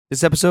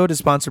This episode is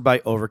sponsored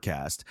by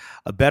Overcast,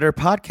 a better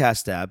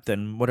podcast app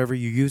than whatever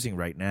you're using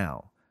right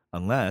now,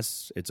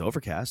 unless it's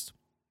Overcast.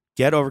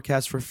 Get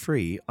Overcast for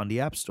free on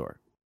the App Store.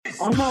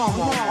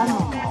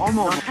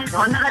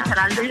 전화가 잘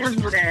안 들려서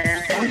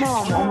그래.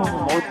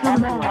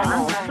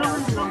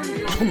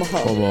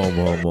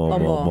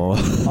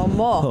 Oh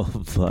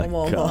my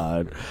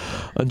God.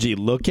 Anji,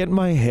 look at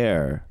my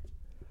hair.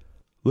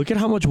 Look at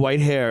how much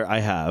white hair I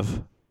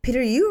have.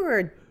 Peter, you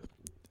are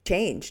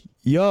changed.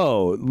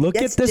 Yo, look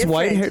That's at this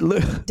white hair.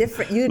 Look,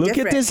 Different. You look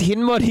different. at this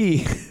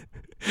hinmari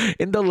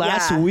in the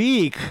last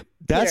week.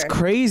 That's Peter,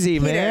 crazy,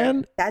 Peter,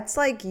 man. That's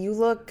like you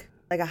look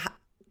like an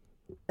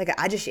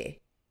ajashi.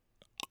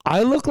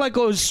 I look like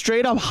a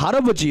straight up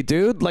harabuji,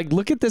 dude. Like,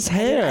 look at this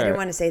hair. I didn't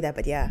want to say that,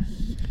 but yeah.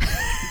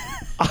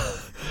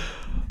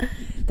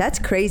 That's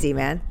crazy,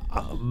 man.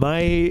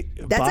 My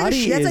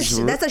body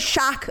that's a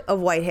shock of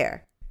white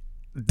hair.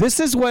 This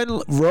is when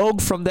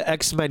Rogue from the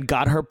X-Men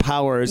got her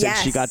powers and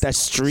she got that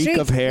streak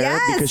of hair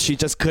because she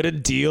just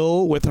couldn't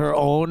deal with her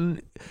own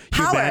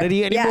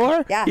humanity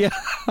anymore. Yeah.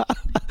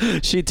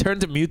 She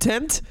turned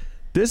mutant.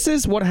 This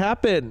is what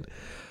happened.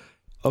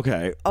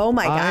 Okay. Oh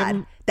my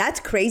God.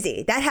 That's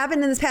crazy. That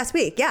happened in this past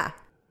week. Yeah.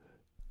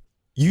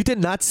 You did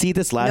not see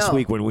this last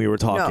week when we were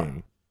talking.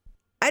 No.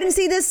 I didn't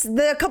see this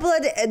the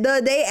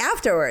day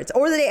afterwards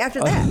or the day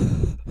after that.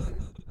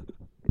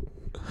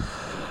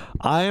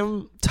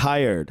 I'm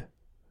tired.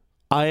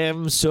 I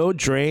am so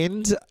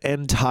drained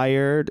and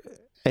tired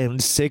and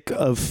sick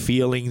of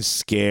feeling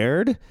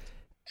scared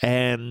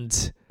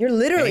and you're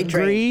literally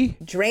angry.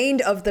 drained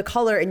of the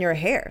color in your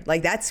hair.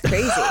 Like, that's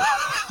crazy.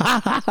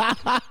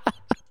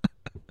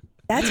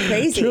 That's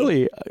crazy.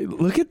 Truly,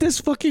 look at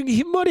this fucking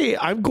himari.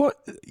 I'm going.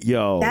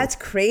 Yo, that's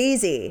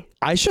crazy.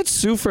 I should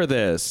sue for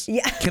this.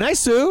 Yeah. Can I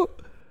sue?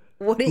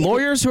 What are you,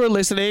 lawyers who are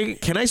listening?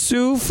 Can I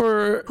sue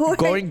for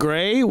going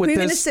gray with who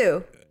are you this gonna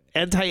sue?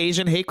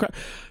 anti-Asian hate crime?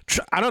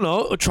 I don't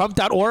know.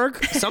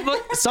 Trump.org.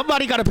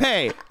 Somebody got to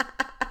pay.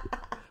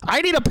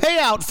 I need a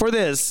payout for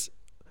this.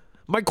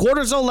 My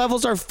cortisol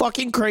levels are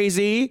fucking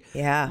crazy.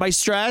 Yeah. My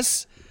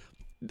stress.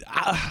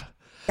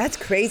 That's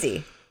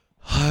crazy.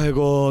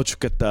 아이고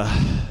죽겠다.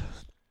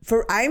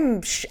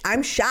 I'm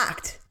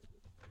shocked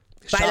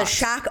by the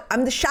shock.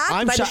 I'm shocked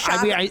by the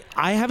shock. I mean,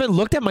 I haven't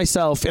looked at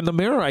myself in the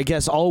mirror, I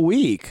guess, all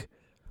week.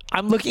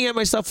 I'm looking at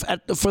myself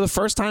for the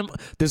first time.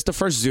 This is the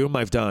first Zoom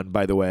I've done,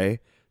 by the way,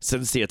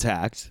 since the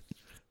attack.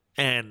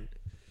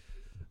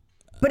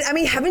 But I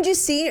mean, haven't you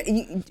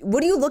seen? What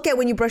do you look at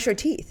when you brush your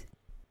teeth?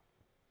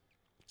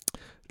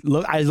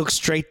 I look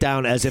straight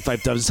down as if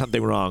I've done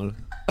something wrong.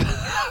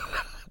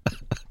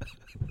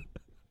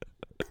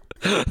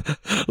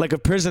 Like a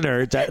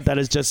prisoner that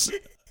is just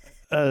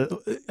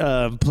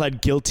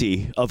pled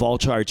guilty of all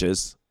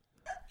charges.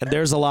 And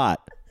there's a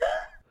lot.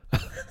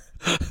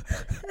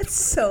 That's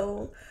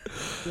so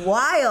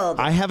wild.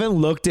 I haven't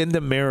looked in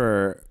the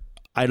mirror.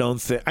 I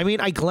don't think. I mean,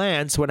 I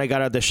glance when I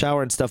got out of the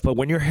shower and stuff, but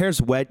when your hair's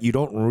wet, you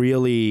don't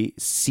really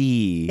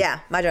see.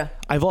 Yeah, Maja.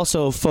 I've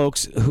also,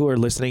 folks who are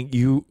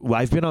listening,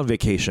 I've been on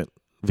vacation.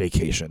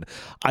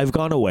 I've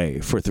gone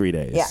away for 3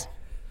 days.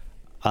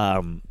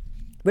 Yeah.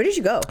 Where did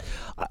you go?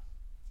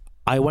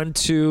 I went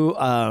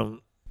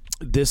to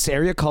this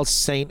area called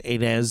St.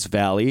 Inez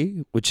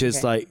Valley, which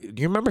is like,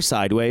 do you remember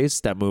Sideways,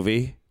 that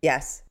movie?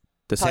 Yes.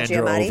 The Paul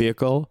Sandra Oh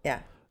vehicle?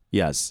 Yeah.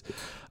 Yes.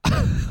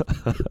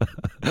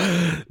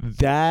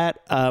 That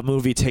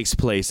movie takes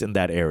place in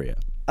that area.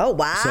 Oh,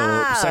 wow.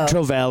 So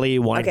Central Valley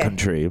Wine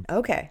Country.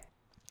 Okay.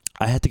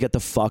 I had to get the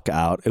fuck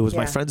out. It was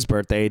my friend's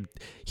birthday.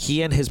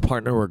 He and his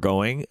partner were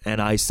going,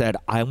 and I said,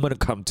 I'm going to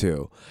come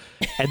too.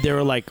 And they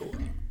were like,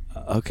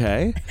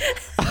 okay,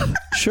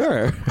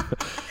 sure.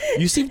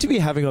 You seem to be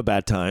having a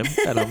bad time.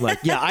 And I'm like,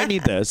 yeah, I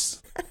need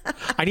this.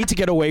 I need to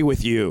get away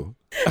with you.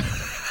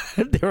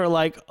 And they were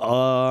like,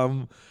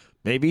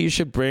 maybe you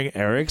should bring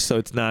Eric so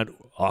it's not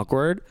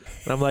awkward.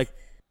 And I'm like,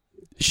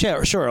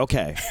 sure,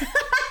 okay.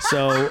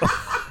 So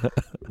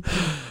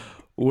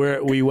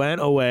we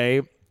went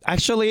away.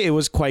 Actually, it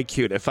was quite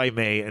cute, if I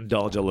may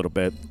indulge a little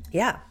bit.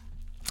 Yeah.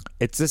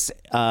 It's this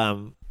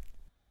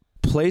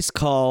place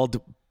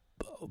called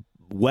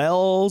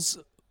Wells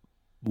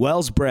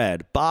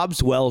Bread.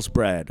 Bob's Wells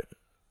Bread.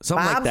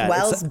 Something like that.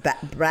 Wells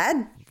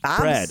bread?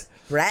 Bob's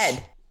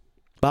bread.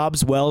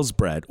 Bob's Wells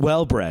Bread.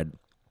 Well Bread.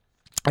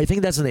 I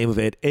think that's the name of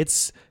it.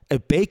 It's a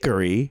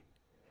bakery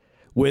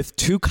with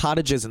 2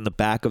 cottages in the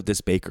back of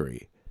this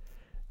bakery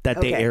that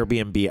they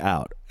Airbnb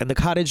out. And the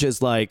cottage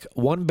is like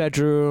 1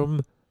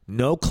 bedroom,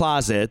 no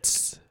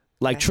closets,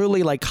 like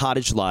truly like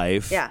cottage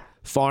life. Yeah.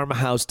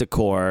 Farmhouse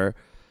decor,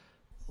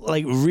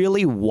 like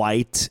really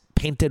white,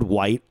 painted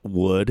white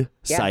wood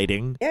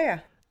siding.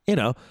 Yeah. You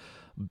know,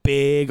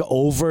 big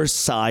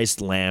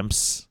oversized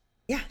lamps.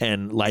 Yeah.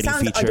 And lighting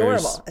features. It sounds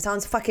adorable. It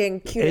sounds fucking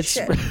cute as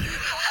shit.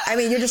 I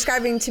mean, you're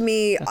describing to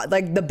me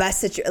like the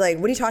best like,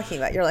 what are you talking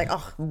about? You're like,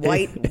 oh,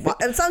 white.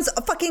 It sounds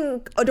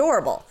fucking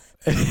adorable.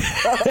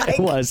 Like,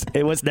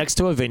 it was next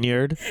to a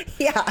vineyard.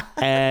 Yeah.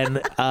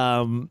 And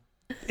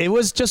it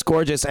was just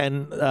gorgeous.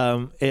 And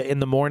in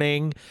the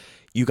morning,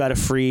 you got a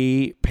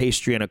free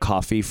pastry and a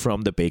coffee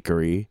from the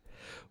bakery,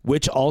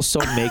 which also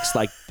makes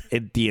like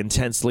the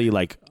intensely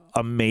like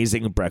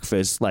amazing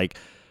breakfast, like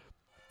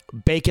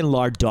bacon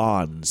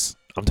lardons.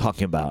 I'm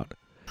talking about.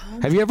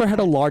 Have you ever had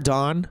a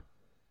lardon?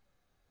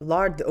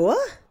 Lard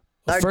what?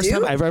 First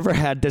time I've ever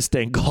had this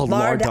thing called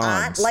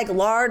lardons. Like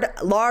lard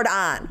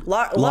on.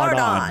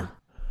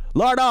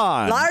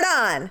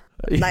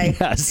 Like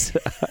yes,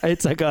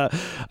 it's like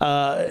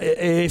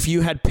if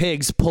you had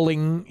pigs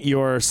pulling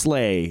your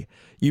sleigh,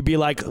 you'd be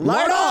like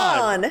lard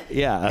on.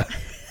 Yeah,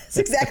 that's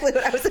exactly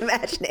what I was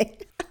imagining.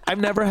 I've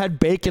never had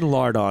bacon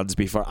lardons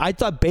before. I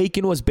thought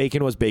bacon was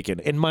bacon.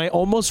 In my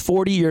almost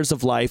 40 years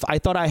of life, I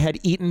thought I had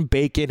eaten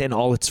bacon in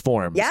all its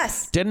forms.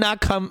 Yes. Did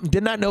not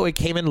know it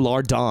came in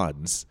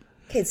lardons.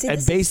 Okay, see,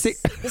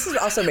 this is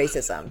also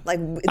racism. Like,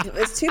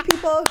 it's two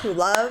people who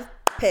love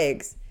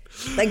pigs.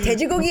 Like,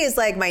 돼지고기 is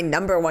like my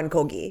number one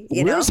kogi.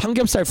 You know? Where's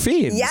삼겹살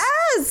fiends?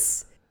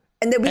 Yes.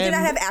 And that we did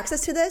not have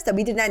access to this, that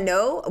we did not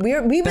know.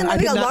 We've been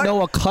living a lard.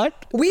 Know a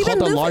cut we've called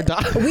been a lardon.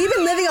 We've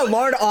been living a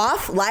lard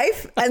off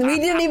life, and we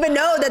didn't even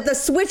know that the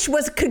switch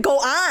could go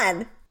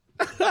on.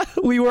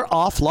 We were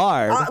off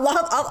lard.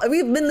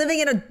 We've been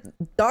living in a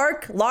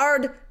dark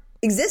lard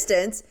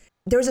existence.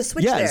 There was a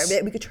switch there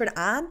that we could turn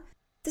on.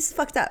 This is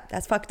fucked up.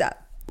 That's fucked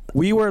up.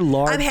 We were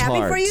lard. I'm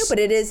happy for you, but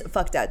it is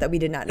fucked up that we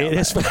did not know. It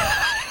is.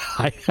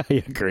 I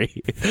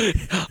agree.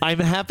 I'm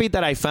happy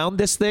that I found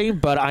this thing,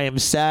 but I am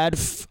sad.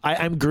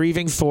 I'm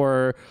grieving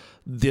for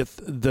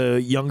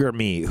the younger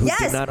me who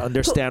did not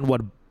understand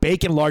what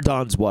bacon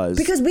lardons was.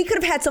 Because we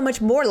could have had so much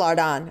more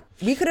lardon.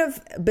 We could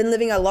have been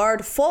living a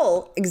lard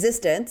full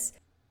existence.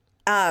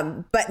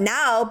 But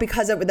now,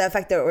 because of the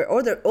fact that we're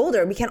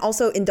older, we can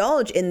also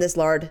indulge in this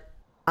lard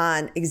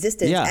on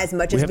existence as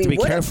much as we would.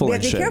 We have to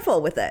be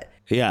careful with it.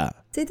 Yeah.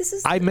 See, this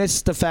is. I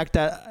miss the fact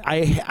that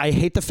I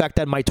hate the fact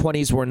that my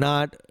 20s were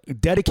not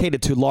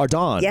dedicated to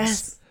lardons.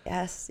 Yes.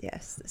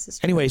 This is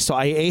true. Anyway, so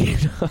I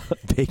ate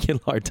bacon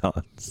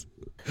lardons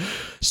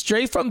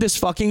straight from this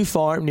fucking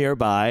farm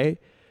nearby.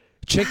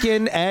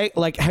 Chicken, egg.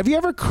 Like, have you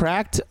ever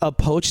cracked a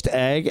poached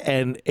egg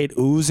and it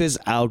oozes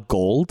out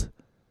gold?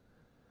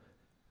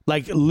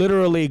 Like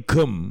literally,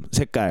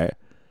 색깔.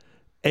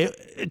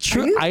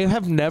 True. I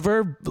have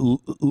never.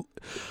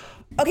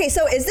 Okay,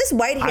 so is this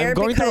white hair I'm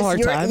going because through a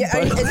hard time,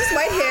 is this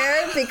white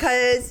hair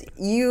because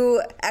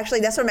you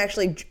actually, that's from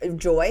actually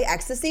joy,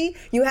 ecstasy?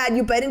 You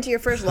bit into your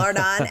first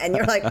lardon and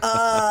you're like,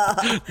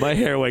 my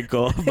hair went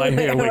gold. My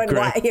hair went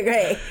gray. You're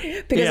gray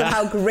because of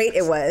how great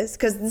it was.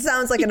 Because it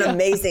sounds like an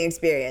amazing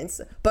experience.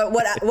 But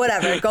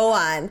whatever, go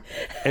on.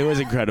 It was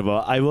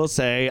incredible. I will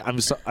say,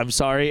 I'm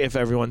sorry if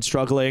everyone's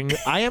struggling.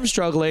 I am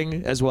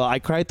struggling as well. I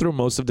cried through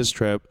most of this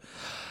trip.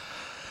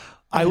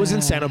 I was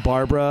in Santa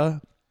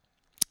Barbara,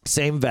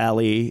 same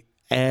valley,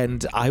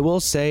 and I will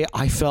say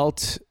I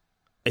felt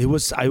I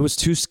was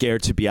too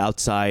scared to be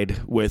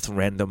outside with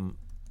random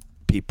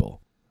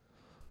people.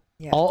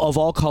 Yeah.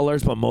 All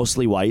colors, but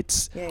mostly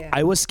whites. Yeah.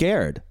 I was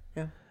scared.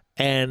 Yeah.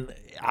 And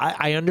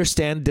I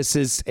understand this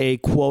is a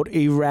quote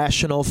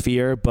irrational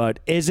fear,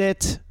 but is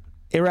it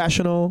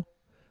irrational?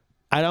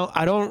 I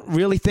don't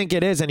really think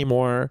it is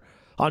anymore.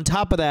 On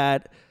top of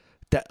that,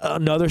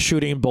 another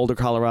shooting in Boulder,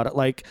 Colorado,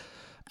 like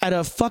at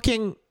a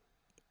fucking,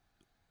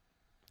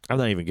 I'm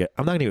not even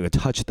gonna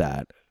touch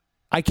that.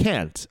 I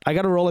can't. I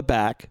gotta roll it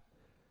back.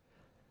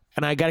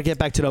 And I gotta get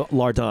back to the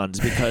lardons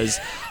because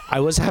I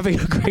was having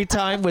a great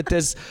time with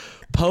this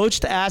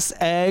poached ass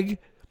egg,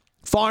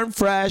 farm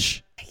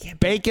fresh,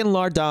 bacon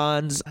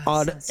lardons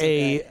on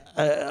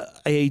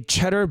a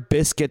cheddar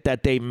biscuit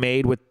that they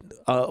made with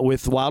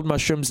wild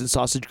mushrooms and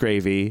sausage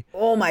gravy.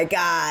 Oh my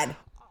God.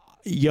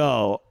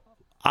 Yo,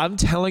 I'm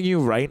telling you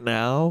right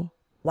now.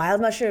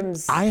 Wild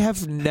mushrooms. I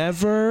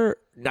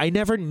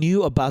never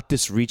knew about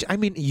this region. I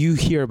mean, you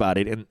hear about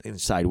it in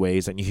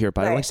Sideways and you hear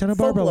about it like Santa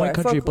Barbara, wine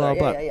country, blah,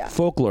 blah. Yeah.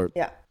 Folklore.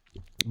 Yeah.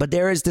 But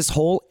there is this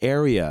whole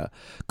area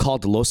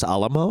called Los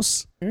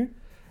Alamos. Mm-hmm.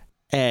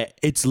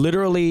 It's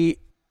literally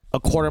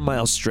a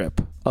quarter-mile strip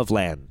of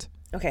land.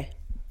 Okay.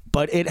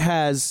 But it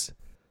has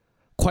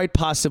quite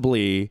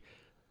possibly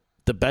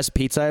the best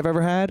pizza I've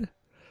ever had.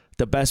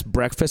 The best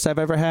breakfast I've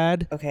ever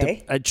had.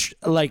 Okay.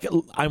 Like,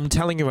 I'm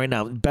telling you right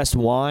now, best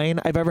wine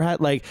I've ever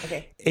had. Like,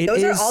 okay.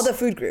 Those are all the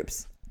food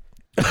groups.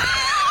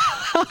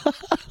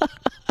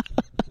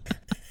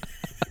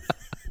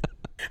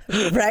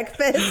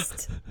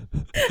 Breakfast.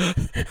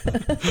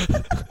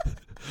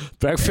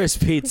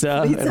 Breakfast,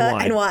 pizza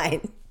and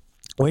wine.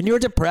 When you're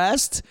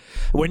depressed,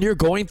 when you're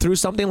going through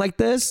something like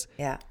this,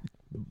 yeah,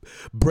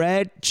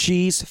 bread,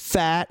 cheese,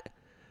 fat,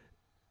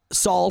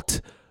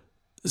 salt.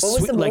 This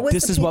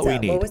is what we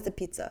need. What was the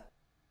pizza?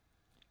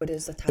 What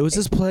is the topping? It was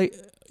this place.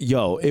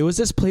 It was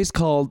this place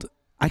called.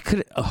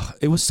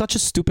 It was such a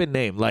stupid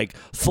name, like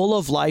Full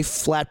of Life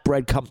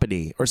Flatbread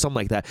Company or something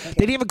like that. Okay.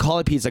 They didn't even call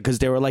it pizza because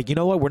they were like, you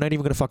know what? We're not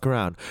even gonna fuck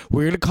around.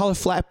 We're gonna call it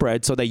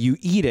flatbread so that you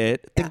eat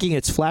it thinking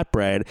it's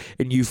flatbread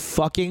and you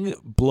fucking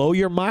blow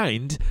your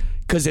mind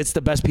because it's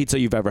the best pizza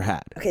you've ever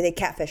had. Okay, they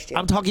catfished you.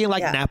 I'm talking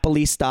like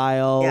Napoli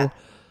style. Yeah.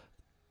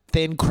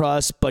 thin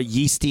crust, but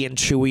yeasty and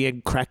chewy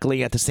and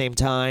crackly at the same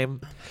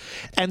time.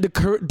 And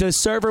the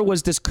server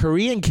was this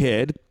Korean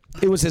kid.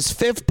 It was his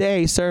 5th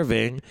day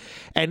serving,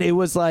 and it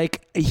was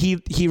like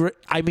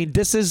I mean,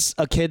 this is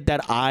a kid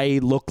that I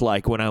looked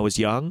like when I was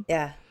young.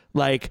 Yeah.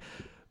 Like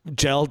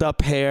gelled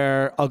up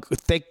hair, a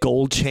thick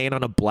gold chain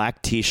on a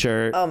black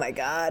t-shirt. Oh my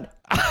God.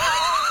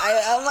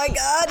 Oh my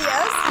God,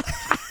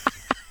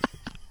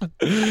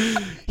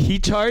 yes. He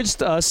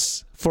charged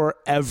us for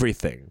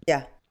everything.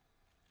 Yeah.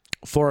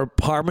 For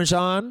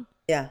Parmesan.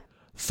 Yeah.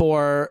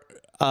 For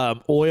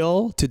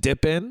oil to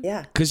dip in.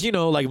 Yeah. Because,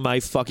 like my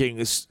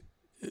fucking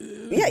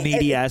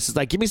needy ass is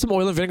like, give me some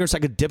oil and vinegar so I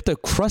could dip the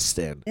crust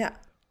in. Yeah.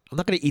 I'm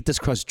not going to eat this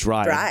crust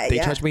dry. They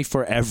charged me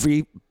for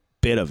every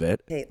bit of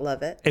it. Hey,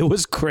 love it. It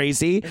was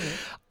crazy.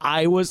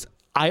 Mm-hmm.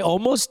 I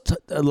almost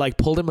like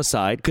pulled him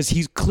aside because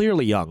he's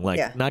clearly young,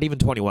 like not even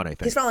 21, I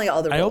think. He's following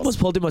all the rules. I almost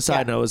pulled him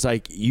aside and I was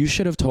like, you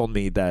should have told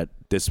me that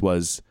this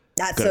was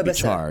going to be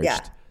charged. Yeah.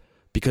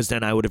 Because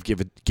then I would have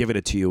given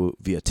it to you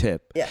via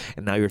tip. Yeah.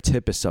 And now your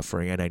tip is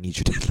suffering and I need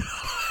you to know.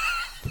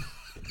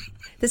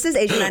 This is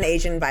Asian on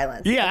Asian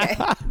violence. Yeah.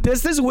 Okay?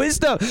 This is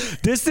wisdom.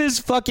 This is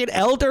fucking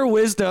elder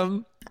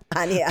wisdom.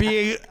 Anya.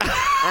 Being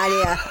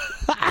Anya.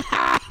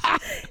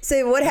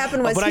 So what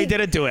happened was But I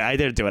didn't do it. I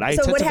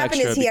So what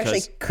happened is he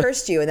actually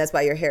cursed you, and that's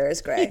why your hair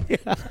is gray.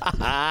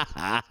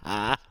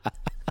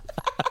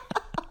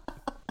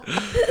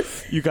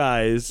 You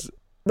guys.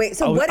 Wait,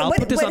 so what? I'll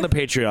put this on the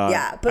Patreon.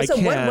 Yeah, but so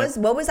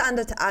what was on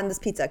this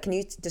pizza? Can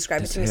you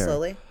describe it to me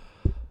slowly?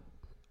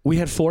 We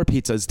had 4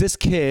 pizzas. This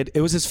kid, it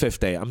was his 5th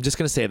day. I'm just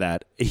gonna say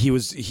that it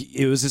was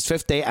his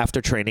 5th day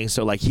after training,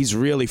 so like he's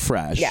really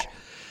fresh. Yeah.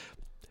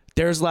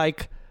 There's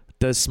like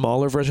the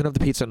smaller version of the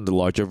pizza and the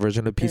larger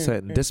version of the pizza,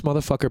 and this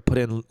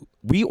motherfucker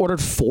we ordered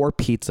 4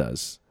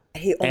 pizzas.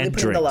 He only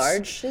put in the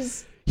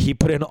larges. He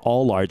put in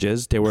all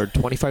larges. They were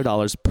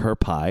 $25 per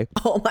pie.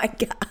 Oh my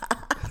God.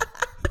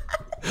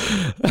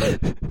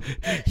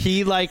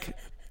 He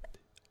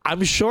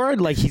I'm sure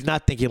he's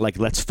not thinking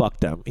let's fuck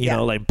them, you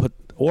know,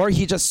 or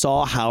he just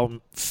saw how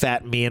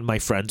fat me and my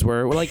friends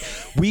were. We're like,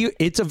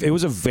 it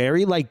was a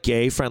very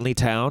gay friendly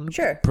town.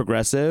 Sure.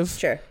 Progressive.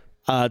 Sure.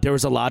 There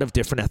was a lot of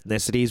different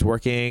ethnicities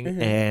working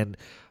and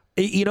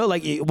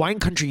wine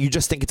country, you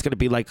just think it's going to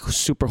be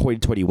super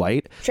hoity-toity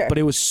white. Sure. But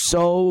it was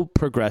so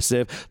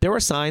progressive. There were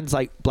signs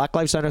like Black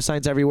Lives Matter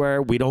signs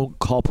everywhere. We don't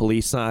call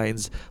police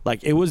signs.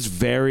 It was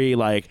very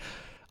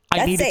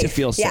I needed to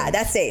feel safe. Yeah,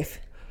 that's safe.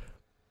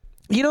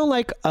 You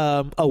know,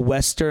 a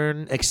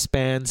Western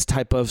Expanse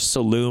type of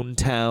saloon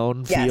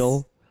town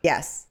feel.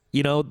 Yes.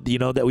 You know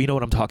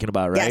what I'm talking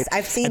about, right? Yes,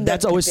 I've seen. And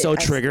that's always so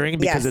triggering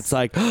because it's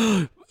like,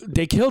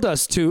 they killed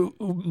us to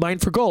mine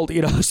for gold, So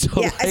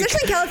especially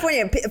in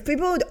California.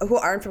 People who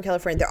aren't from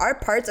California, there are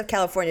parts of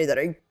California that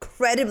are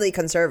incredibly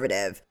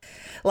conservative,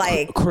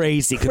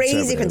 crazy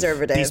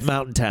conservative. These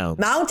mountain towns.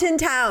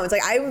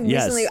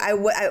 Recently,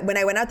 when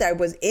I went out there, I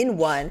was in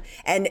one,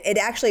 and it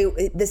actually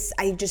in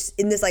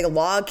this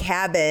log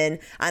cabin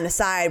on the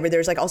side where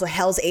there's also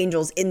Hell's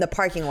Angels in the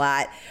parking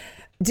lot.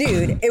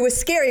 Dude, it was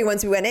scary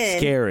once we went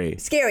in.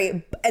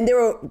 Scary. And there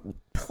were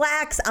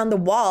plaques on the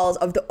walls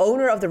of the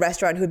owner of the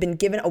restaurant who had been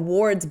given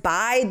awards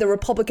by the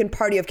Republican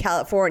Party of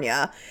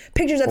California.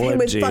 Pictures of him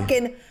with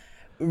fucking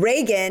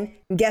Reagan.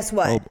 Guess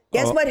what?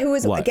 Who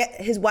was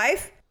his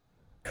wife?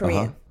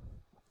 Korean.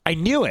 I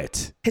knew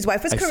it. His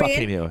wife was I Korean.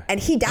 fucking knew it. And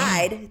he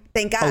died.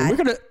 Thank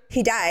God.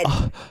 He died.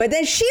 But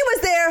then she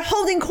was there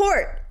holding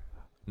court.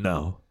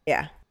 No.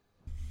 Yeah.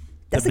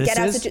 That's a get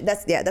out situation.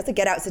 That's a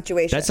get out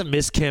situation. That's a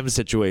Miss Kim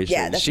situation.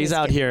 Yeah, she's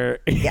out here.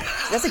 Yeah,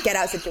 that's a get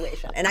out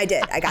situation, and I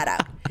did. I got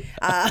out.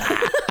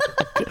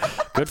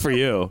 Good for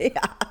you. Yeah,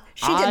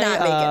 she did not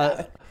make it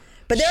out.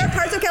 But there are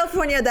parts of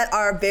California that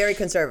are very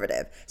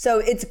conservative, so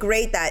it's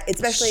great that,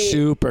 especially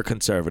super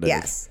conservative.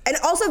 Yes, and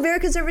also very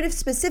conservative,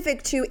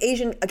 specific to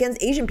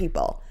against Asian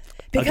people.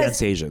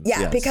 Against Asians. Yeah,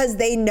 yes. because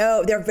they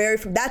know they're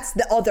that's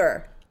the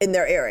other in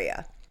their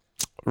area.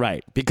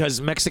 Right,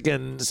 because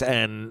Mexicans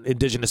and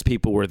indigenous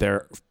people were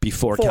there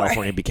before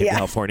California became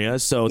California.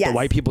 So the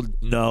white people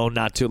know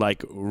not to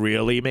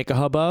really make a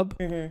hubbub.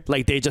 Mm-hmm.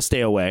 They just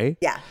stay away.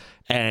 Yeah.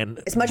 And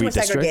it's much more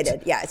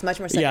segregated. Yeah, it's much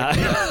more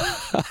segregated.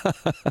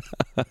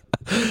 Yeah.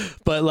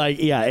 But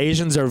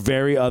Asians are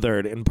very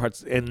othered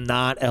in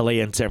not LA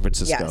and San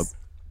Francisco. Yes.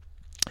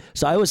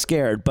 So I was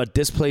scared, but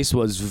this place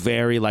was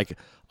very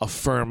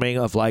affirming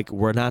of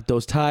we're not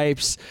those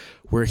types.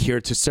 We're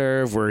here to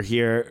serve. We're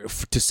here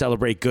to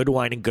celebrate good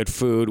wine and good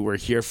food. We're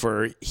here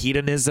for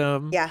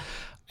hedonism. Yeah.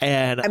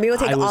 And we'll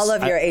take all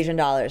of your Asian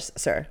dollars,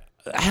 sir.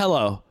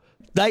 Hello.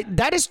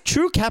 That is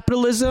true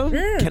capitalism.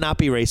 Cannot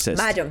be racist.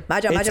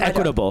 It's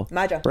equitable.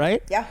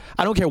 Right? Yeah.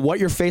 I don't care what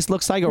your face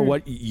looks like or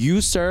what you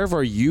serve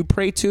or you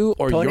pray to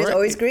or tone is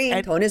always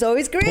green. Tone is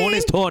always green. Tone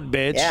is tone,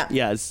 bitch. Yeah.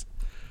 Yes.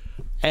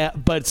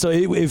 But so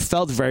it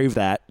felt very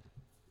that.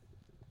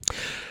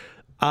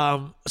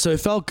 So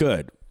it felt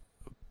good.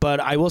 But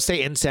I will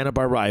say in Santa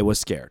Barbara, I was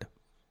scared.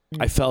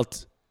 I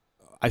felt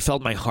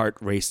my heart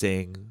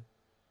racing,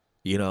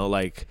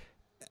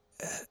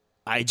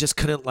 I I just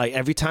couldn't, like,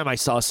 every time I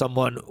saw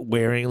someone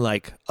wearing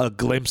like a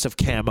glimpse of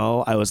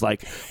camo, I was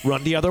like,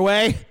 run the other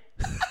way.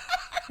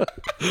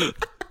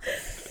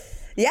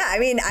 Yeah, I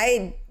mean,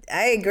 I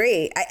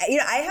agree.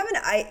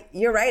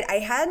 You're right. I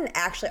hadn't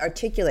actually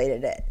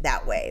articulated it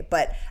that way,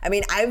 but I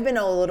mean, I've been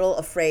a little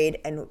afraid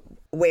and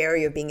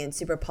wary of being in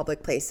super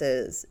public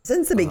places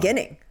since the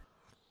beginning.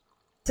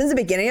 Since the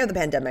beginning of the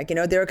pandemic,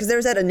 because there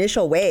was that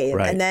initial wave.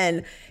 Right. And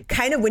then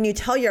kind of when you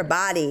tell your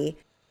body,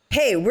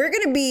 hey, we're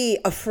going to be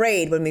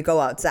afraid when we go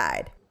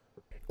outside,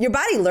 your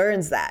body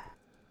learns that.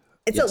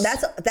 Yes.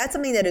 That's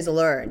something that is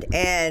learned.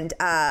 And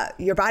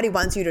your body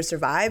wants you to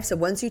survive. So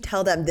once you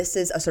tell them this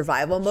is a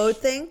survival mode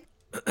thing,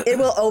 it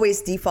will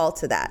always default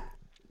to that.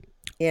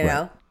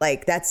 Right.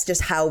 Like that's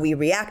just how we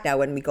react now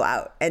when we go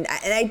out. And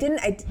you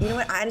know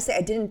what, honestly,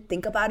 I didn't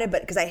think about it,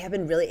 but because I have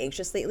been really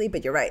anxious lately,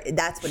 but you're right.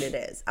 That's what it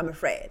is. I'm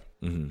afraid.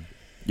 Mm-hmm.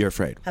 You're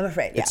afraid. I'm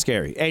afraid. Yeah. It's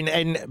scary.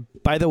 And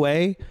by the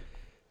way,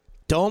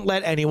 don't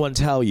let anyone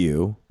tell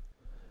you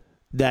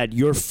that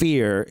your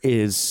fear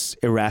is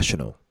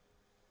irrational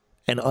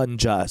and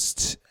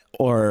unjust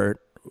or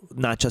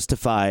not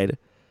justified.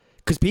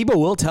 Because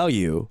people will tell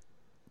you,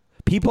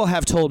 people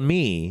have told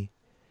me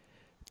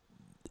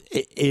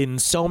in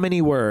so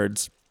many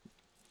words,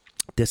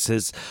 this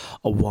is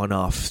a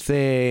one-off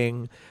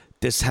thing.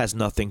 This has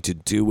nothing to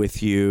do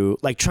with you.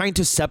 Like trying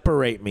to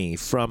separate me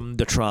from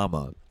the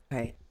trauma.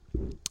 Right.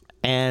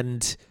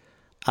 And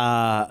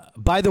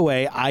by the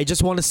way, I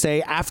just want to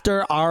say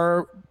after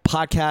our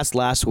podcast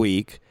last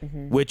week,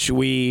 which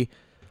we,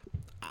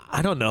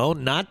 I don't know,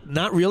 not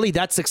really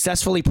that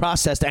successfully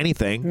processed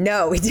anything.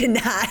 No, we did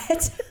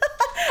not.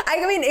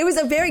 I mean, it was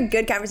a very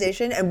good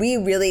conversation, and we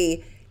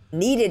really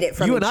needed it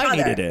from You each and I other.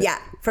 needed it. Yeah,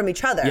 from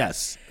each other.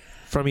 Yes,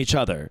 from each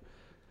other.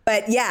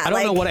 But yeah, I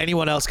don't know what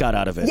anyone else got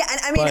out of it. Yeah, and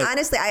I mean,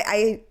 honestly,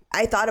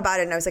 I thought about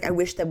it, and I was like, I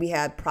wish that we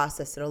had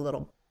processed it a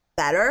little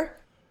better.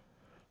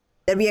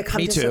 That we had come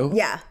Me to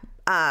too.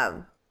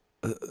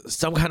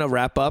 Some kind of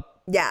wrap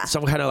up. Yeah.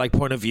 Some kind of like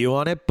point of view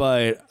on it,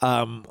 but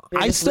I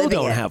just still living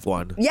don't it. have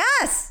one.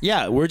 Yes.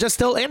 Yeah, we're just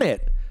still in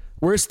it.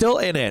 We're still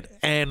in it,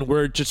 and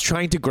we're just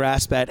trying to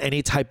grasp at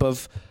any type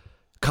of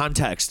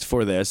context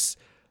for this.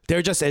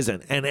 There just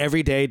isn't, and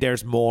every day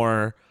there's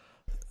more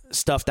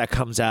stuff that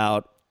comes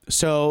out.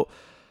 So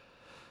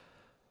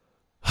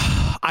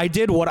I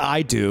did what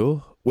I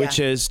do, which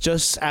is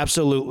just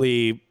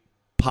absolutely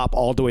pop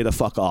all the way the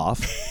fuck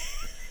off.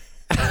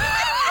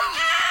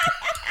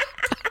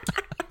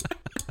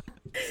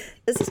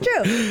 This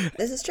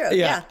is true.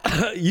 Yeah.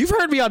 You've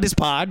heard me on this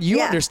pod. You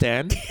Yeah.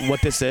 understand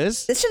what this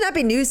is. This should not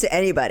be news to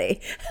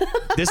anybody.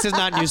 This is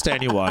not news to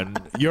anyone.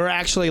 You're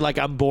actually like,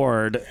 I'm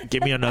bored.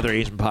 Give me another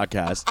Asian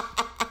podcast.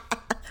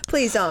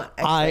 Please don't.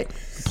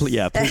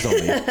 Please don't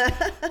leave.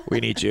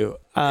 We need you.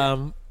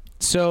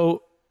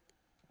 So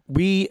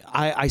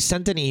I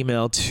sent an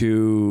email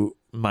to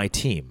my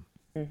team.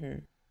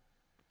 And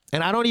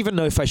I don't even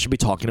know if I should be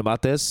talking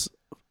about this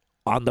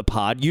on the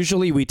pod.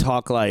 Usually we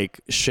talk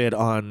like shit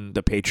on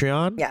the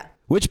Patreon. Yeah.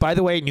 Which, by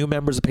the way, new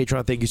members of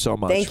Patreon, thank you so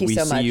much. Thank you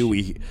so much.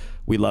 We see you.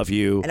 We love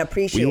you. And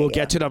appreciate We will you.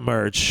 get to the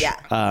merch.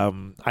 Yeah.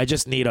 I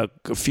just need a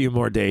few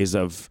more days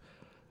of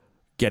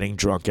getting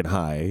drunk and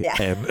high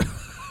and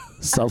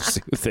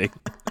self-soothing.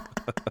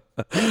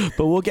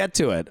 But we'll get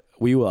to it.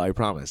 We will, I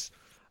promise.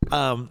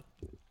 What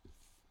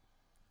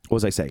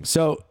was I saying?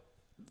 So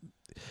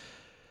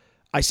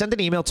I sent an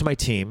email to my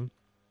team.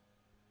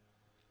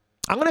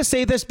 I'm going to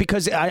say this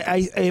because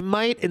it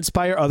might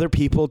inspire other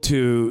people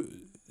to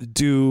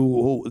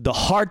do the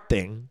hard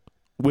thing,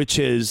 which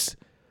is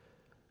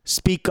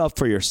speak up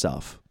for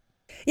yourself.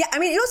 Yeah, I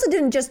mean, you also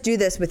didn't just do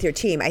this with your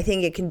team. I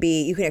think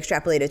you can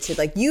extrapolate it to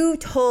like you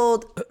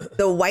told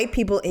the white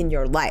people in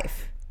your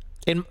life.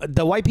 In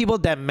the white people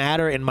that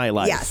matter in my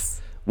life.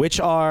 Yes. Which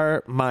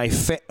are my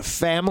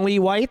family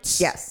whites.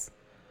 Yes.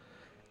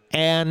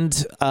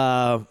 And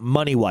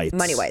money whites.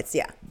 Money whites,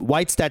 yeah.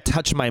 Whites that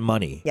touch my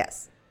money.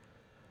 Yes.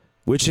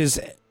 Which is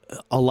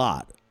a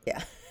lot.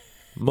 Yeah.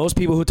 Most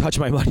people who touch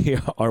my money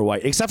are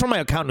white, except for my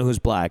accountant who's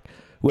black,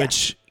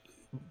 which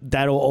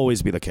that'll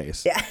always be the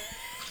case. Yeah.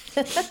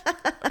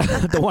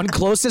 The one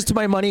closest to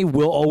my money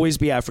will always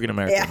be African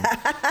American.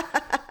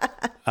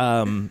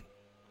 Yeah.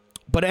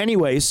 But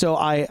anyway, so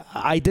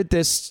I did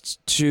this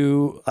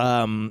to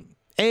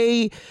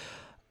I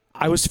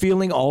was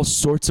feeling all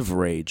sorts of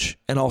rage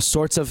and all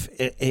sorts of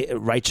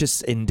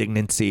righteous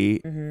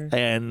indignancy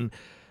and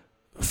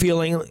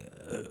feeling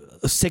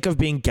sick of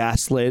being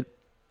gaslit.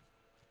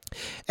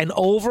 An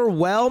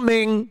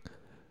overwhelming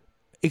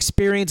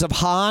experience of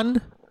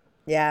Han.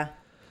 Yeah.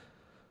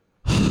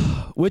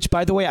 Which,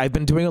 by the way, I've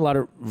been doing a lot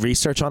of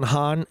research on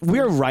Han.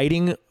 We're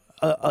writing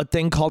a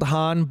thing called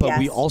Han, but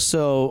we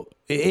also,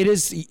 it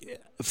is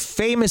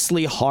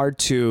famously hard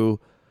to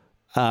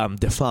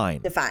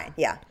define.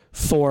 Yeah.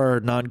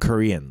 For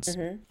non-Koreans.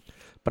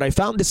 But I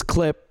found this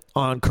clip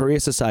on Korea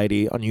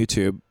Society on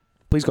YouTube.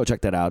 Please go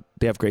check that out.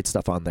 They have great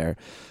stuff on there.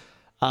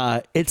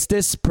 It's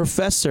this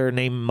professor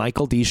named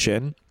Michael D.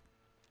 Shin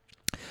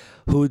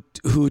who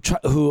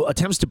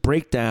attempts to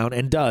break down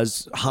and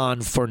does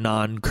Han for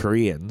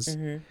non-Koreans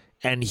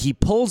and he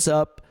pulls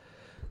up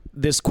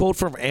this quote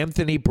from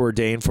Anthony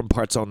Bourdain from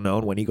Parts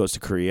Unknown when he goes to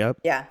Korea.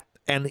 Yeah.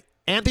 And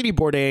Anthony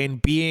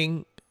Bourdain,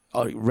 being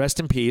rest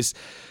in peace,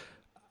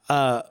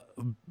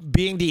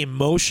 being the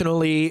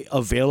emotionally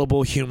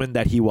available human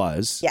that he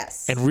was,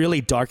 Yes. and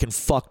really dark and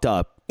fucked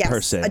up Yes.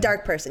 person, A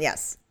dark person.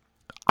 Yes.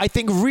 I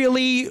think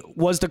really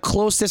was the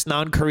closest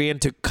non-Korean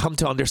to come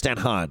to understand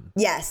Han.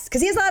 Yes.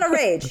 Because he has a lot of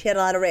rage. He had a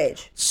lot of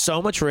rage.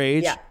 So much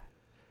rage. Yeah.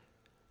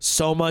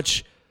 So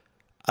much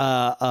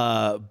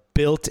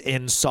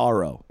built-in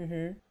sorrow.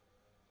 Mm-hmm.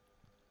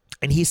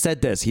 And he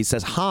said this. He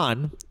says,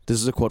 Han,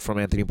 this is a quote from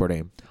Anthony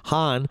Bourdain,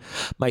 Han,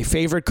 my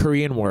favorite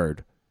Korean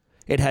word.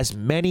 It has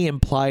many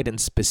implied and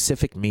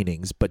specific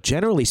meanings, but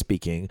generally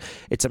speaking,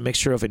 it's a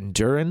mixture of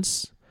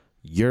endurance,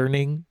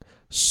 yearning,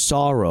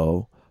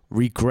 sorrow,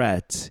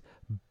 regret,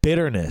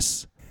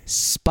 bitterness,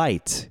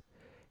 spite,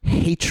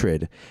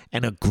 hatred,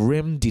 and a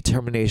grim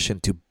determination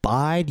to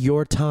bide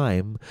your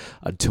time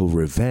until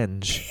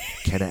revenge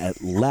can at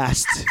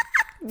last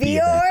be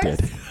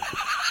enacted.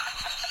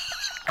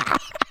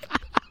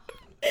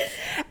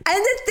 And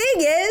the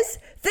thing is,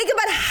 think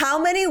about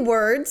how many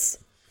words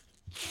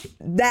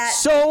that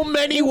So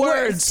many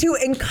words to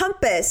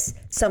encompass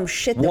some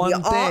shit that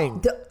One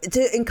thing.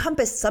 to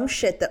encompass some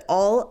shit that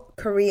all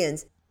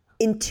Koreans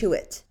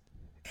intuit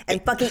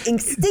and fucking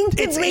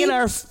instinctively It's in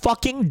our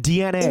fucking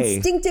DNA.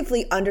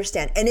 instinctively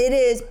understand. And it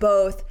is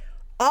both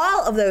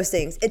all of those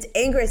things. It's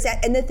anger, it's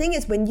sad. And the thing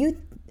is, when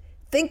you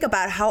think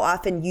about how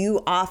often you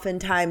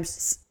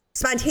oftentimes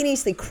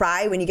spontaneously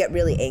cry when you get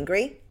really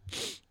angry,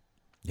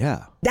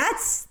 Yeah.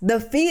 that's the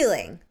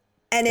feeling.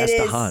 And That's it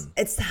the is, Han.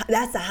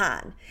 that's the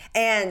Han.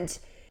 And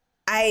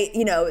I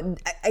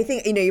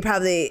think, you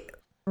probably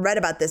read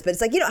about this, but it's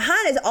like,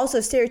 Han is also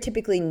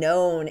stereotypically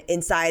known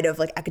inside of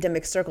like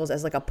academic circles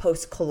as like a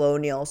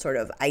post-colonial sort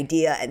of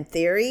idea and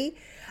theory.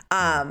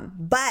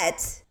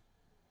 But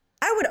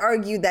I would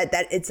argue that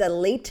it's a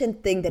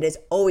latent thing that has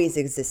always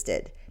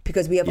existed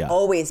because we have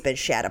always been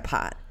shat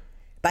upon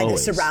by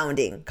Always. the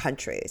surrounding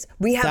countries.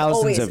 We have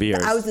Thousands of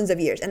years. thousands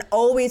of years and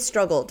always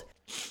struggled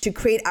to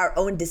create our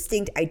own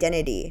distinct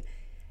identity,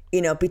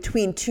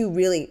 between two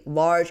really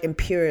large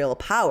imperial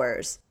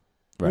powers,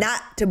 Right.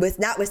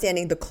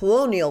 notwithstanding the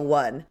colonial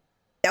one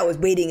that was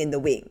waiting in the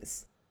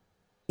wings,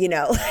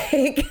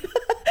 like.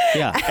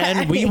 Yeah,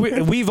 and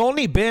we've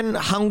only been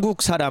한국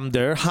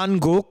사람들,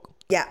 한국,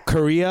 Yeah.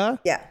 Korea.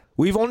 Yeah.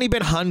 We've only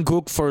been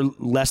한국 for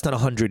less than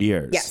 100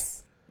 years.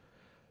 Yes.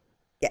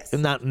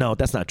 No,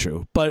 that's not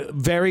true, but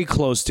very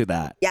close to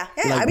that. Yeah.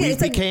 Like, we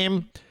it's like,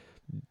 became,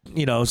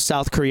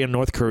 South Korea,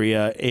 North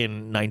Korea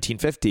in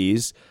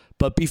 1950s,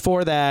 but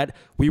before that,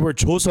 we were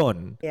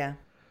Joseon. yeah.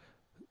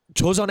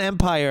 Joseon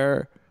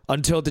Empire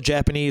until the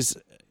Japanese,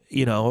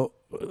 Did their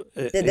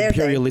thing.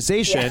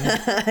 imperialization.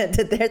 Yeah.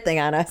 Did their thing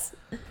on us.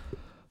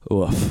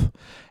 Oof.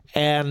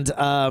 And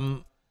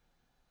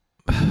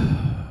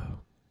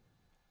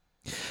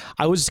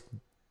I was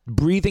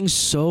breathing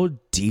so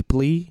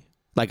deeply.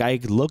 Like, I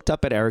looked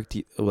up at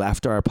Eric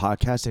after our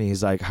podcast and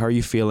he's like, how are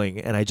you feeling?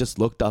 And I just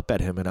looked up at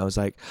him and I was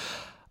like,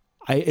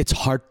 it's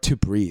hard to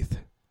breathe.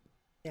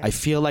 Yeah. I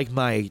feel like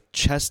my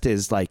chest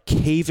is like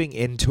caving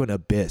into an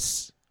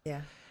abyss.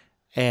 Yeah.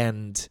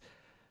 And,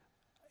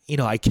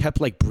 I kept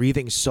like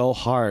breathing so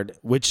hard,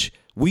 which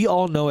we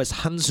all know as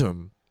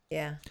한숨,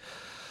 Yeah.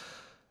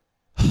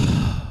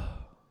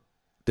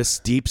 this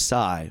deep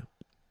sigh.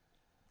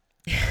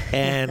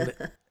 And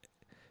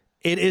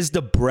it is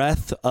the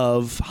breath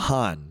of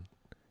Han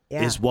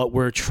Yeah. is what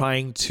we're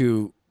trying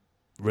to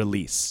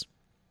release.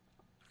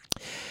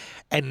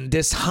 And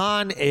this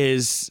Han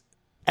is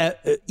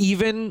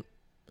even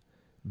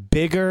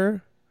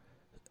bigger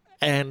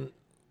and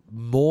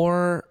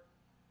more.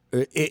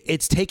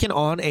 It's taken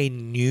on a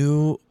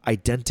new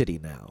identity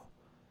now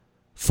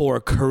for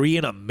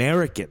Korean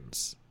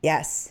Americans.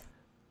 Yes.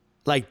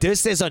 Like,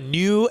 this is a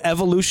new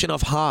evolution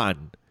of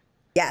Han.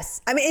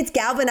 Yes. I mean, it's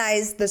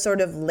galvanized the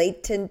sort of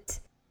latent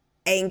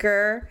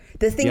anger,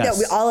 the thing Yes.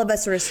 that all of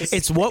us sort of.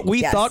 It's what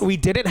we Yes. thought we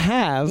didn't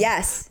have.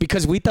 Yes.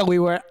 Because we thought we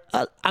were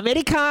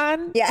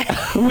American. Yeah.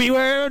 We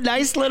were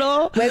nice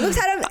little. 외국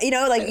사람,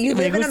 like you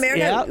live in 외국- America.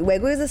 yeah.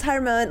 외국에서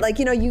살면, like,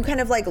 you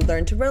kind of like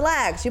learn to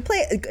relax. You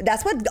play.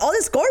 That's what all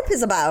this gorp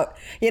is about.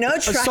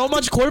 So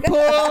much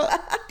corpo.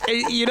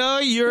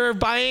 You're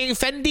buying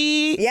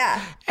Fendi.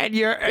 Yeah. And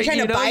you're You're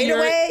trying to buy it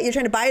away. You're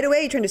trying to buy it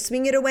away. You're trying to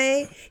swing it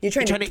away. You're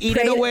trying to eat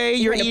pray it away.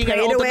 You're trying to eating at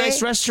pray all it the away.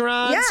 nice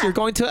restaurants. Yeah. You're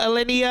going to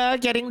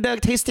Alinea, getting the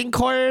tasting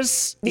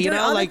course. You're doing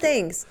all like the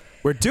things.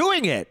 we're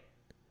doing it.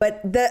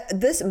 But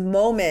this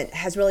moment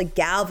has really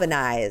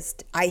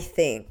galvanized, I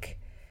think,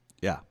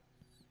 Yeah.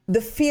 the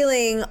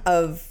feeling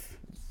of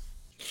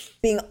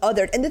being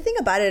othered. And the thing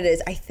about it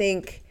is, I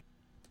think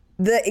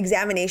the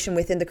examination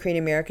within the Korean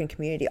American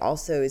community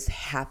also is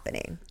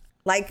happening.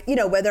 Like,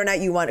 whether or not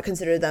you want to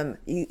consider them,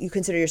 you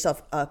consider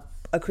yourself a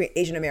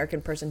Asian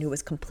American person who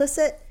was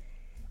complicit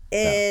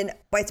in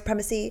white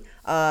supremacy,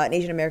 an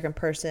Asian American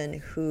person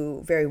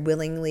who very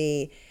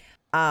willingly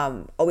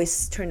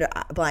always turned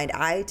a blind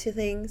eye to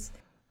things.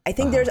 I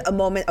think there's a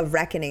moment of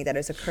reckoning that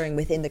is occurring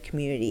within the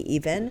community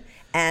even,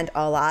 and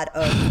a lot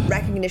of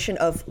recognition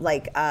of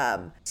like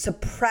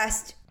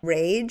suppressed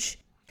rage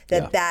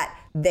that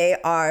they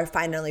are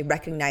finally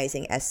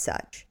recognizing as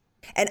such.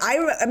 And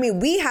I mean,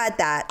 we had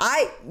that.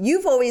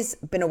 You've always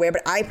been aware,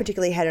 but I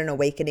particularly had an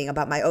awakening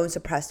about my own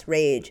suppressed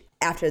rage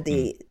after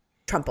the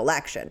Trump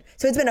election.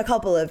 So it's been a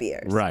couple of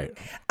years. Right.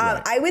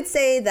 I would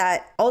say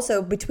that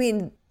also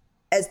between,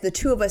 as the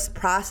two of us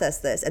process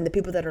this and the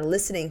people that are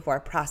listening who are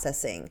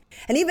processing,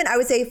 and even I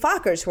would say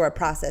Fockers who are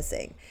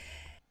processing,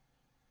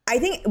 I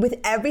think with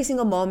every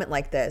single moment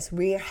like this,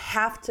 we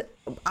have to,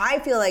 I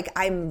feel like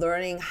I'm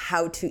learning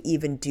how to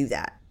even do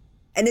that.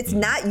 And it's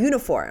not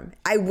uniform.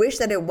 I wish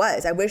that it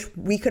was. I wish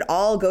we could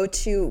all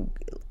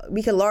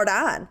we could lord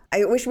on.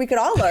 I wish we could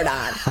all lord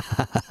on.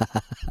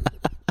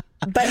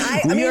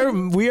 But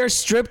we are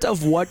stripped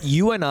of what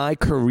you and I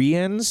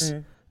Koreans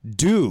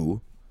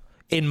do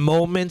in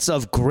moments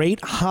of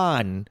great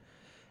han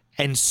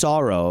and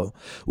sorrow,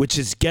 which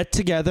is get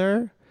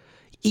together,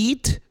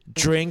 eat,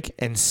 drink,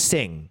 and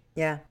sing.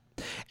 Yeah.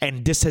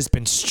 And this has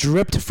been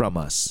stripped from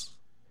us.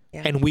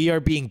 Yeah. And we are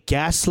being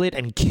gaslit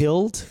and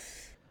killed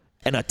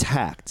and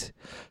attacked.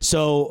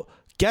 So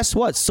guess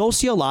what?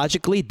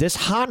 Sociologically, this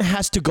han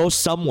has to go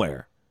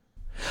somewhere.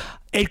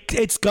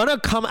 It's gonna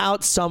come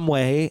out some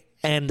way,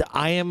 and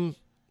I'm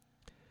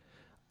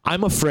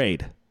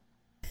afraid.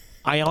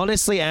 I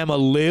honestly am a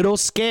little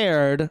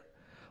scared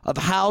of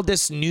how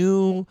this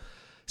new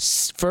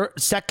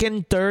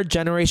second, third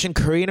generation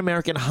Korean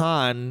American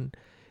han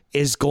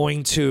is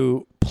going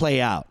to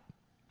play out,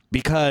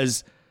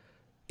 because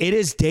it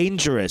is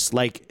dangerous.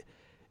 Like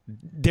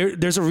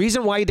there's a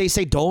reason why they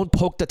say don't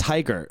poke the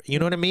tiger. You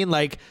know what I mean?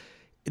 Like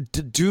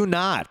do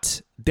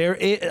not.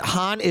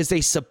 Han is a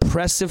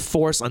suppressive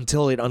force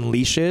until it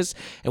unleashes,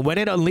 and when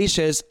it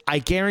unleashes, I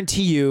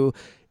guarantee you,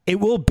 it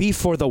will be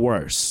for the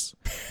worse.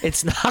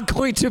 It's not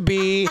going to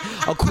be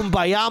a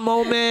kumbaya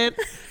moment.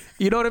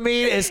 You know what I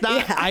mean? It's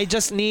not. Yeah. I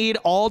just need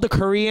all the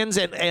Koreans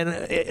and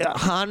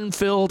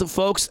Han-filled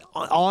folks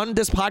on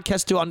this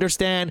podcast to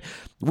understand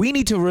we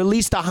need to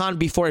release the Han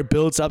before it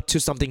builds up to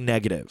something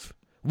negative.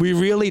 We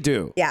really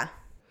do. Yeah.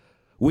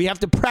 We have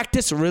to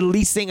practice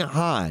releasing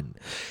Han.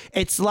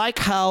 It's like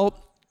how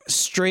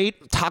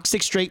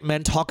toxic straight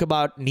men talk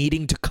about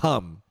needing to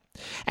come,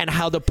 and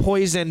how the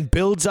poison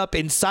builds up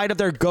inside of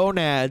their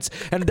gonads,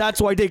 and that's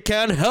why they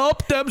can't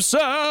help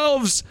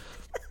themselves.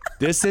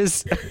 It's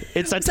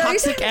a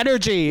toxic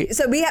energy.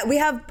 So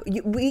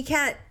we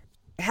can't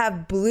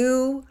have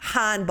blue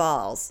Han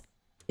balls.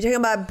 You're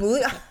talking about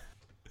blue?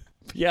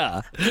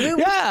 Yeah.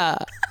 Yeah.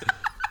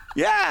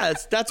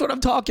 Yes, that's what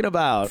I'm talking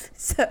about.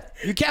 So,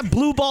 you can't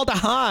blue ball the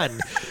Han.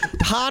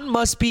 Han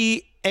must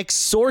be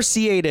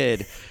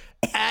exorciated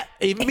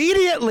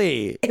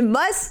immediately. It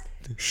must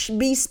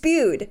be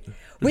spewed.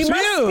 We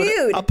must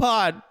spew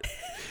upon.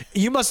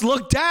 You must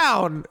look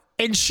down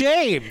in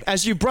shame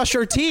as you brush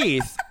your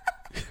teeth,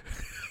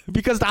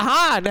 because the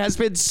Han has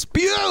been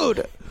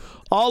spewed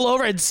all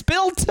over and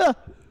spilled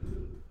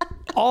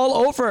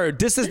all over.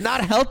 This is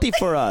not healthy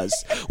for us.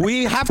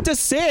 We have to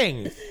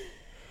sing.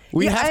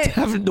 We have to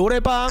have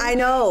norebang. I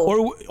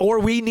know. Or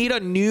we need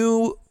a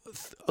new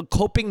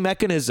coping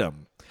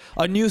mechanism.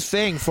 A new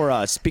thing for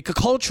us, because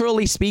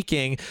culturally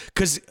speaking,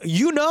 because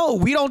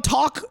we don't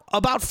talk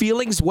about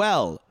feelings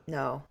well.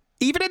 No.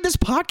 Even in this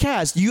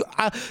podcast,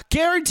 I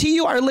guarantee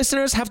you our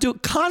listeners have to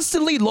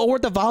constantly lower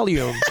the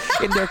volume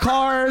in their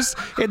cars,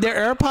 in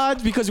their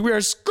AirPods, because we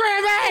are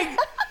screaming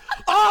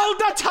all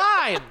the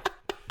time.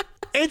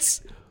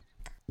 It's...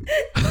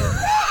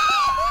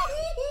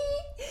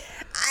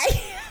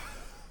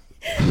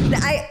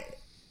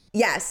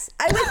 Yes.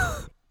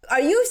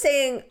 Are you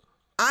saying...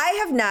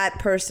 I have not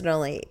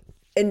personally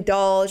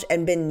indulged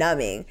and been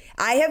numbing.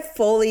 I have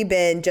fully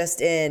been just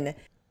in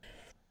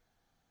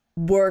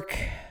work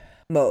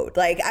mode.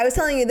 Like I was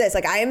telling you this,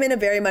 like I am in a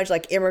very much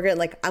like immigrant,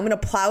 like I'm going to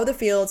plow the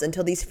fields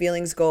until these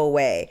feelings go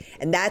away.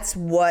 And that's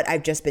what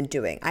I've just been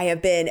doing. I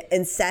have been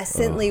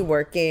incessantly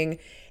working,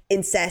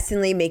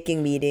 incessantly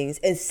making meetings,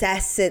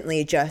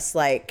 incessantly just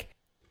like,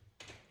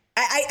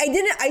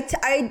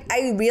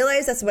 I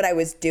realized that's what I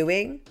was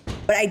doing,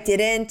 but I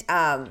didn't,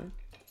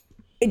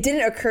 it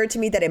didn't occur to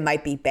me that it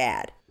might be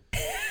bad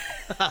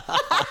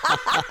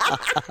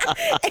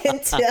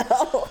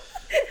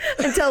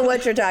until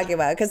what you're talking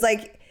about. Cause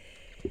like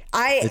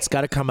it's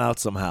got to come out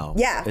somehow.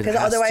 Yeah. Cause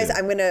otherwise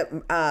I'm going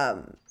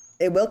to,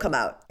 it will come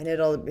out and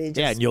it'll be just.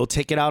 Yeah. And you'll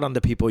take it out on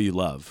the people you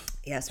love.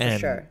 Yes, for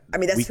sure. I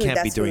mean, that's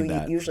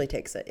who usually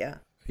takes it. Yeah.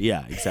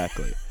 Yeah,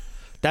 exactly.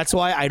 That's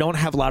why I don't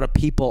have a lot of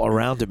people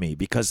around me,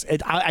 because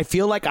I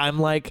feel like I'm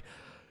like,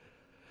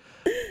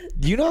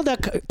 you know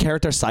that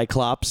character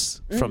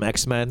Cyclops from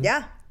X-Men?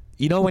 Yeah.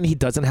 You know when he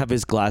doesn't have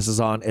his glasses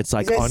on, it's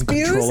like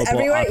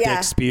uncontrollable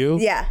optic spew?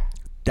 Yeah.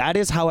 That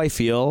is how I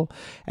feel,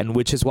 and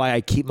which is why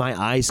I keep my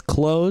eyes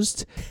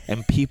closed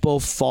and people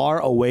far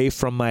away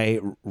from my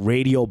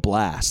radio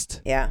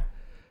blast. Yeah.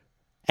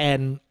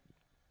 And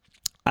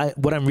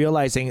what I'm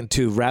realizing,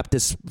 to wrap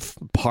this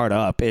part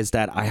up, is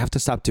that I have to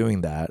stop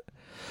doing that.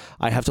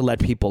 I have to let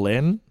people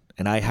in.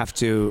 and I have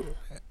to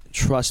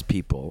trust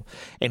people.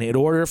 And in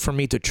order for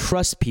me to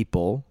trust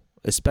people,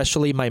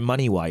 especially my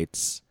money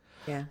whites,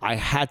 I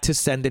had to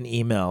send an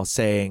email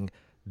saying,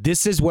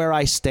 this is where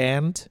I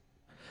stand.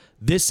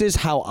 This is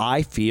how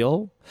I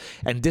feel.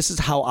 And this is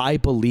how I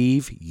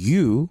believe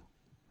you,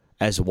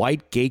 as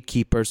white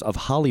gatekeepers of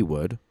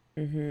Hollywood,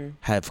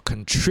 have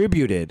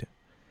contributed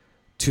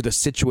to the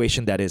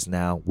situation that is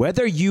now.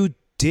 Whether you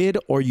did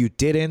or you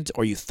didn't,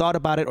 or you thought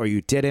about it or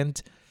you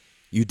didn't,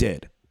 you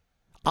did.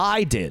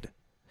 I did.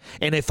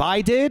 And if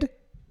I did,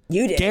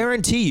 you did.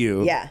 Guarantee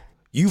you,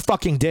 you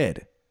fucking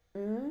did.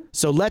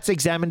 So let's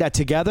examine that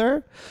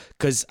together,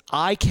 because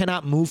I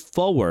cannot move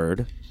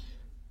forward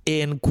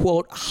in,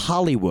 quote,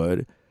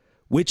 Hollywood,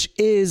 which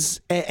is,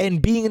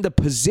 and being in the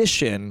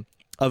position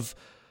of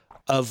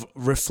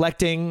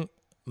reflecting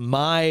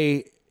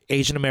my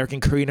Asian American,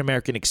 Korean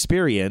American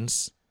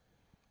experience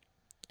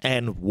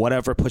and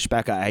whatever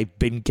pushback I've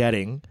been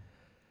getting.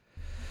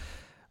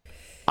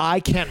 I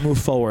can't move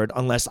forward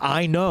unless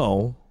I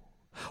know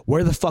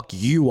where the fuck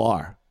you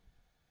are.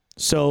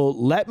 So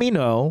let me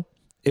know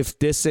if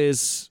this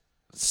is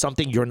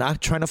something you're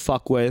not trying to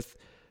fuck with,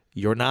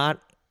 you're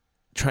not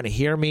trying to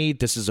hear me,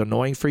 this is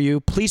annoying for you.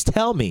 Please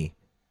tell me,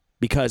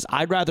 because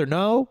I'd rather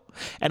know,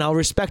 and I'll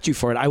respect you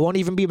for it. I won't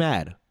even be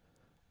mad.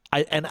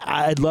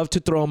 I'd love to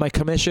throw my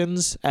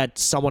commissions at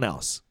someone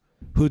else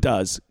who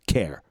does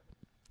care.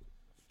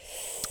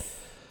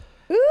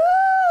 Ooh.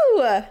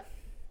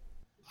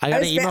 I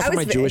got an email from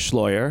my Jewish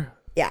lawyer.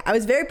 Yeah, I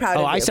was very proud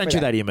of you. Oh, I sent you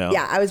that email.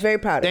 Yeah, I was very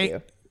proud of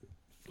you.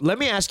 Let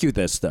me ask you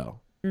this, though.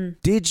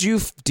 Do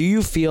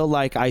you feel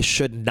like I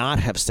should not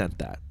have sent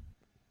that?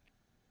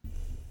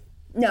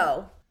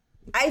 No.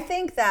 I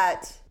think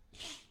that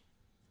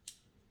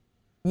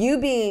you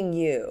being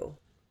you,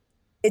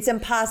 it's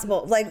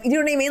impossible. Like, you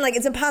know what I mean? Like,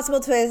 it's impossible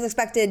to have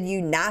expected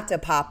you not to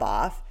pop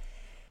off.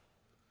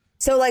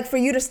 So, like, for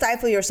you to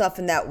stifle yourself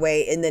in that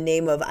way in the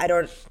name of, and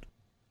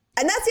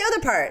that's the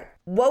other part.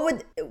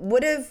 What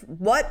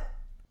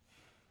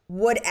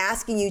would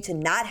asking you to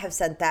not have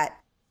sent that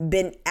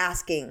been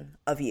asking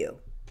of you?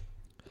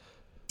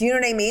 Do you know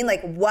what I mean?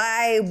 Like,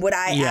 why would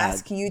I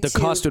ask you to? The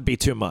cost would be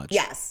too much.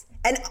 Yes.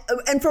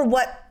 And for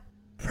what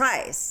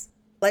price?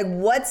 Like,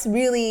 what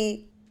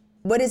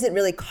is it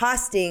really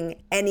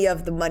costing any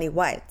of the money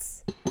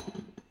whites?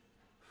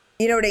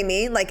 You know what I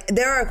mean? Like,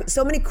 there are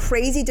so many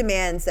crazy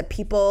demands that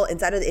people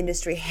inside of the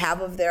industry have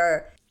of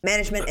their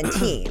management and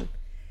team.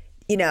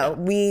 You know,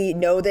 we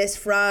know this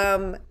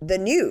from the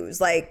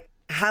news. Like,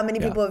 how many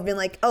people have been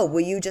like, oh,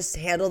 will you just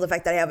handle the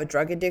fact that I have a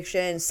drug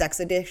addiction, sex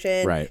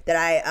addiction, that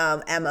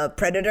I am a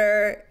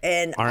predator?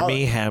 And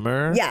Army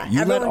Hammer? Yeah.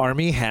 You let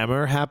Army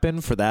Hammer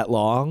happen for that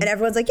long? And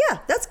everyone's like, yeah,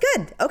 that's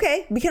good.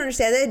 Okay, we can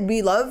understand it.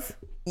 We love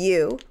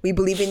you. We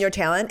believe in your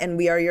talent, and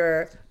we are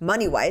your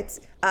money whites.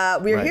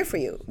 We are here for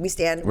you. We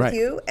stand with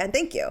you, and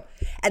thank you.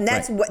 And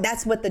that's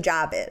what the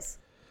job is.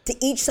 To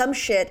eat some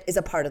shit is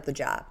a part of the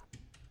job.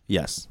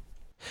 Yes.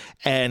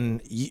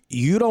 And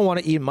you don't want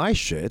to eat my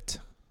shit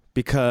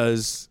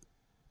because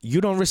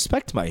you don't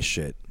respect my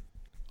shit.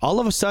 All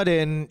of a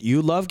sudden,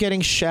 you love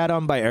getting shat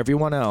on by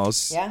everyone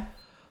else. Yeah.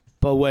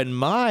 But when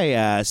my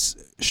ass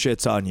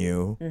shits on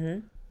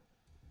you,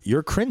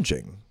 you're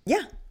cringing.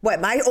 Yeah.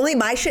 What? Only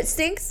my shit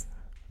stinks?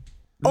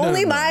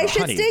 Only my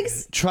shit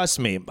stinks? Trust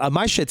me,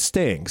 my shit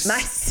stinks.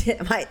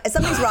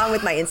 Something's wrong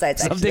with my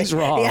insides. Something's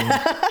wrong.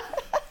 Yeah.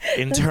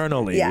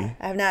 Internally. Yeah,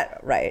 I'm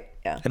not right.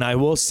 Yeah. And I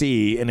will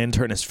see an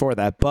internist for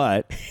that,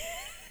 but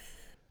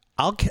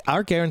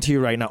I'll guarantee you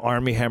right now,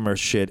 Army Hammer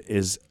shit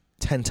is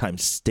 10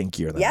 times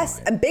stinkier than mine.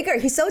 And bigger.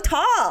 He's so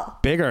tall.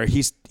 Bigger.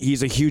 He's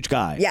a huge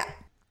guy. Yeah.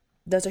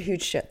 Those are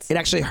huge shits. It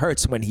actually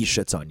hurts when he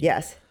shits on you.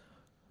 Yes.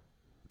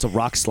 It's a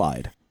rock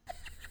slide.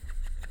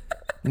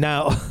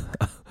 Now,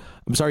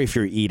 I'm sorry if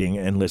you're eating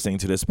and listening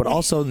to this, but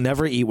also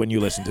never eat when you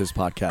listen to this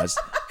podcast.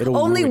 It'll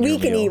Only ruin we your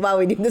can meal. eat while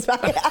we do this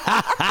podcast.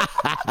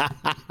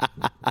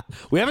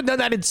 We haven't done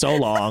that in so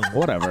long.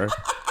 Whatever.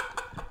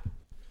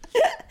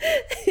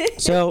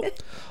 So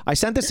I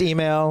sent this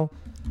email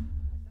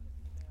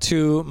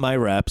to my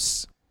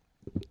reps.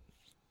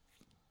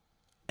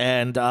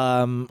 And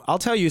I'll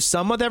tell you,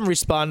 some of them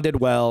responded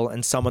well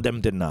and some of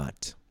them did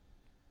not.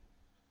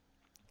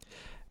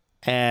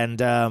 And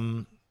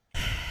the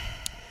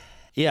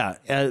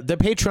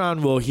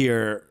Patreon will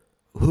hear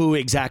who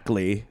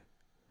exactly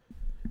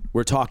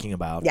we're talking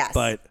about. Yes.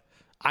 But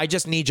I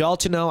just need y'all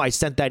to know I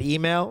sent that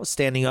email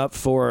standing up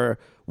for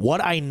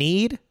what I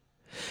need.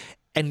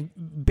 And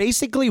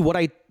basically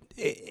was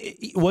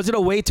it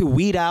a way to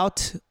weed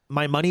out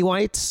my money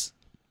whites?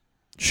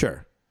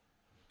 Sure,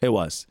 it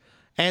was.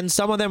 And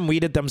some of them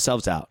weeded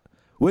themselves out,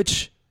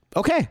 which,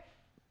 okay.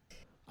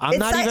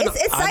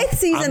 It's scythe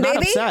season, I'm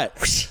baby. Not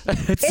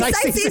upset. It's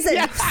scythe season.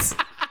 Yes.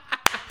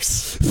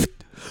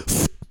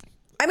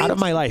 I mean, out of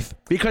my life,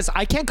 because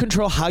I can't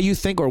control how you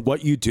think or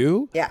what you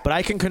do. Yeah. But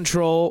I can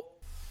control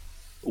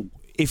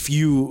if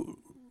you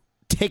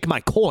take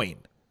my coin.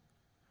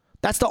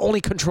 That's the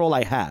only control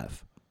I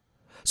have.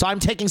 So I'm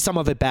taking some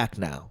of it back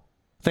now.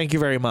 Thank you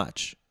very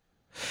much.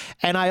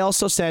 And I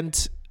also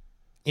sent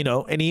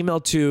an email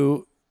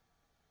to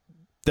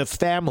the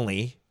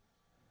family,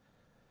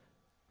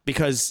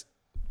 because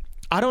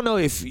I don't know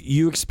if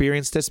you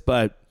experienced this,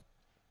 but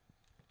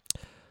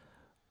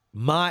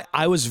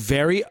I was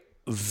very,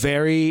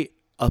 very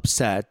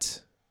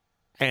upset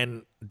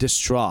and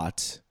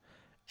distraught,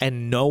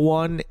 and no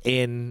one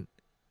in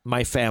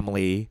my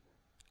family,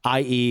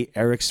 i.e.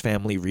 Eric's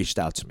family, reached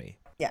out to me.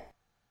 Yeah.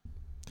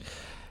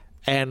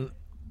 And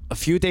a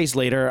few days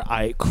later,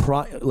 I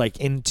like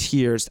in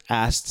tears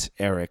asked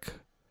Eric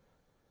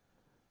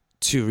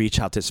to reach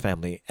out to his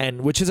family,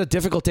 and which is a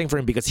difficult thing for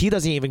him because he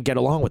doesn't even get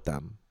along with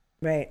them.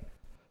 Right.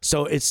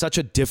 So it's such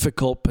a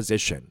difficult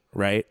position,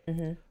 right?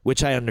 Mm-hmm.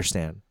 Which I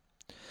understand.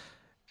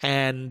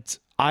 And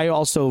I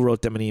also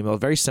wrote them an email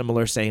very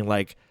similar saying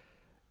like,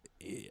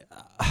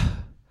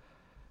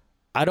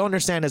 I don't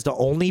understand, as the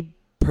only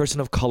person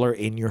of color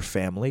in your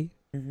family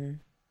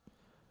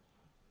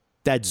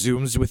that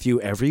Zooms with you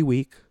every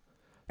week,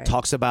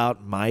 talks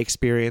about my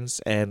experience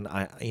and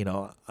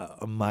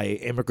my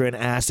immigrant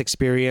ass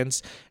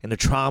experience and the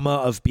trauma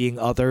of being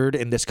othered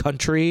in this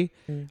country,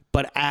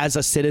 but as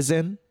a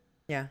citizen.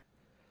 Yeah.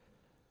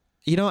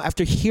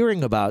 After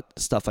hearing about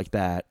stuff like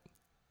that,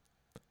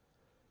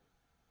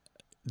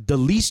 the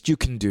least you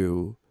can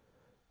do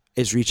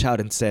is reach out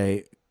and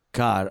say,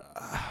 God,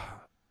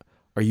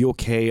 are you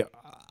okay?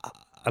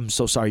 I'm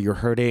so sorry you're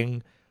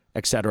hurting,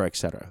 et cetera, et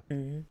cetera.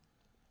 Mm-hmm.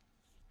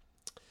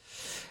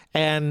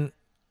 And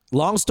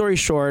long story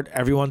short,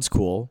 everyone's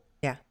cool.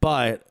 Yeah.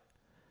 But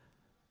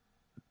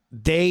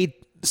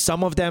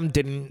some of them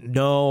didn't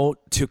know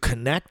to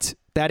connect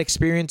that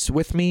experience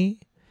with me.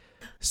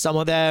 Some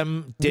of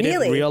them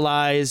didn't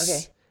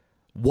realize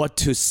what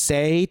to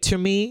say to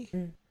me,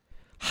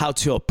 how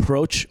to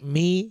approach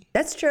me.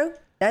 That's true.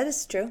 That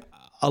is true.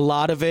 A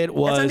lot of it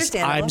was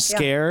I'm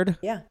scared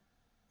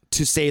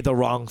to say the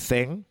wrong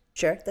thing.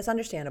 Sure. That's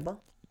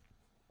understandable.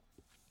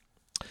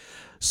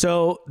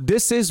 So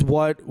this is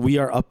what we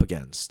are up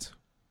against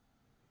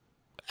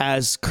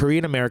as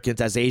Korean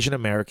Americans, as Asian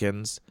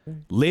Americans,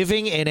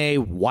 living in a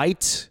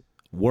white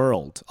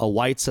world, a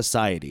white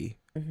society.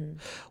 Mm-hmm.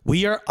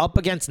 We are up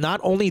against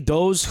not only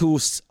those who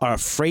are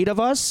afraid of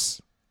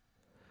us,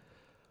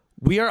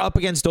 we are up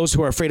against those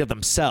who are afraid of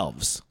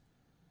themselves.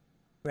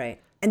 Right.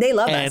 And they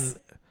love us.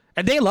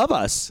 And they love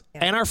us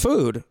and our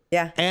food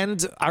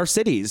and our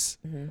cities.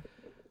 Mm-hmm.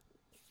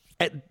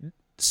 And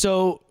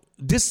so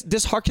this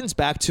harkens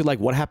back to like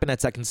what happened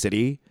at Second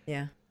City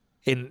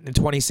in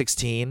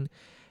 2016.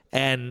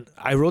 And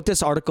I wrote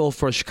this article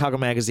for Chicago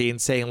Magazine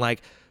saying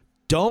like,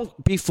 don't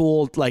be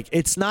fooled. Like,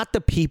 it's not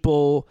the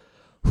people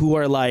who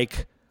are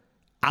like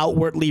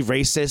outwardly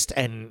racist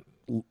and,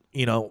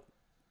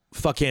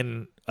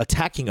 fucking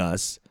attacking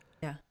us.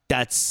 Yeah.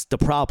 That's the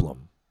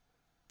problem.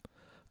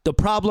 The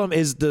problem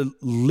is the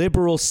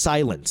liberal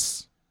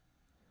silence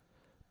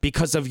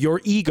because of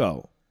your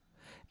ego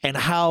and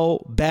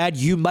how bad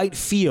you might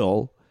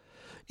feel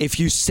if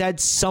you said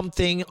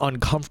something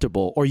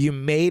uncomfortable or you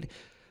made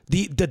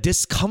the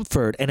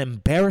discomfort and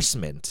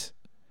embarrassment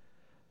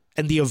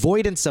and the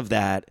avoidance of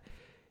that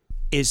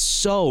is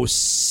so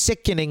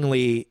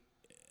sickeningly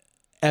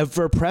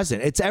ever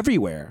present. It's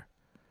everywhere.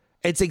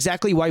 It's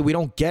exactly why we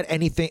don't get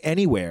anything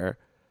anywhere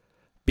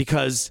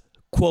because,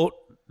 quote,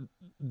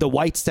 the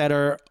whites that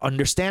are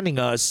understanding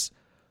us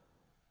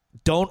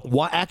don't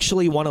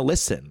actually want to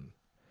listen.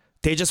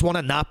 They just want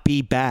to not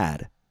be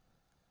bad.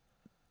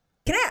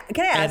 Can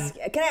I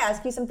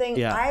ask you something?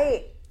 Yeah.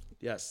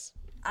 Yes.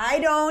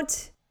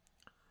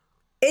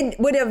 It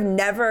would have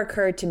never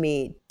occurred to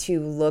me to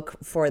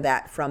look for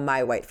that from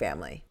my white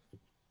family.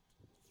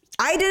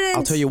 I didn't.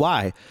 I'll tell you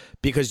why.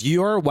 Because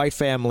your white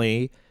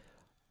family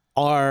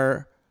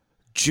are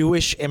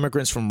Jewish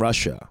immigrants from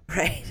Russia.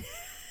 Right.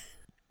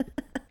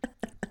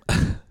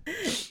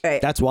 Right.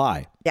 That's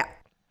why. Yeah.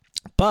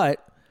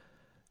 But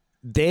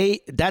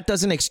that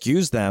doesn't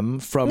excuse them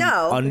from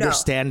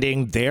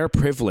understanding their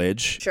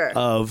privilege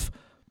of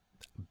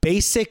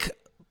basic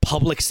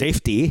public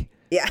safety.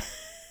 Yeah.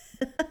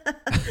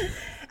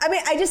 I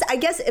mean, I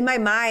guess in my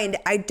mind,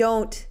 I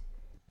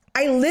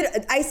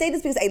say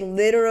this because I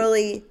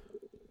literally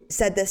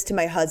said this to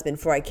my husband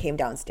before I came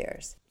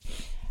downstairs.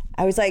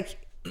 I was like,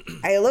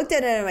 I looked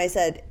at him and I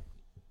said,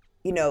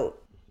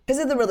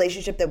 because of the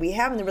relationship that we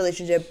have in the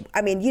relationship,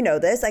 I mean,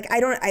 this, like, I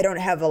don't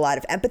have a lot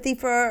of empathy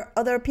for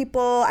other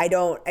people.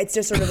 It's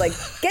just sort of like,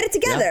 get it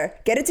together,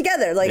 get it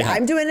together. Like,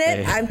 I'm doing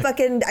it. I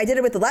did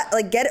it with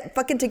get it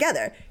fucking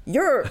together.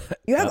 You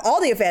have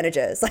all the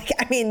advantages. Like,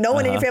 I mean, no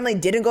one in your family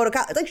didn't go to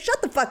college. Like,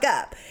 shut the fuck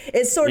up.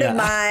 It's sort of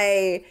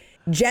my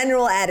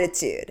general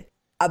attitude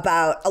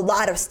about a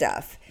lot of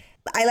stuff.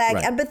 I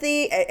lack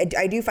empathy.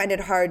 I do find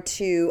it hard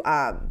to,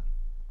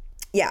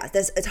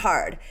 it's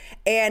hard.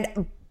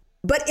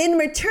 But in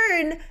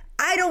return,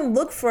 I don't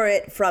look for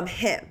it from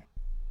him.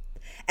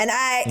 And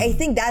I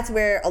think that's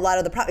where a lot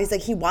of the problem is. Like,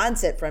 he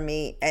wants it from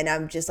me. And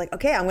I'm just like,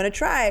 okay, I'm going to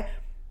try.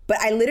 But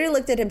I literally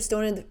looked at him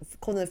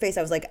cold in the face.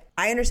 I was like,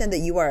 I understand that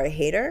you are a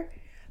hater.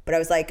 But I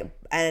was like,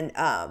 and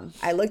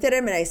I looked at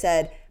him and I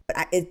said,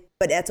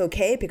 but that's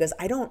okay because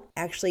I don't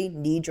actually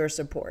need your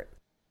support.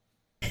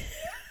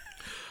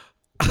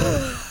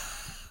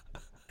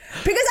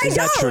 I Is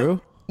don't. that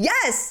true?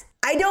 Yes,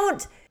 I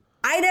don't.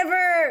 I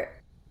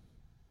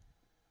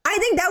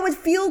think that would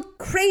feel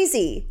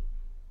crazy.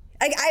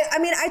 Like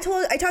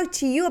I talked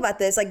to you about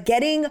this. Like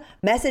getting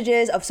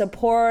messages of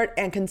support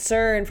and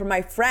concern from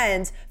my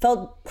friends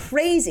felt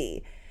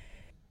crazy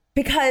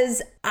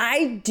because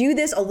I do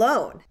this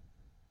alone.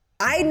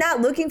 I'm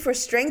not looking for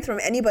strength from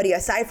anybody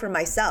aside from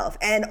myself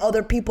and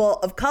other people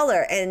of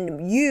color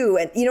and you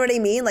know what I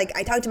mean? Like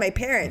I talk to my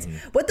parents.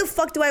 What the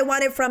fuck do I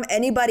want it from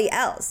anybody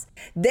else?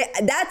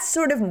 That's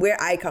sort of where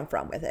I come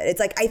from with it. It's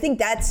like I think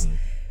that's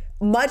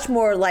much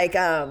more like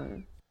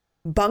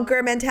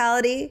bunker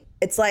mentality.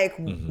 It's like,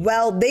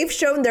 well, they've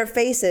shown their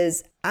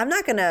faces. I'm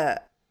not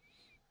gonna.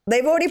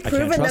 They've already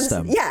proven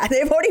them. Yeah,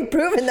 they've already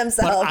proven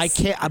themselves. But I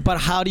can't. But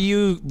how do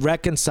you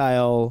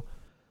reconcile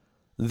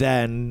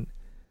then?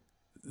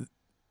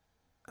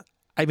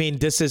 I mean,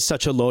 this is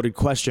such a loaded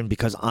question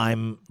because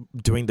I'm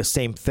doing the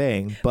same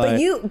thing. But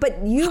you.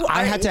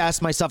 I had to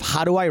ask myself,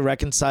 how do I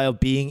reconcile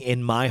being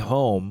in my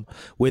home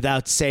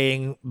without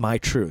saying my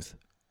truth?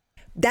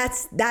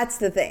 That's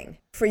the thing.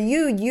 For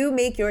you, you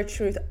make your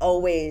truth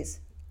always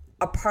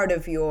a part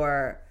of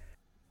your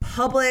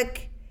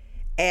public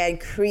and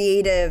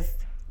creative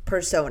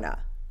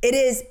persona. It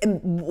is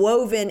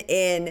woven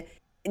in,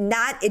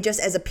 not just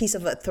as a piece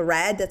of a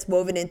thread that's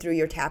woven in through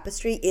your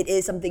tapestry. It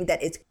is something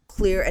that is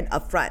clear and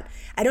upfront.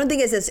 I don't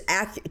think it's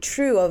as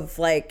true of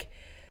like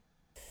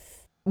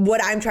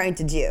what I'm trying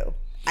to do.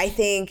 I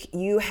think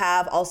you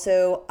have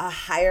also a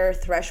higher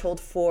threshold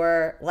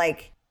for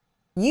like,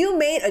 you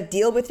made a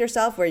deal with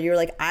yourself where you're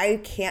like, I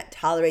can't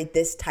tolerate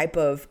this type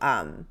of,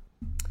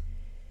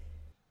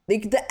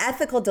 the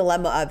ethical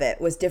dilemma of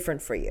it was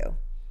different for you.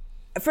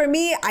 For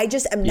me, I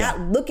just am not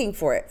looking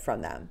for it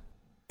from them.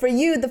 For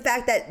you, the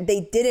fact that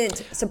they didn't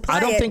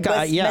supply meant that they were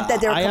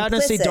complicit. I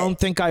honestly don't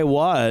think I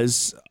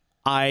was.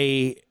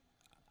 I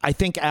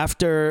think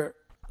after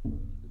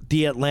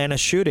the Atlanta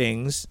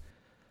shootings,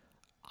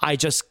 I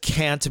just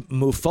can't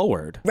move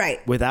forward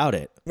without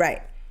it.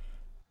 Right.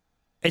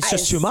 It's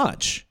just too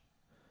much.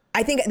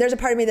 I think there's a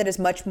part of me that is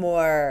much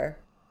more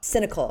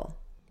cynical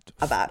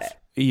about it.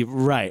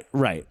 Right.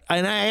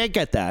 And I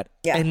get that.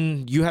 Yeah.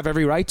 And you have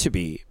every right to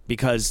be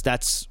because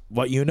that's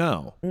what you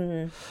know.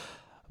 Mm-hmm.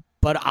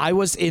 But I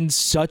was in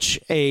such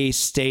a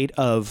state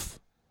of,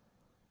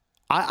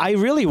 I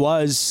really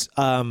was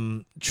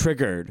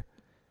triggered.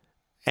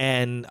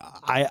 And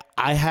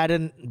I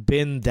hadn't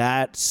been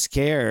that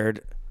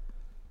scared,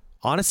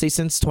 honestly,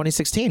 since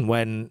 2016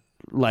 when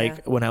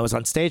I was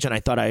on stage and I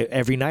thought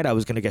every night I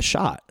was going to get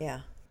shot. Yeah.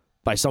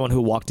 By someone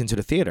who walked into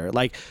the theater.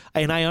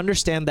 And I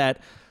understand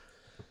that,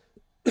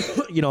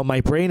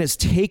 my brain is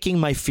taking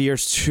my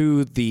fears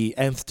to the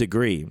nth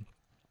degree,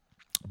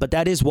 but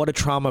that is what a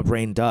trauma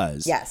brain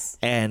does. Yes.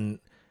 And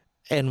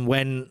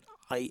when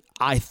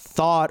I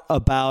thought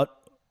about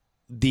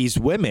these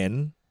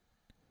women,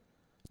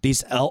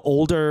 these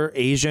older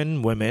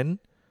Asian women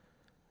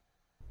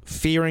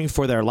fearing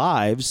for their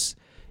lives,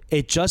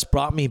 it just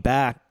brought me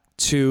back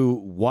to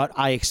what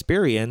I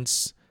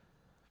experienced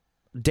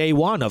day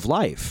one of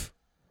life.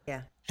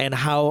 Yeah. And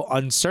how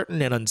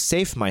uncertain and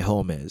unsafe my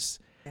home is.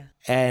 Yeah.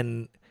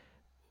 And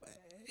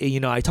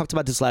I talked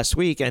about this last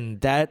week,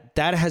 and that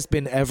has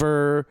been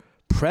ever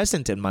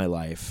present in my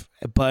life.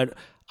 But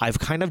I've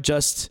kind of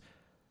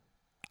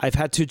I've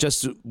had to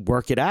just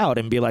work it out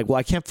and be like, well,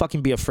 I can't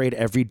fucking be afraid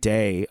every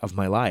day of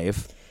my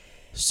life.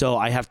 So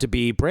I have to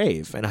be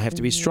brave and I have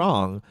to be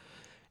strong.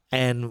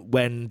 And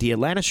when the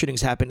Atlanta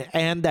shootings happened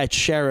and that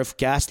sheriff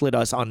gaslit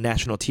us on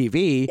national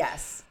TV,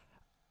 yes,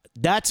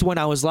 that's when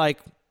I was like,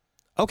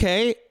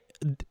 okay,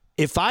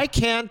 if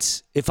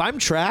I'm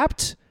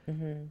trapped,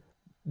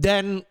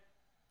 then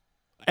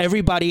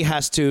everybody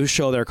has to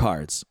show their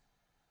cards.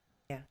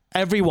 Yeah.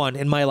 Everyone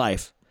in my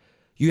life.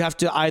 You have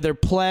to either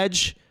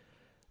pledge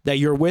that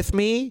you're with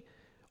me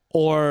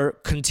or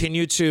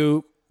continue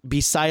to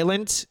be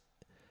silent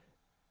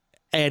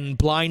and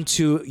blind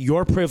to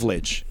your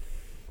privilege.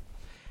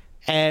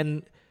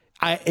 And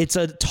it's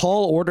a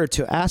tall order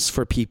to ask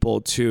for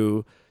people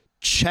to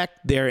check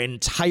their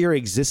entire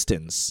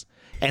existence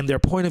and their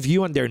point of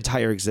view on their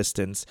entire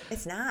existence.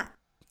 It's not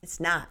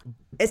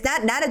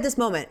at this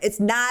moment. It's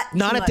not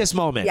at this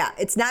moment. Yeah,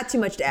 it's not too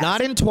much to ask.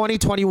 Not in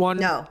 2021.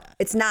 No,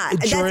 it's not.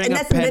 During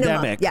that's a the pandemic.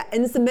 Minimum. Yeah,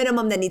 and it's the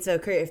minimum that needs to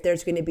occur if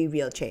there's going to be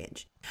real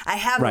change. I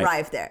have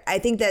arrived there. I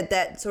think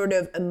that sort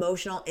of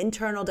emotional,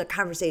 internal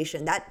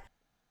conversation, that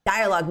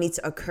dialogue needs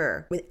to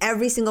occur with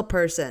every single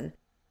person.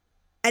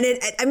 And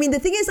the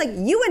thing is, like,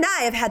 you and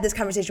I have had this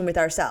conversation with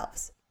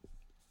ourselves.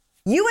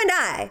 You and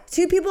I,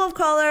 two people of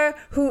color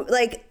who,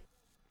 like,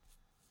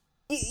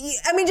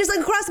 just like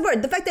across the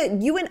board, the fact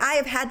that you and I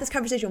have had this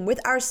conversation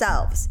with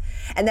ourselves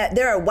and that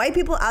there are white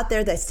people out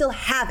there that still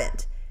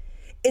haven't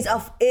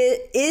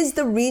is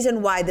the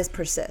reason why this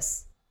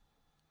persists.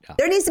 Yeah.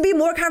 There needs to be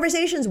more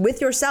conversations with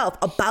yourself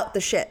about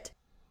the shit,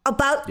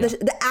 about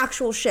the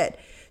actual shit.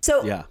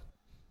 So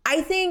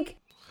I think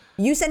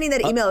you sending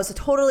that email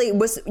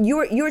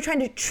you were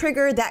trying to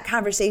trigger that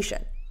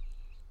conversation.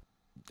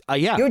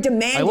 Yeah. You're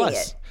demanding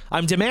it.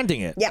 I'm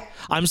demanding it. Yeah.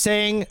 I'm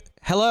saying,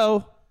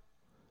 hello,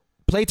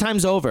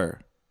 Playtime's over.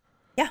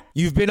 Yeah.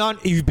 You've been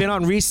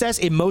on recess,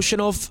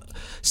 emotional,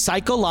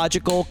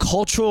 psychological,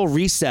 cultural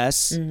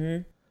recess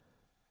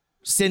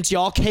since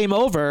y'all came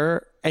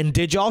over and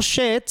did y'all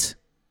shit.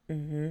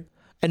 And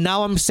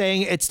now I'm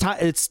saying it's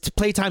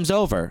playtime's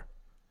over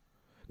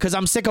because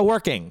I'm sick of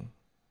working.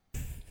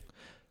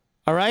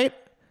 All right?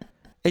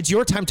 It's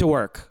your time to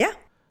work. Yeah.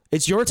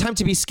 It's your time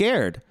to be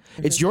scared.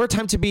 It's your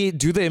time to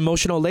do the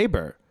emotional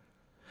labor.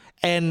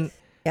 And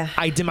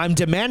I'm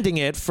demanding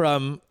it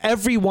from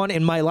everyone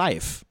in my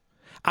life.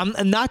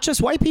 And not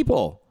just white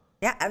people.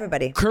 Yeah,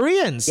 everybody.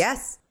 Koreans.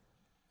 Yes.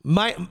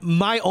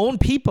 My own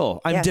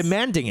people. I'm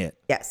demanding it.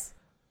 Yes.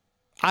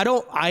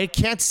 I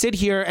can't sit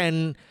here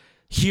and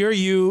hear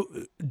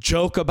you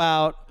joke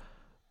about,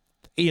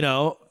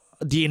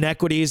 the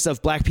inequities of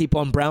black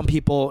people and brown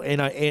people in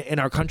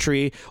our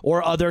country,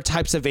 or other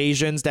types of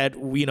Asians that,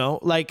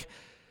 like,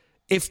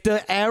 if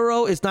the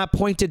arrow is not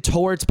pointed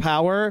towards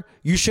power,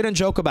 you shouldn't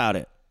joke about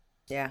it.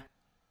 Yeah.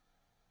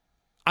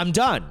 I'm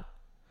done.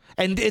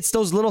 And it's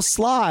those little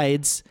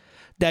slides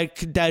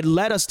that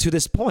led us to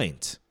this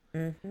point.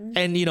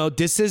 And,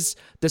 this is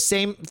the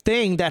same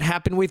thing that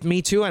happened with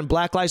Me Too and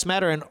Black Lives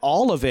Matter, and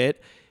all of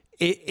it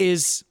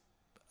is,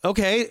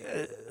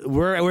 okay,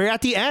 we're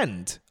at the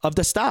end of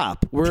the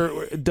stop.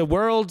 We're the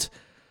world.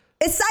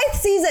 It's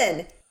scythe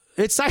season.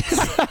 It's scythe.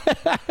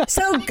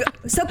 So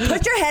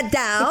put your head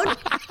down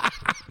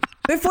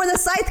before the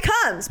scythe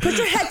comes. Put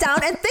your head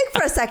down and think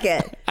for a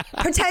second.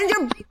 Pretend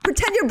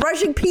you're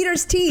brushing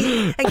Peter's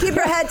teeth and keep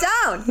your head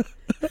down.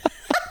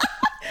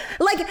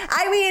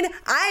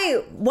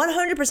 I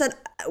 100%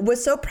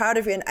 was so proud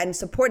of you and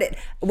supported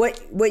what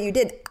you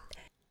did.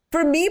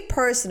 For me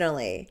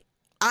personally,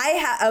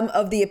 I am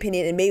of the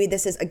opinion, and maybe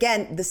this is,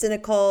 again, the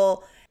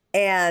cynical,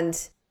 and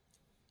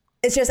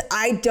it's just,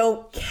 I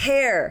don't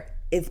care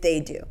if they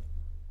do.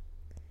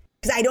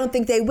 Because I don't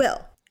think they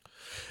will.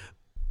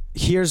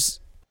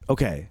 Here's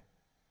my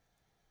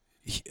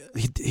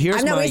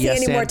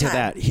yes and to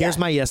that. Here's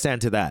my yes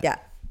and to that. Yeah.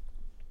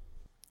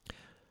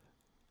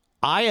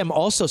 I am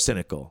also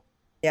cynical.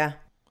 Yeah.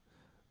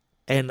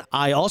 And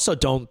I also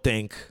don't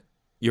think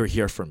you're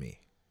here for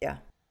me. Yeah.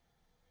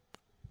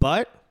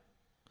 But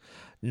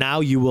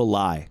now you will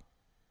lie.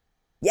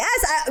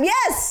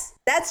 Yes,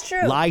 that's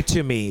true. Lie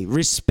to me.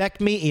 Respect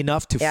me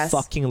enough to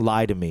fucking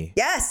lie to me.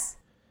 Yes.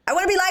 I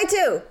want to be lied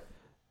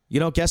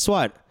to. Guess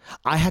what?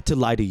 I had to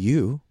lie to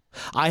you.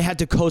 I had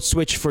to code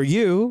switch for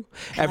you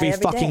every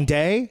fucking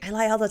day. I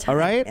lie all the time. All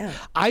right? Yeah.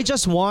 I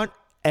just want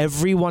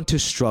everyone to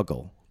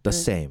struggle the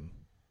same.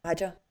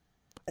 Aja.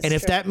 And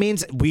if that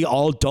means we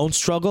all don't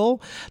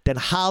struggle, then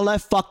holla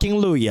fucking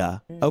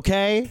luya,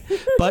 okay?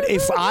 But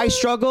if I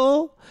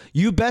struggle,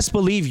 you best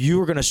believe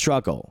you're going to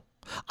struggle.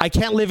 I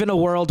can't live in a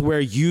world where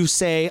you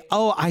say,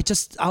 oh,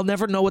 I'll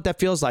never know what that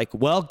feels like.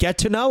 Well, get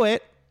to know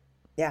it.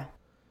 Yeah.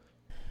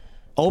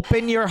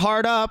 Open your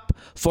heart up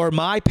for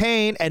my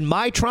pain and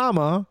my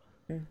trauma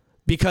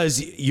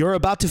because you're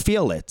about to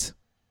feel it.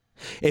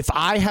 If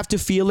I have to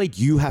feel it,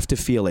 you have to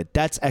feel it.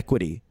 That's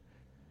equity.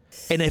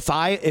 And if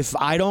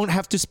I don't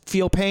have to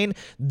feel pain,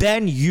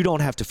 then you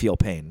don't have to feel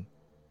pain.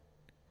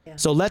 Yeah.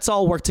 So let's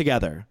all work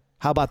together.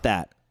 How about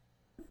that?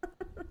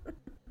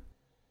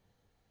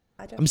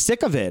 I'm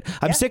sick of it.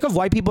 I'm sick of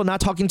white people not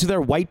talking to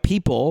their white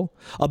people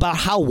about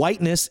how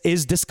whiteness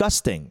is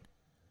disgusting.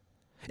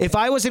 If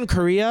I was in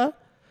Korea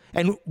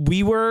and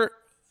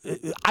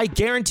I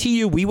guarantee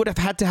you we would have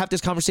had to have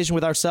this conversation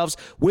with ourselves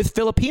with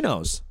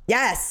Filipinos.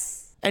 Yes.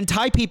 And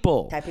Thai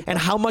people. And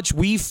how much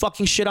we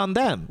fucking shit on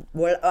them.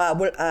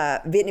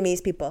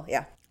 Vietnamese people,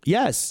 yeah.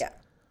 Yes. Yeah.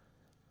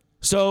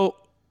 So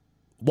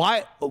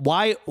why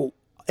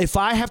if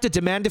I have to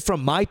demand it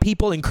from my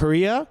people in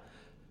Korea,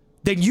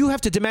 then you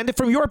have to demand it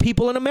from your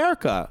people in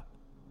America.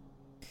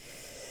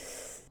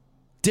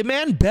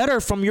 Demand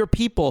better from your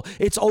people.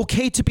 It's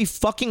okay to be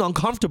fucking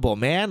uncomfortable,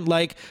 man.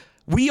 Like,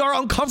 we are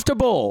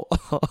uncomfortable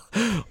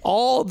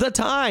all the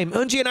time.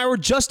 Eunji and I were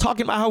just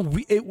talking about how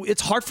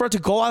it's hard for us to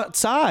go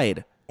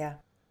outside. Yeah.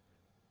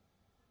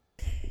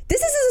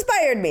 This has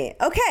inspired me.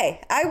 Okay,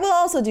 I will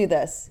also do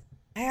this.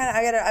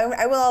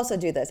 I will also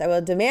do this. I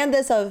will demand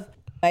this of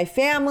my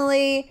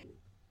family.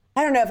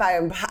 I don't know if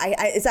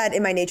it's not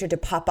in my nature to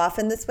pop off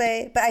in this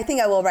way, but I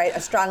think I will write a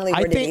strongly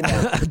worded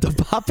email. The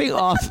popping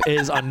off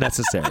is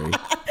unnecessary.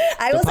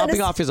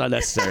 Popping off is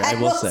unnecessary,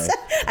 I will say.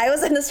 I will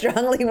send a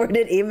strongly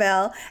worded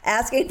email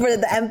asking for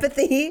the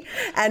empathy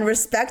and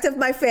respect of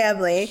my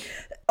family,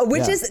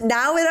 which is,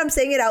 now that I'm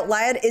saying it out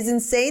loud, is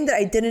insane that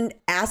I didn't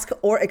ask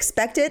or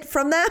expect it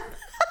from them.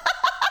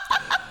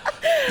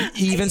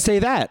 Even say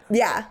that.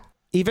 Yeah.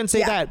 Even say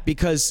that,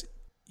 because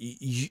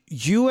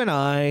you and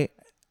I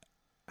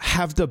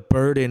have the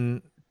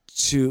burden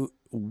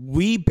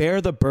we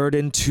bear the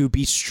burden to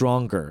be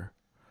stronger.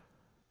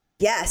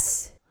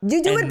 Yes.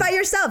 You do it by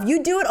yourself.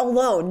 You do it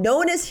alone. No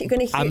one is going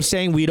to hear. I'm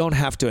saying we don't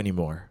have to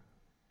anymore.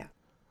 Yeah.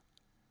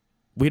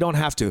 We don't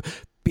have to.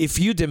 If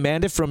you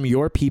demand it from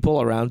your people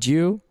around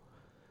you,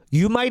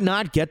 you might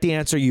not get the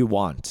answer you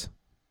want.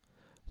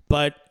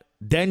 But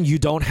then you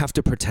don't have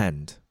to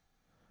pretend.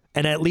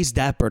 And at least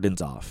that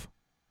burden's off.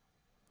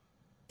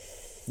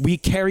 We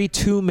carry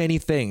too many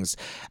things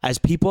as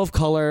people of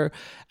color,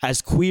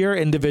 as queer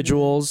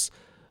individuals,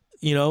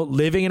 you know,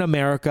 living in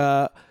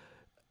America,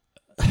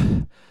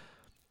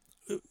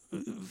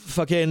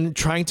 fucking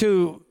trying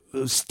to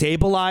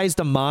stabilize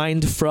the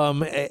mind from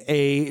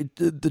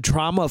the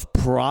trauma of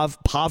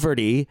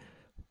poverty.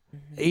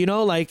 You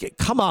know, like,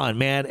 come on,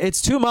 man,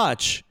 it's too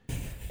much.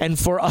 And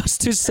for us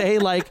to say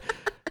like,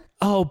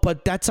 oh,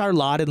 but that's our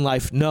lot in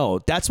life. No,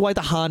 that's why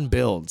the Han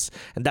builds.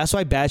 And that's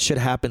why bad shit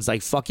happens.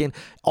 Like fucking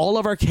all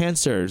of our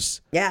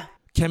cancers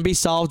can be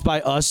solved by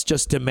us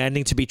just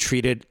demanding to be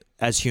treated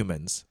as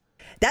humans.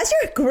 That's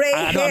your gray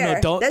hair.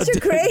 That's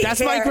your gray hair.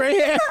 That's my gray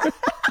hair.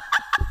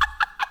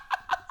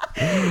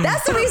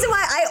 That's the reason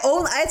why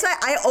that's why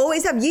I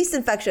always have yeast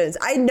infections.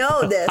 I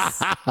know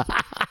this.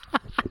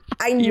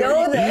 I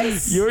know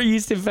this. Your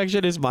yeast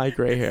infection is my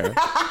gray hair.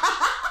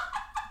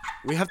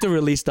 We have to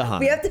release the Han.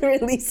 We have to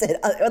release it.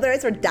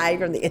 Otherwise, we're dying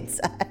from the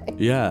inside.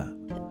 Yeah.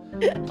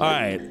 All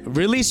right.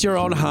 Release your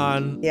own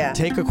Han. Yeah.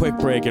 Take a quick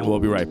break and we'll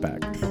be right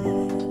back.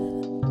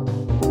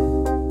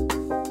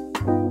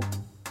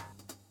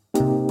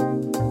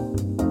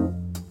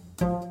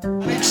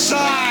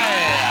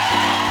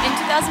 In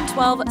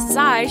 2012,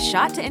 Psy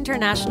shot to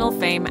international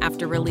fame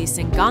after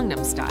releasing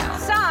Gangnam Style.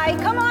 Psy,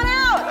 come on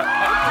out!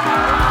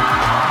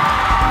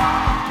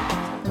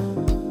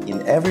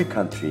 In every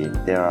country,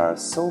 there are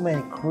so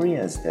many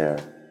Koreans there,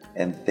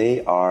 and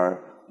they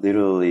are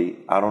literally,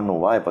 I don't know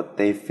why, but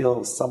they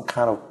feel some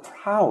kind of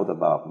proud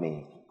about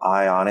me.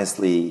 I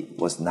honestly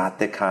was not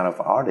that kind of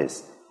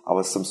artist. I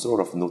was some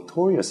sort of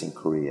notorious in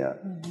Korea,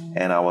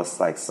 and I was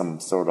like some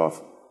sort of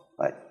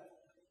like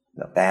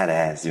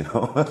badass, you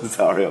know.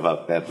 Sorry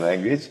about that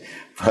language,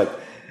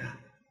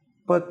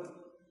 but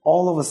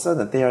all of a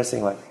sudden they are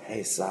saying like,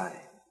 "Hey, Psy,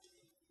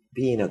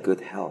 be in a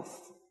good health.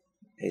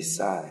 Hey,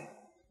 Psy,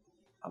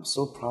 I'm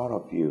so proud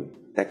of you."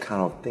 That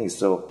kind of thing.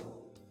 So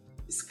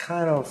it's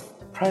kind of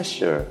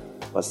pressure,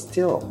 but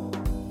still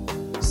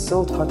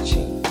so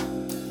touching.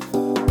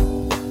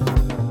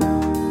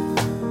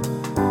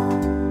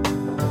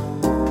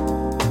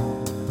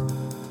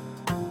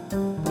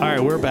 All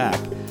right, we're back.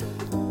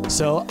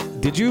 So,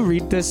 did you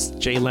read this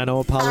Jay Leno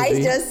apology?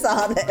 I just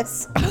saw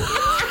this. I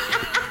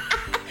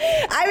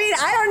mean,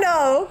 I don't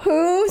know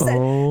who said.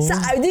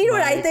 Do you know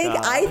what I think?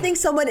 God. I think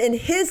someone in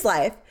his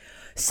life,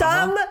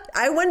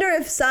 I wonder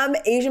if some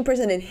Asian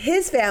person in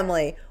his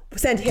family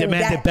sent him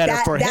Demanded better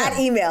for that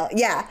him. email.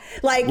 Yeah,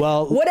 like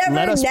Well,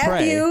 let us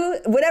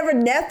whatever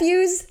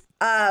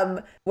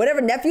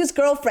nephew's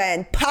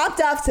girlfriend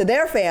popped off to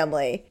their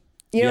family.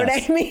 You know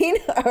Yes. what I mean?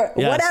 Or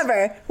Yes.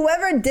 whatever.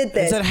 Whoever did I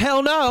this. said,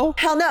 hell no.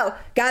 Hell no.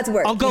 God's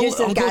work. Uncle You just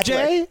did God's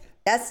Jay? work.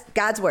 That's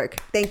God's work.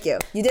 Thank you.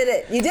 You did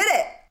it. You did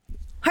it.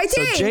 Hi,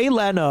 So team. Jay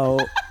Leno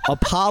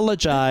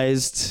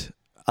apologized.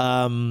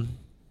 I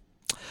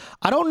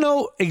don't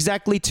know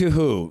exactly to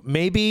who.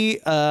 Maybe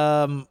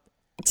to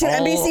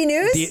NBC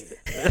News?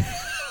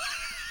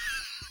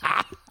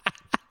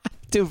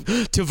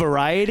 to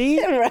Variety.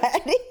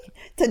 Right?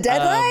 To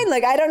Deadline?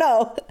 Like, I don't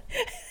know.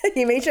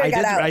 He made sure it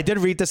got out. I did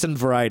read this in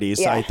Variety,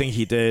 so Yeah. I think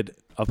he did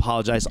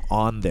apologize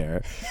on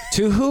there.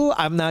 To who?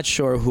 I'm not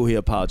sure who he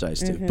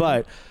apologized to,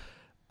 but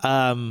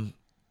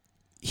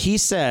he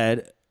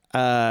said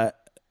so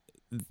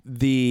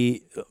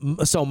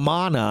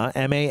MANA,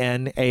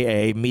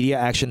 MANAA, Media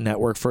Action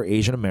Network for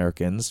Asian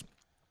Americans,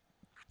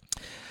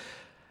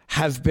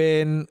 have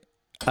been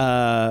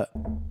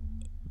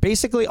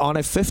basically on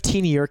a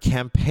 15-year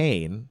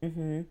campaign,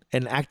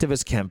 an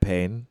activist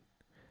campaign,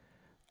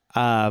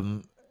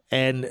 and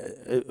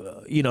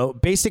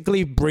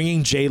basically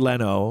bringing Jay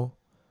Leno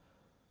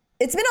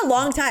It's been a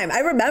long time. I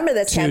remember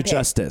this to campaign.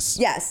 justice.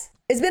 Yes.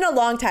 It's been a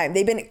long time.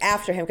 They've been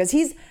after him because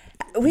he's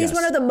Yes.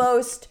 one of the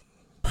most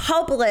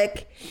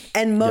public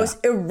and most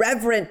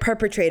irreverent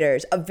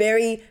perpetrators of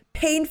very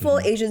painful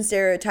Asian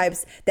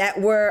stereotypes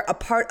that were a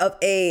part of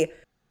a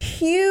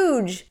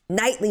huge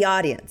nightly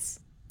audience.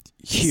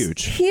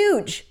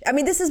 Huge. I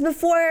mean, this is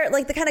before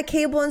like the kind of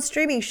cable and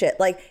streaming shit.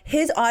 Like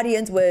his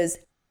audience was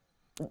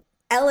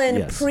Ellen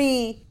Yes.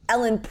 pre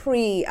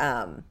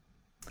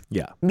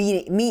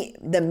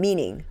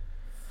meaning.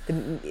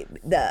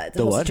 The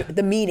what?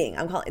 The meaning.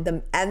 I'm calling it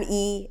the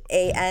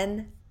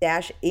MEAN-ing.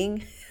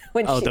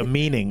 The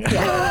meaning.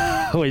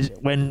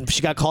 When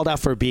she got called out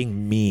for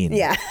being mean.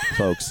 Yeah.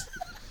 Folks.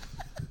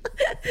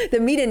 The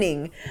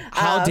meeting.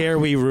 How dare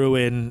we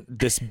ruin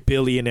this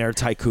billionaire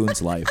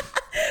tycoon's life?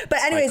 But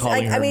anyways,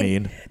 calling her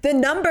mean. the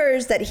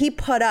numbers that he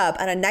put up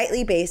on a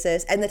nightly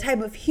basis and the type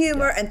of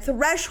humor and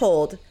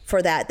threshold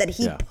for that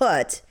he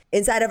put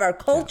inside of our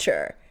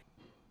culture.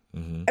 I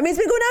mean, it's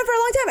been going on for a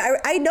long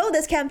time. I know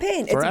this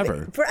campaign.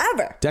 Forever.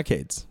 Forever.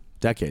 Decades.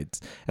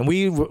 And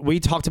we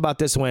talked about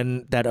this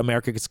when that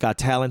America's Got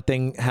Talent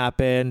thing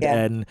happened, Yeah.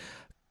 and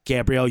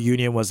Gabrielle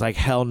Union was like,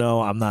 hell no,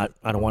 I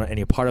don't want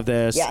any part of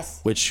this. Yes.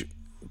 Which,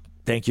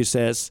 thank you,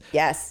 sis.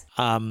 Yes.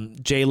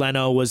 Jay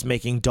Leno was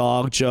making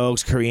dog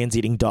jokes, Koreans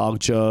eating dog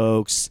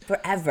jokes.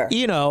 Forever.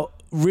 You know,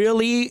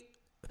 really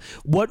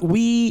what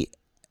we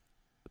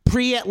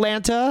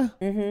pre-Atlanta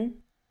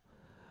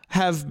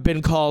have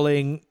been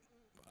calling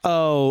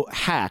Oh,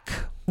 hack.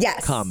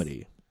 Yes.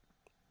 Comedy.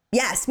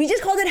 Yes, we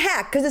just called it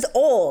hack because it's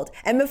old.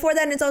 And before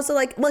that, it's also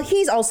like, well,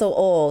 he's also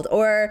old.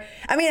 Or,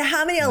 I mean,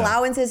 how many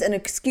allowances and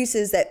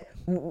excuses that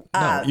you're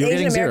Asian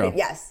getting American? zero.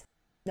 Yes,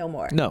 no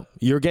more. No,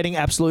 you're getting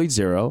absolutely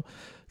zero.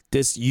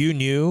 You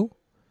knew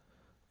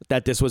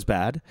that this was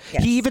bad.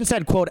 Yes. He even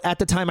said, quote, at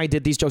the time I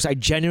did these jokes, I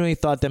genuinely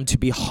thought them to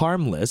be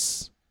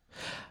harmless.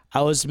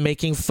 I was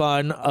making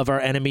fun of our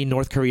enemy,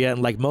 North Korea,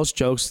 and like most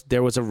jokes,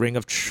 there was a ring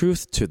of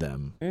truth to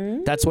them.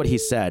 That's what he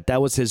said.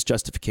 That was his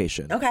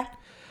justification. Okay.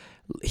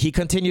 He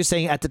continues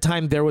saying, at the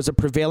time, there was a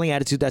prevailing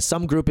attitude that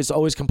some group is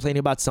always complaining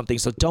about something,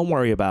 so don't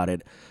worry about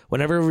it.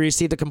 Whenever we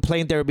receive the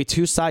complaint, there will be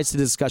two sides to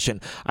the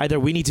discussion. Either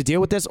we need to deal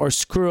with this or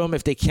screw them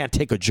if they can't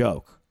take a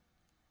joke.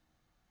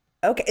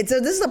 Okay, so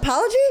this is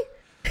apology?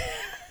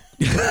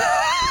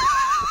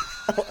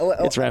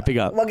 It's wrapping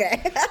up.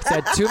 Okay.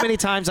 Said, too many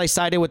times I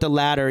sided with the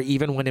latter,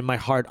 even when in my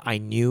heart I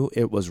knew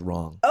it was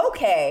wrong.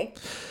 Okay.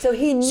 So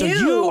he knew. So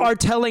you are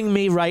telling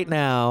me right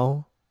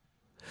now,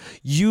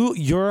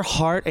 your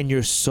heart and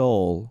your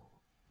soul,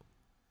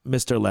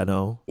 Mr.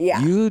 Leno,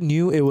 you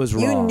knew it was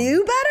wrong. You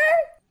knew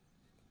better?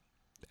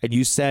 And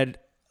you said,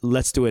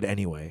 let's do it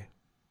anyway.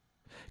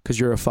 Because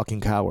you're a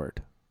fucking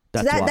coward.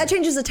 That's So why. that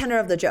changes the tenor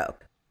of the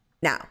joke.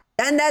 Now.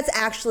 And that's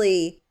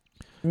actually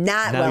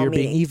not Now well you're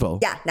being evil.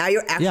 Yeah, now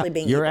you're actually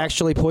being you're evil.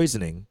 actually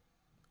poisoning.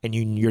 And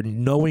you're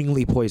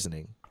knowingly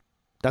poisoning.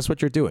 That's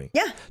what you're doing.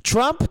 Yeah.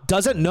 Trump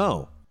doesn't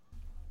know.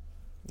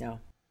 No.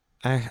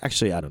 I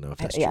don't know if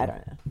that's true. I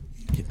don't know.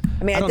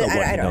 I mean, I don't know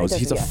what he knows. it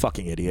He's a doesn't-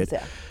 fucking idiot.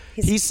 Yeah.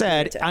 He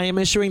said, I am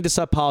issuing this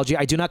apology.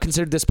 I do not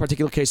consider this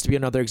particular case to be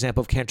another example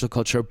of cancel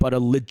culture, but a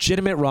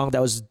legitimate wrong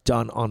that was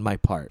done on my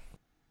part.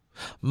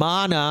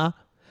 Mana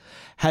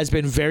has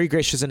been very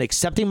gracious in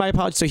accepting my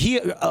apology. So he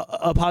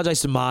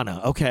apologized to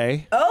Mana.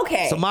 Okay.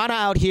 Okay. So Mana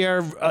out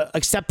here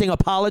accepting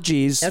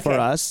apologies for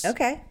us.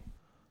 Okay.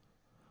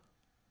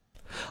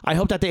 I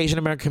hope that the Asian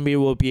American community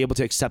will be able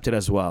to accept it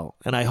as well.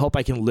 And I hope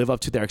I can live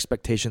up to their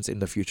expectations in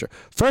the future.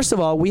 First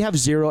of all, we have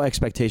zero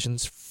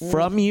expectations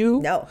from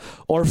you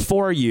or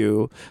for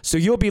you. So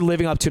you'll be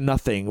living up to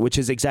nothing, which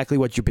is exactly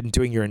what you've been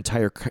doing your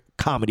entire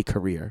comedy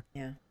career.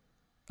 Yeah.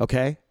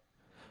 Okay?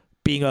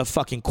 Being a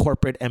fucking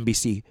corporate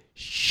NBC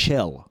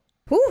shill.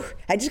 Whew,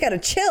 I just got to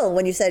chill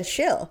when you said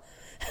shill.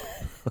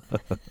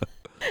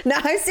 No,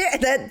 I'm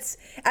serious.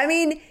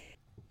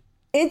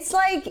 It's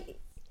like,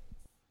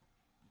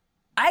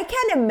 I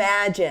can't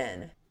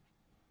imagine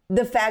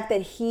the fact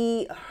that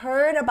he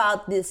heard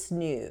about this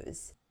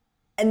news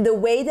and the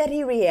way that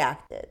he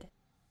reacted,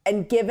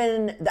 and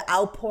given the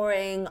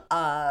outpouring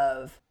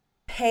of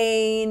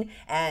pain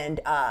and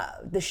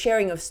the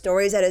sharing of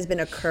stories that has been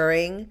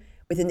occurring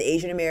within the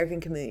Asian American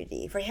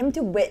community, for him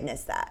to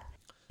witness that.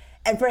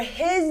 And for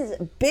his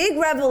big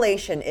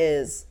revelation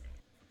is,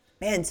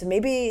 man, so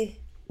maybe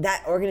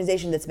that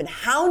organization that's been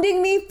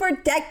hounding me for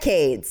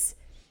decades.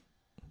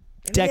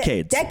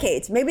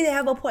 Decades. Maybe they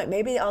have a point.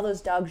 Maybe all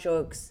those dog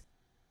jokes.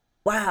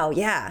 Wow,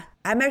 yeah.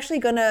 I'm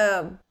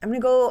gonna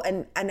go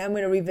and I'm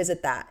gonna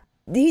revisit that.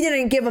 He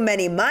didn't give him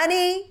any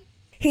money.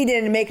 He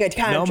didn't make a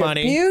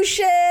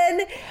contribution.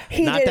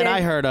 Not that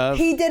I heard of.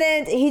 He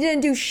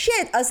didn't do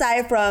shit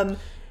aside from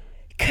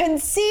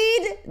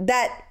concede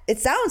that, it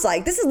sounds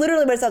like, this is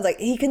literally what it sounds like.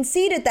 He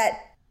conceded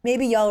that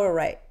maybe y'all were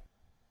right.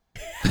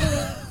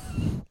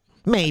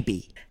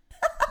 Maybe.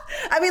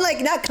 I mean, like,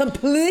 not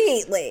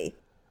completely.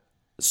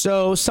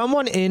 So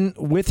someone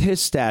with his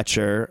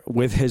stature,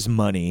 with his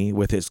money,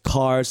 with his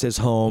cars, his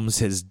homes,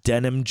 his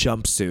denim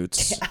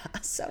jumpsuits. Yeah,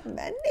 so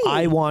many.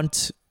 I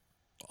want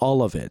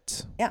all of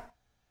it. Yeah.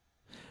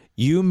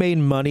 You made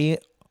money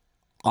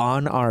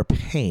on our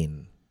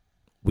pain.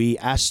 We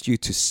asked you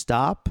to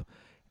stop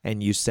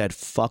and you said,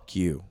 fuck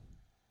you.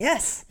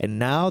 Yes. And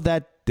now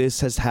that this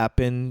has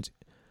happened,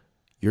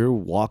 you're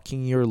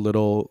walking your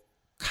little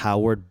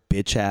coward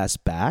bitch ass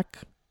back.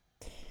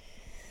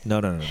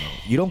 No.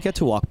 You don't get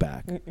to walk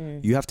back.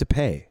 You have to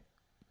pay.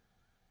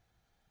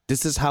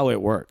 This is how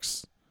it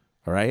works.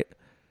 All right?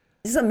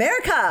 This is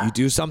America. You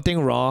do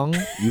something wrong,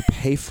 you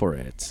pay for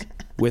it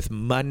with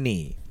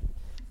money,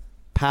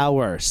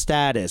 power,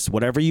 status,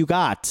 whatever you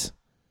got.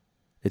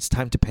 It's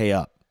time to pay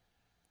up.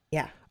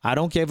 Yeah.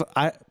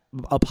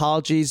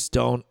 Apologies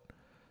don't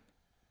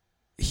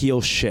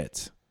heal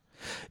shit.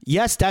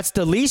 Yes, that's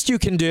the least you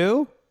can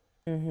do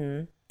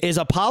is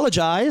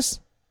apologize,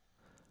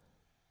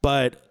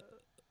 but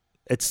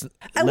let's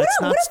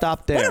not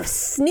stop there. What a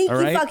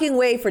sneaky fucking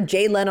way for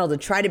Jay Leno to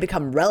try to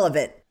become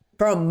relevant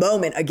for a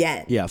moment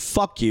again. Yeah,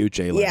 fuck you,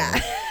 Jay Leno.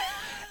 Yeah.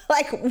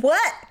 Like,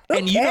 what? Who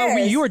and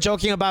cares? you were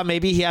joking about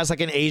maybe he has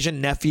like an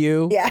Asian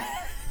nephew. Yeah.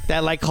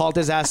 That like called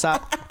his ass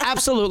out.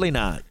 Absolutely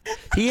not.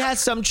 He has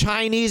some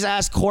Chinese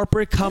ass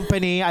corporate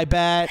company, I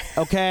bet.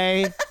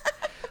 Okay.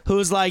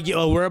 Who's like,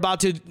 we're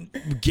about to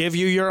give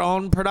you your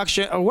own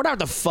production or whatever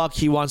the fuck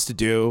he wants to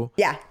do.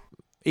 Yeah.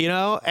 You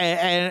know,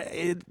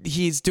 and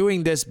he's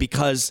doing this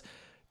because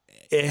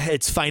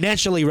it's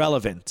financially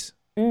relevant.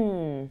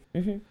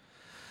 Mm-hmm.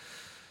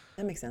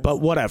 That makes sense. But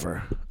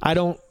whatever.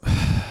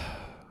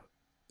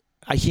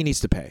 He needs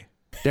to pay.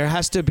 There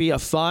has to be a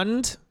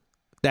fund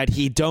that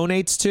he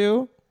donates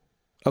to.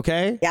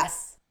 Okay.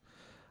 Yes.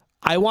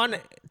 I want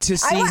to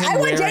see him I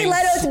want Jay wearing.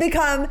 Leno to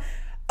become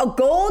a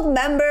gold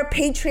member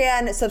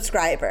Patreon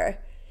subscriber.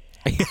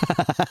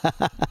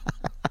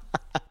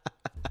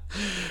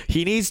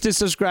 He needs to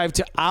subscribe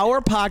to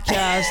our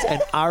podcast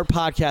and our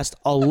podcast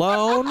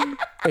alone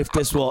if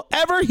this will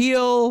ever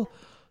heal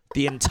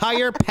the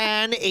entire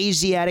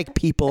pan-Asiatic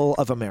people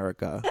of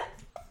America.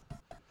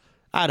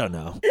 I don't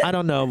know. I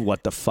don't know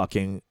what the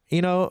fucking,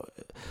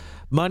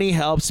 money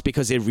helps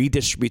because it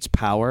redistributes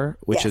power,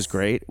 which is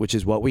great, which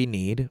is what we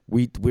need.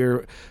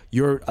 You're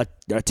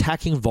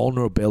attacking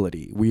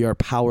vulnerability. We are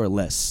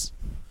powerless.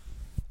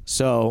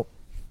 So,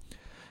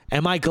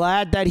 am I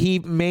glad that he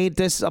made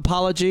this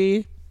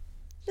apology?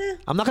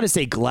 I'm not going to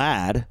say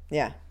glad.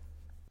 Yeah.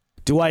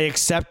 Do I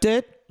accept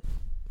it?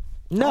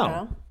 No. I don't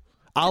know.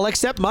 I'll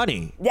accept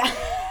money. Yeah.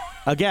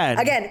 Again,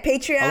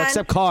 Patreon. I'll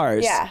accept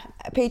cars. Yeah,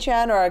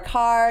 Patreon or a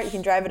car. You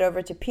can drive it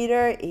over to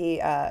Peter. He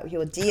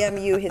will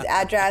DM you his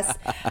address.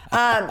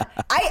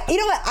 You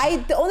know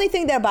what? The only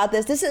thing about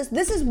this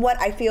is what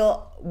I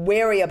feel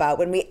wary about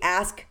when we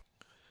ask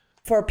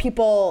for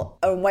people,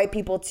 white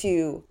people,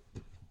 to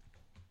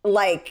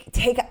like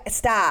take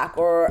stock,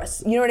 or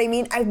you know what I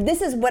mean.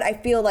 This is what I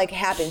feel like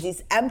happens.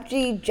 These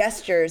empty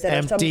gestures that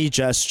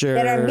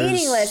are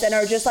meaningless and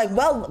are just like,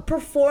 well,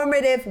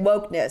 performative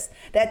wokeness.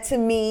 That to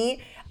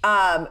me.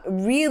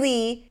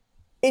 Really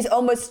is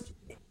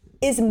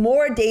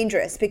more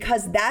dangerous,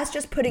 because that's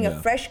just putting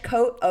a fresh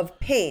coat of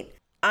paint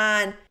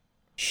on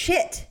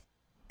shit,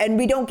 and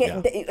we don't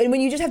get. And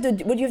when you just have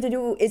to, what you have to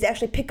do is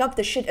actually pick up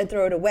the shit and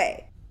throw it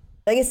away.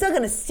 Like, it's still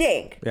gonna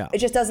stink. Yeah. It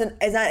just doesn't.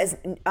 It's not as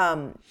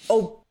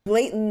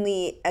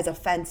blatantly as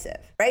offensive,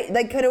 right?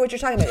 Like kind of what you're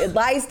talking about. It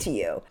lies to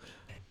you.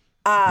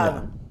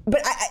 But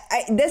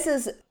this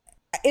is.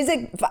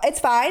 It's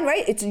fine,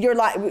 right? It's your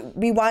lie.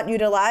 We want you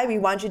to lie. We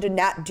want you to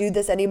not do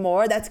this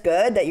anymore. That's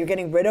good that you're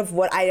getting rid of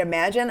what I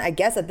imagine. I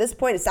guess at this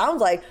point, it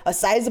sounds like a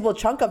sizable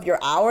chunk of your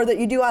hour that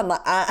you do on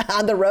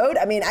the road.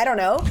 I mean, I don't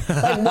know.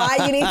 Like,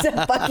 why you need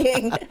to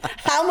fucking,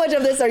 how much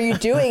of this are you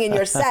doing in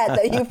your set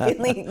that you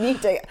really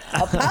need to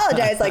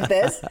apologize like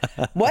this?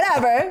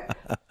 Whatever.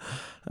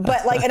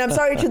 But like, and I'm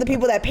sorry to the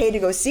people that paid to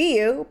go see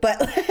you,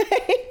 but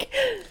like,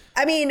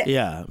 I mean,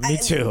 yeah, me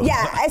too.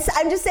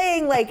 I'm just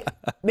saying, like,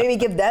 maybe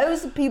give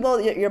those people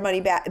your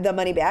money back, the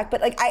money back. But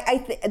like,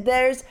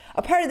 there's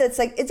a part of that's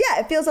like,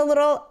 it feels a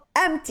little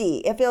empty.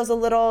 It feels a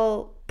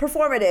little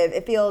performative.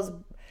 It feels,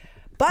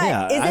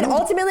 but is it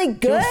ultimately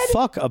good?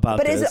 Fuck about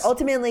but this. Is it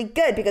ultimately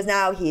good? Because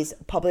now he's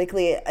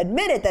publicly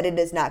admitted that it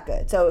is not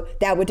good. So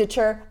that would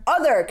deter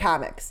other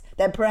comics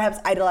that perhaps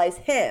idolize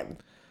him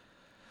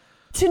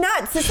to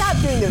stop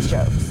doing those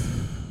jokes.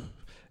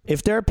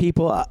 If there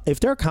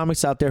are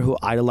comics out there who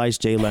idolize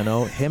Jay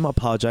Leno, him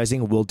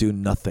apologizing will do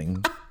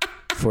nothing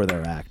for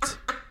their act.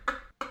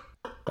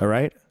 All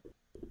right?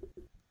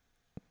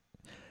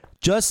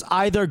 Just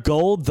either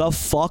go the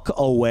fuck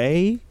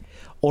away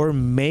or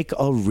make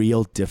a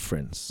real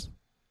difference.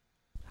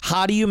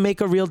 How do you make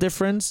a real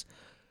difference?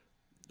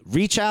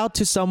 Reach out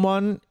to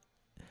someone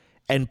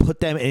and put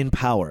them in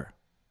power.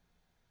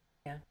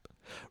 Yeah.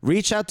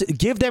 Reach out to,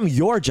 give them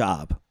your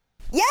job.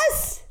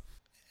 Yes.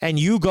 And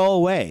you go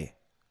away.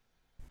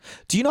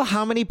 Do you know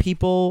how many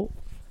people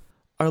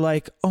are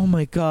like, oh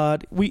my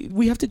God,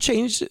 we have to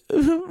change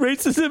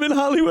racism in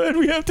Hollywood.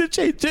 We have to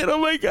change it. Oh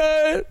my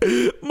God.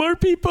 More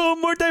people,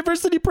 more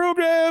diversity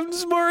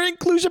programs, more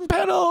inclusion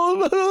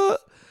panel.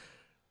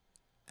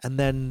 And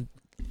then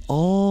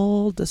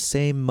all the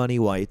same money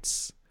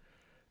whites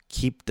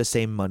keep the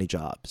same money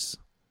jobs.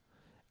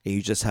 And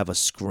you just have a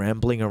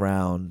scrambling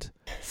around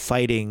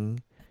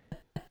fighting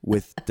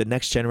with the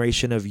next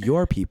generation of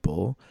your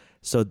people.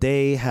 So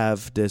they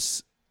have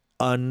this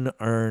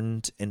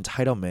unearned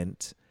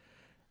entitlement,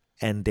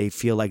 and they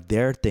feel like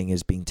their thing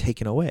is being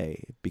taken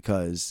away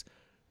because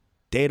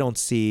they don't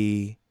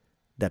see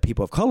that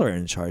people of color are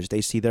in charge.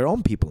 They see their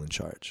own people in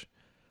charge.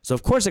 So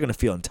of course they're going to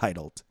feel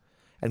entitled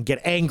and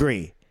get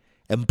angry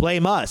and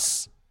blame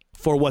us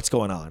for what's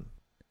going on.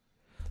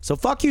 So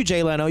fuck you,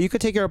 Jay Leno. You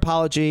could take your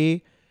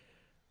apology,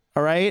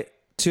 all right,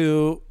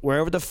 to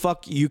wherever the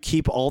fuck you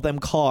keep all them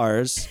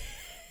cars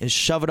and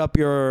shove it up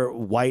your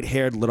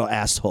white-haired little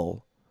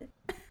asshole.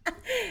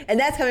 And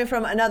that's coming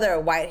from another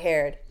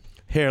white-haired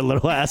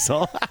little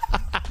asshole.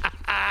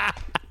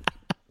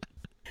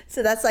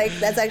 So that's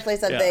actually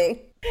something.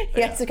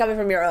 Yes, it's coming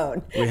from your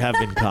own. We have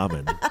in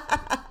common.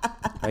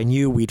 I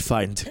knew we'd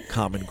find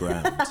common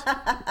ground.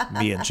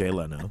 Me and Jay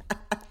Leno.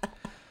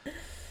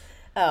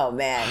 Oh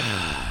man.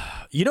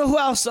 You know who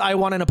else I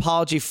want an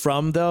apology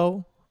from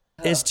though?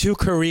 Is two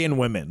Korean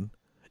women.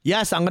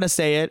 Yes, I'm gonna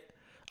say it.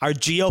 Our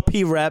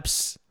GOP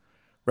reps,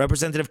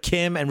 Representative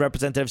Kim and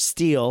Representative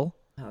Steele.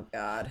 Oh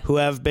God. Who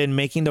have been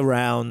making the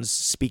rounds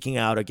speaking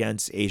out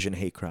against Asian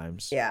hate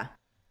crimes. Yeah.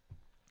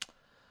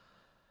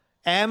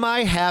 Am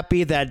I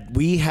happy that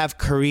we have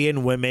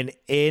Korean women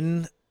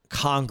in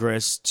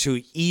Congress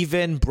to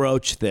even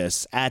broach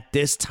this at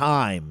this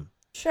time?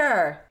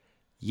 Sure.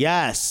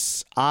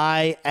 Yes,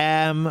 I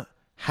am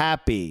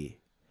happy.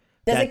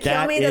 Does it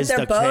kill me that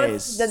they're both?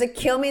 Case. Does it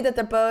kill me that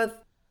they're both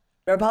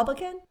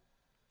Republican?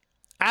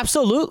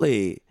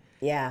 Absolutely.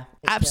 Yeah.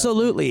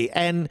 Absolutely.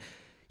 And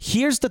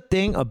here's the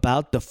thing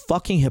about the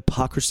fucking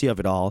hypocrisy of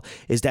it all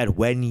is that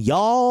when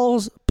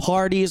y'all's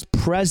party's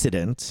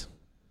president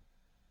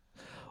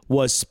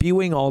was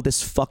spewing all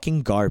this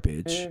fucking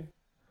garbage,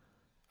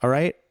 all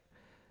right,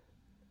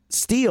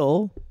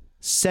 Steele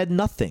said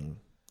nothing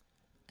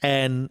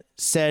and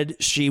said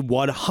she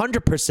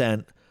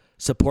 100%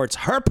 supports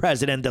her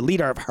president, the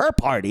leader of her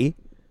party.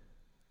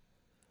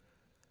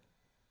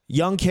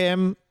 Young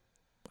Kim,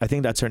 I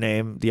think that's her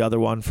name, the other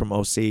one from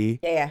OC.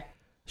 Yeah.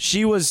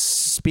 She was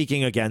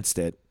speaking against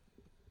it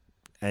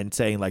and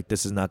saying like,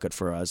 this is not good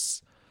for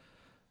us.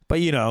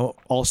 But, you know,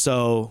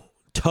 also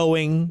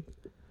towing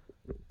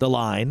the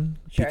line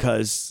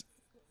because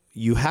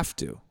you have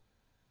to.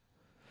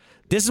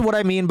 This is what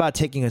I mean by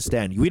taking a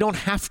stand. We don't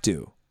have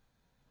to.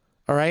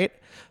 All right?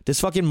 This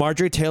fucking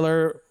Marjorie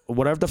Taylor,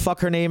 whatever the fuck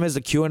her name is,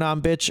 the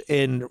QAnon bitch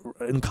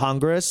in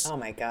Congress. Oh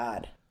my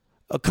God.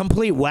 A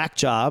complete whack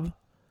job.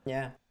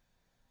 Yeah.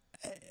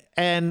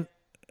 And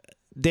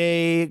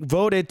they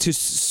voted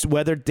to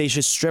whether they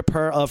should strip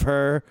her of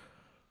her,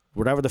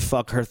 whatever the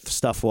fuck her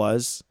stuff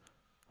was.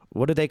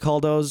 What do they call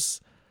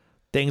those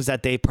things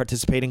that they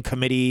participate in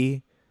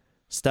committee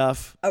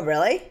stuff? Oh,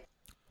 really?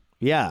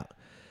 Yeah.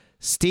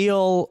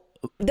 Steele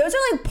Those are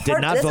like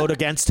did not vote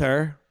against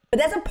her. But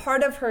that's a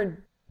part of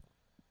her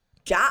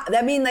job.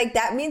 I mean, like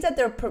that means that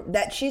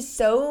that she's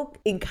so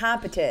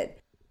incompetent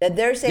that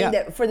they're saying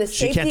that for the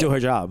safety, she can't do her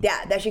job.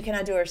 Yeah, that she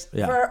cannot do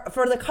her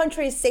for the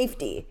country's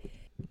safety.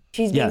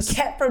 She's being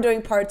kept from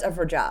doing parts of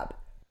her job.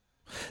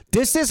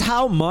 This is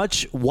how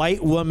much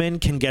white women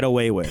can get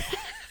away with.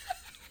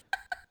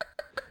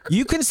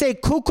 You can say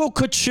cuckoo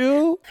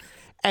cuckoo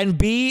and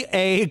be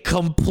a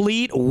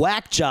complete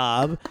whack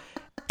job,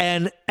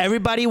 and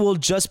everybody will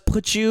just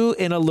put you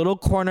in a little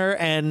corner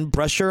and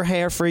brush your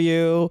hair for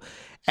you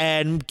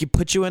and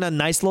put you in a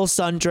nice little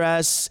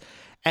sundress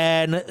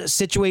and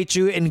situate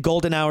you in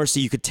golden hour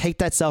so you could take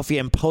that selfie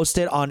and post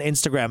it on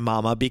Instagram,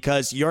 mama,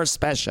 because you're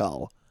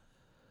special.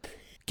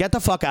 Get the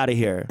fuck out of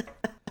here.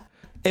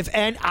 If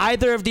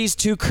either of these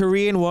two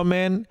Korean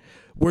women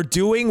were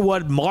doing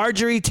what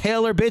Marjorie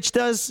Taylor bitch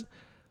does,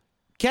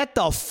 get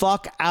the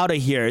fuck out of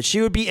here.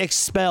 She would be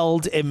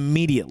expelled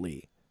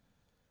immediately.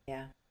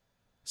 Yeah.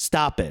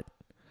 Stop it.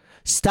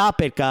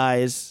 Stop it,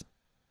 guys.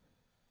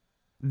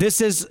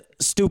 This is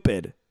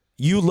stupid.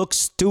 You look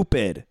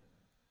stupid.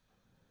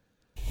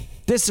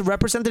 This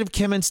Representative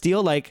Kim and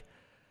Steele, like,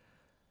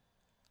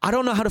 I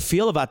don't know how to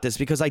feel about this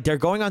because like they're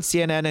going on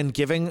CNN and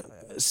giving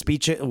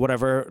speeches,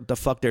 whatever the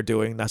fuck they're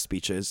doing, not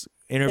speeches,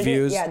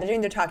 interviews. They're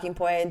doing their talking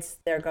points.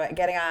 They're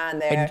getting on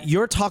there. And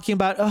you're talking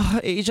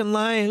about Asian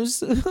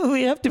lives.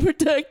 We have to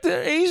protect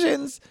the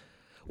Asians.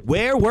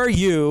 Where were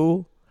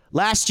you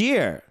last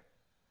year?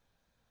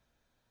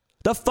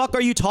 The fuck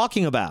are you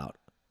talking about?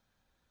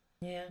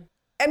 Yeah.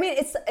 I mean,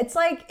 it's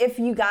like if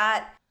you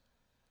got,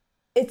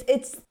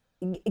 it's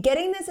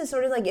getting this is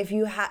sort of like if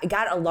you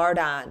got a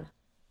lardon.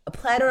 A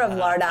platter of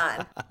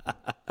lardon,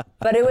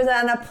 but it was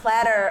on a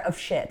platter of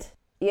shit.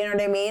 You know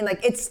what I mean?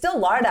 Like it's still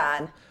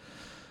lardon,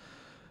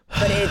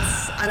 but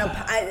it's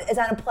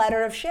on a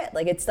platter of shit.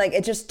 Like it's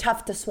just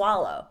tough to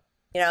swallow.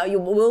 You know,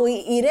 will we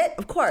eat it?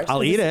 Of course.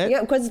 I'll eat it.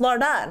 Yeah, because it's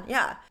lardon.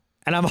 Yeah.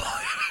 And I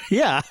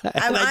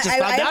just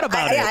found out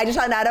about it. Yeah, I just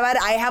found out about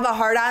it. I have a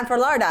hard on for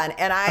lardon,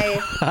 and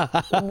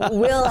I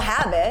will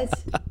have it.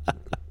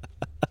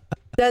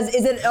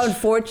 Is it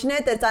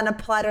unfortunate that it's on a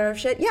platter of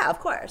shit? Yeah, of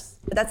course.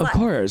 But that's life. Of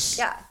course.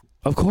 Yeah.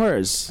 Of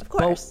course. Of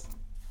course.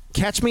 But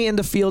catch me in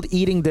the field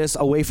eating this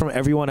away from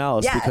everyone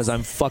else because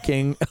I'm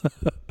fucking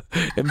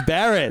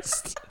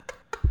embarrassed.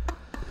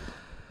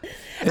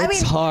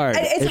 It's hard.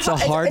 It's a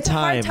hard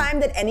time. It's a hard time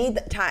that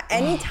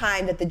any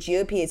time that the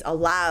GOP is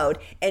allowed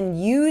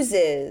and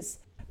uses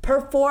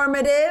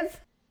performative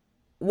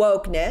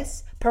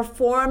wokeness,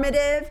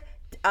 performative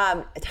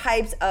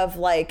types of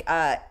like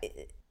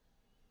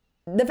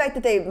the fact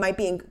that they might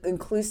be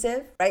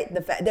inclusive, right?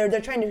 The fact they're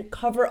trying to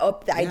cover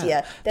up the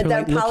idea that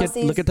their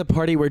policies. Look at the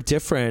party. We're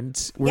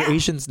different. We're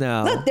Asians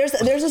now. Look,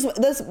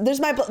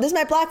 there's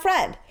my black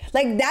friend.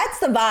 Like that's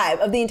the vibe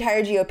of the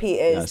entire GOP.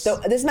 This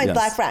is my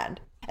black friend,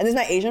 and this is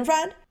my Asian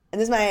friend,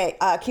 and this is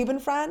my Cuban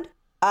friend,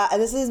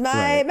 and this is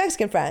my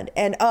Mexican friend,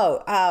 and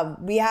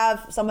we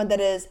have someone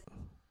that is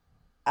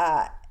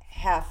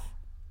half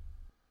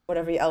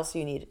whatever else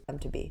you need them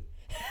to be.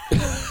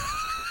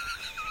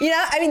 You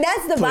know, I mean,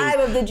 that's the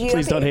vibe of the GOP.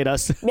 Please don't hate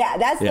us. Yeah,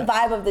 that's the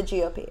vibe of the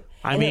GOP.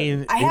 I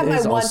mean, I have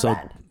my one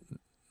friend.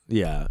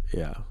 Yeah.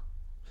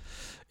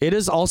 It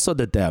is also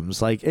the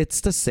Dems. Like,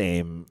 it's the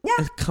same.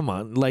 Yeah. Come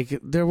on. Like,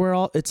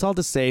 it's all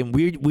the same.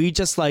 We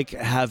just, like,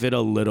 have it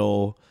a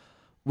little,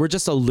 we're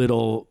just a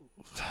little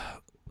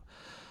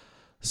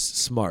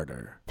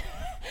smarter.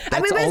 I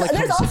mean,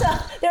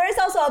 there is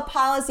also a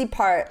policy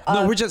part.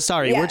 We're just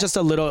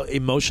a little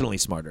emotionally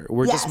smarter.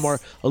 We're just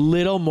a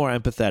little more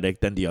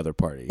empathetic than the other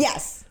party.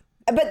 Yes,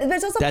 but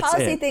there's also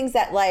policy things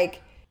that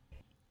like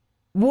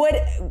would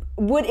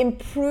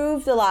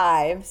improve the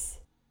lives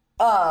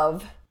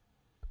of,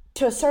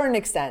 to a certain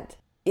extent,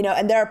 you know,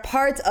 and there are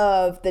parts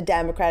of the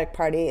Democratic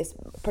Party,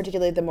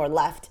 particularly the more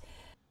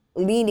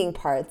left-leaning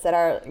parts, that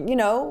are, you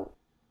know,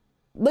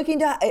 looking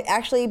to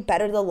actually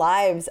better the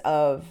lives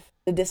of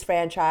the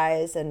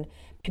disfranchised and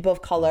people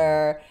of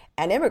color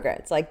and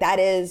immigrants. Like, that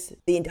is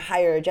the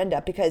entire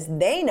agenda, because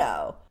they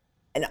know,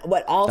 and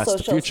what all That's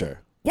the future.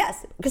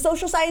 Yes, because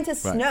social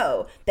scientists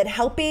know that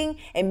helping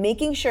and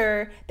making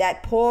sure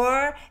that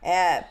poor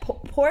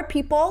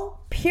people,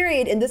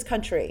 period, in this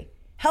country,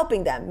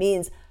 helping them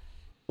means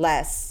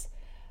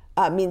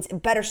means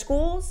better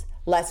schools,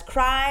 less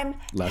crime,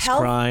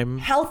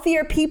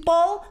 healthier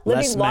people,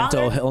 living less longer.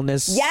 mental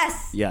illness.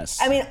 Yes.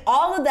 I mean,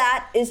 all of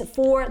that is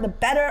for the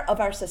better of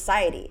our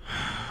society.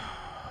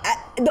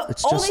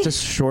 It's just a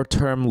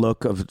short-term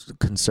look of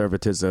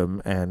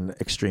conservatism and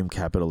extreme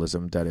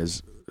capitalism that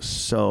is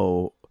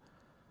so...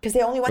 Because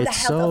they only want the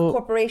health of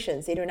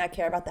corporations. They do not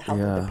care about the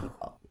health of the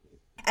people.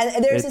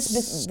 And there's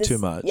this too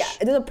much. Yeah,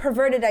 there's a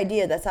perverted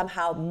idea that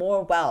somehow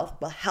more wealth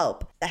will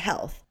help the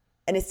health.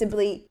 And it's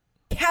simply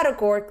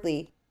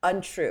categorically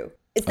untrue.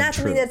 It's not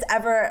something that's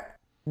ever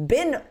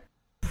been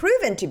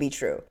proven to be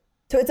true.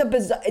 So it's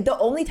the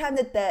only time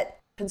that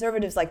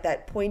conservatives like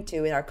that point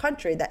to in our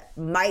country that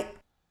might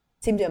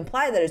seem to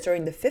imply that is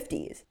during the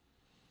 50s.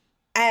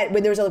 And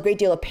when there was a great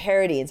deal of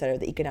parity inside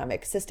of the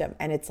economic system.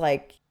 And it's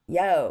like,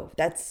 yo,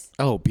 that's...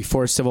 Oh,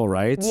 before civil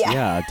rights?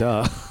 Yeah,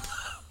 duh.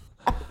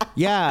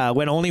 Yeah,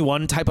 when only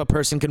one type of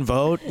person can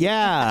vote?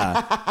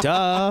 Yeah,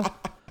 duh.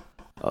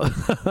 I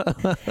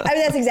mean,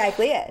 that's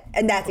exactly it.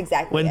 And that's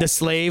exactly when it. the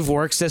slave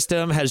work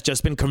system has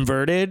just been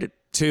converted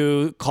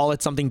to call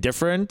it something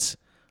different,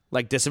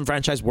 like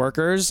disenfranchised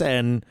workers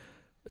and,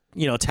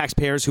 you know,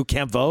 taxpayers who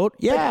can't vote.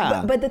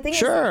 Yeah. But the thing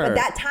is, but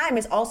that time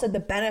is also the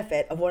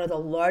benefit of one of the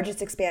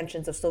largest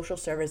expansions of social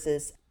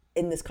services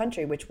in this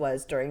country, which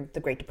was during the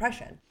Great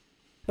Depression,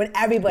 when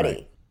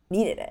everybody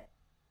needed it.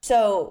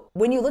 So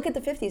when you look at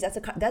the 50s,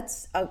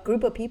 that's a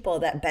group of people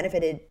that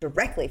benefited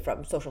directly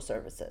from social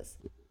services,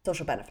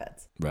 social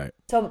benefits. Right.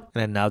 So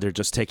and now they're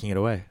just taking it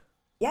away.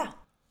 Yeah.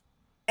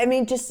 I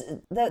mean, just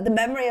the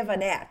memory of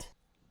Annette,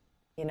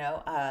 you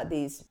know,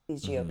 these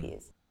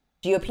GOPs.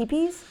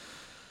 GOPPs?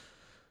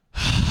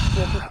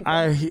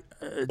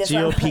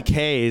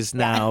 GOPKs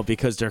now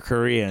because they're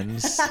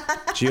Koreans.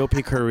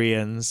 GOP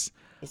Koreans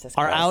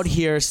are out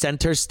here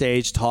center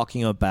stage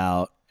talking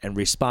about and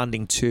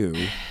responding to,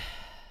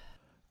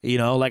 you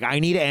know, like I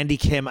need Andy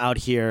Kim out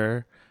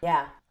here.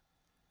 Yeah.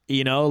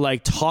 You know,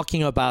 like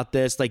talking about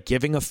this, like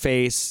giving a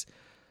face.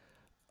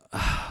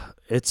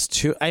 It's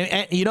too.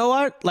 And you know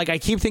what? Like I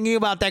keep thinking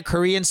about that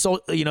Korean,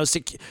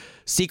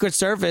 Secret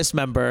Service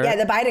member. Yeah,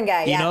 the Biden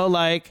guy. You know,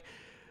 like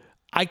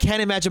I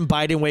can't imagine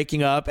Biden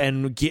waking up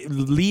and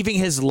leaving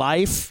his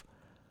life,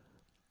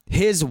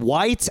 his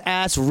white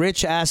ass,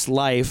 rich ass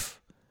life,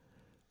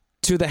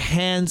 to the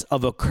hands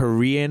of a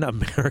Korean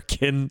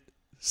American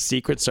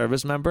Secret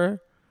Service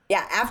member.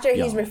 Yeah, after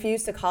he's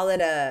refused to call it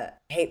a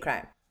hate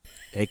crime.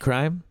 Hate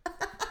crime?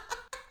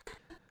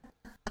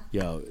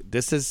 Yo,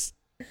 this is...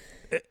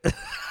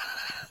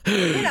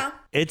 You know.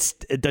 It's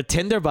the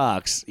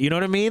tinderbox. You know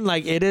what I mean?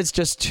 Like, it is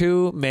just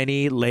too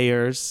many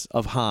layers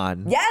of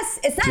Han. Yes,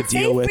 it's not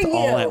safe for you.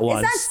 All at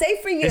once. It's not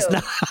safe for you. It's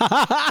not...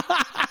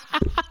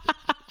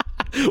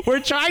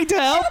 We're trying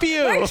to help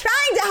you. We're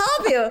trying to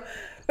help you.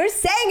 We're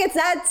saying it's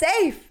not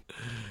safe.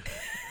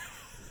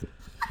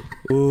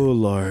 Oh,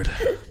 Lord.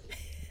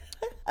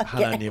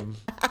 Hananim.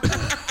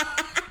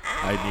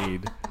 I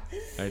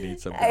need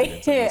some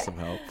guidance. I need some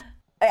help.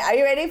 Are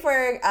you ready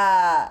for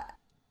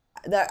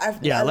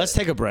let's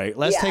take a break.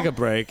 Let's take a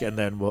break, and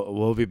then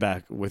we'll be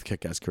back with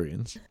Kick-Ass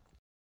Koreans.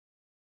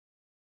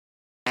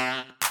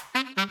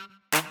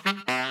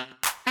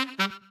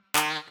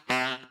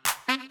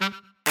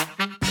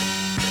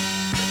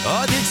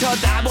 어딜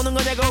쳐다보는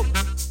거냐고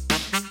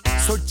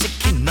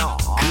솔직히 너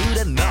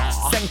그래 너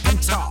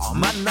생판 처음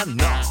만난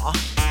너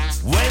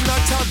왜 널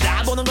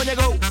쳐다보는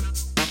거냐고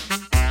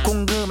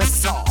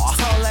궁금해서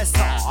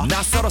설레서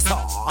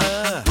낯설어서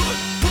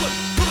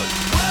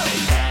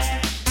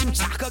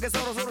침착하게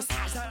서로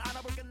살살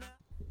알아볼겠나.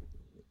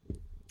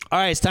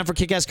 Alright, it's time for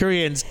Kick-Ass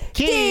Koreans.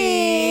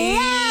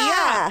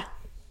 Yeah.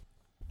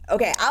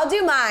 Okay, I'll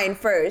do mine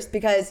first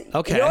because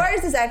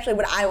yours is actually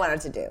what I wanted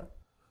to do.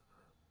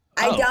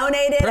 I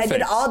donated. Perfect. I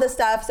did all the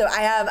stuff, so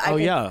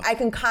I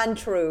can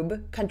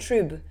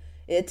contribute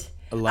it.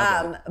 I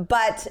love it.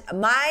 But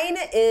mine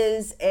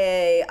is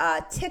a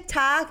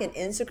TikTok and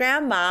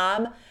Instagram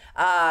mom.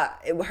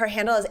 Her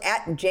handle is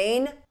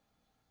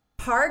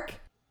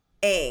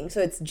 @JaneParkAng.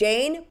 So it's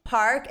Jane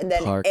Park and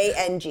then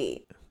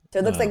ANG. So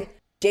it looks like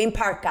Jane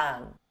Park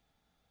Gang.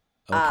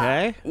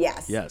 Okay.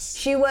 Yes.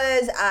 She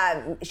was.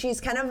 She's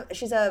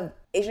a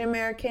Asian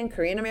American,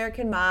 Korean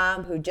American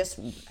mom who just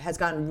has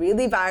gone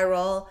really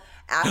viral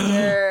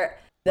after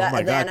the oh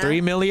my Atlanta. God,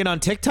 3 million on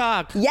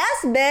TikTok.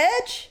 Yes,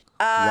 bitch.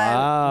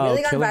 Wow.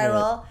 Really gone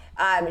viral.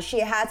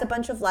 She has a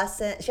bunch of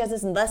lessons. She has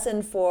this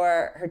lesson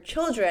for her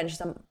children. She's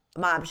a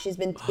mom. She's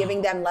been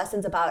giving them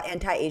lessons about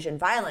anti-Asian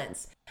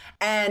violence.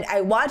 And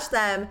I watched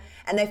them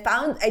and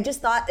I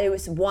just thought it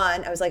was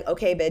I was like,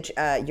 okay, bitch,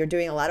 you're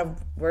doing a lot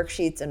of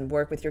worksheets and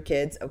work with your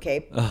kids.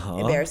 Okay.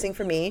 Embarrassing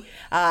for me.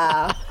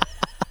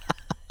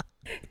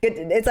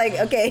 It's like,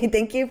 okay,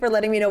 thank you for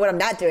letting me know what I'm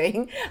not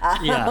doing.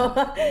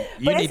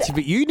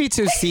 You need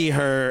to see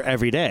her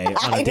every day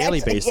on a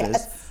daily basis,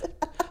 yes.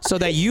 so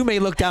that you may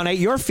look down at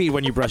your feet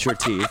when you brush your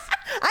teeth.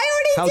 I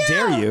already do.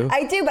 How dare you?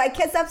 I do, but I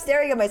can't stop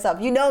staring at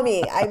myself. You know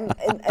me. I'm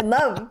in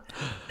love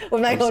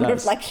with my own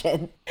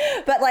reflection.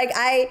 But like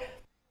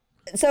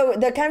so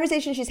the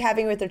conversation she's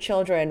having with her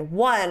children,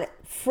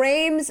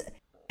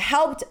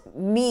 helped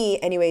me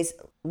anyways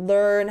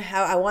learn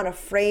how I want to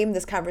frame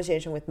this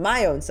conversation with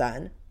my own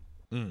son.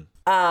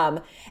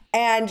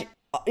 And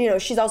you know,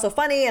 she's also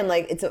funny and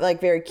like it's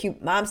like very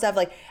cute mom stuff.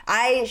 Like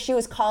she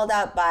was called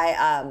out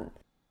by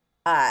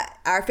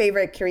our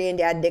favorite Korean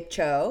dad, Nick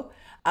Cho.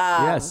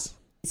 Yes.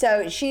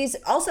 So she's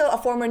also a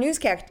former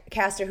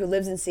newscaster who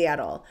lives in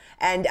Seattle,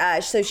 and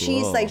so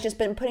she's like just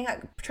been turning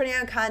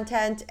out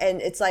content,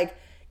 and it's like,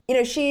 you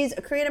know, she's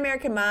a Korean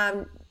American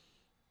mom,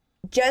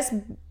 just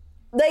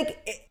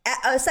like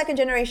a second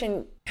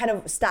generation kind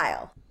of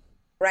style,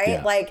 right?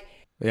 Yeah. Like.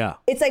 Yeah.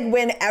 It's like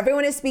when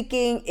everyone is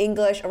speaking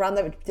English around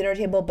the dinner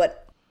table,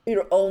 but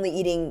you're only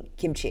eating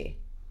kimchi.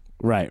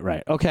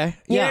 Right. Okay.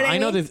 You yeah, know I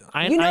know mean?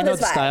 I know the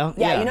style.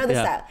 Yeah, you know the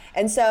style.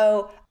 And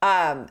so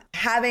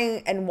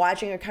having and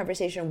watching a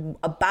conversation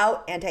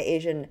about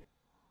anti-Asian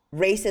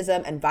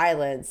racism and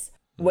violence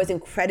was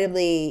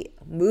incredibly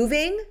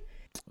moving.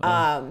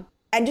 And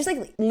just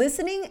like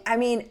listening, I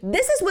mean,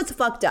 this is what's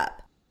fucked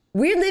up.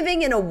 We're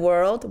living in a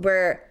world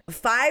where a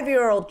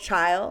 5-year-old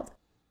child,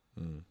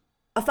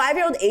 a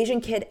 5-year-old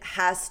Asian kid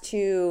has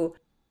to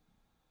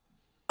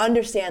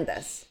understand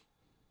this.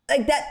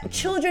 Like that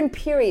children,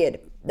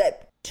 period.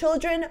 That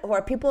children who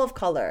are people of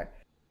color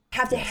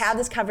have to have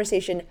this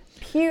conversation,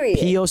 period.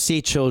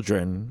 POC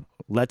children,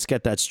 let's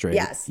get that straight.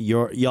 Yes.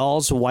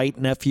 Y'all's white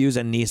nephews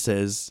and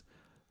nieces.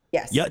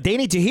 Yes. Yeah, they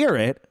need to hear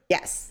it.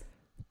 Yes.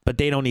 But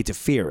they don't need to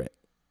fear it.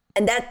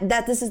 And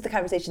that this is the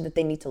conversation that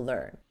they need to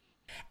learn.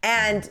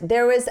 And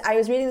I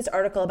was reading this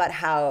article about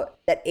how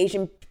that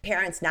Asian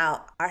parents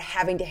now are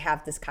having to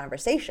have this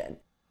conversation.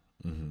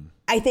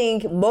 I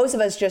think most of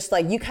us just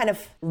like, you kind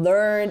of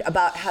learn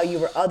about how you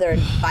were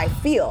othered by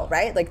feel,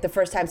 right? Like the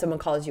first time someone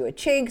calls you a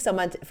chink,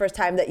 first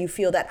time that you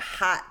feel that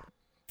hot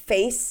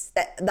face,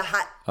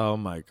 oh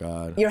my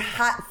God. your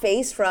hot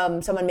face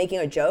from someone making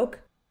a joke.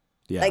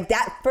 Yeah. Like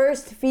that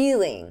first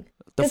feeling.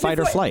 The fight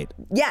or flight.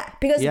 Yeah.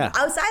 Because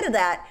outside of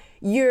that,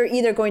 you're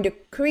either going to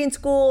Korean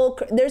school.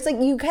 There's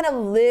like, you kind of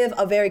live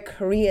a very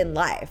Korean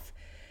life.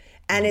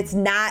 And it's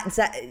not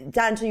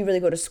until you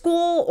really go to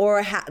school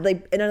or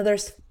like in another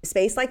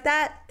space like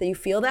that you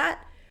feel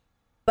that.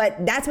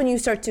 But that's when you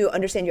start to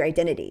understand your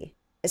identity,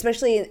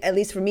 especially at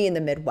least for me in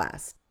the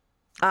Midwest.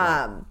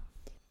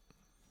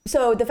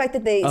 So the fact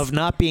that of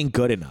not being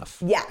good enough.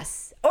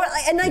 Yes.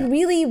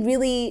 Really,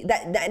 really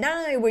that not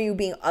only were you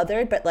being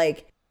othered, but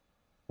like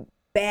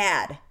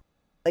bad.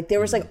 Like there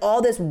was like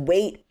all this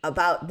weight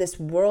about this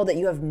world that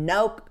you have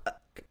no.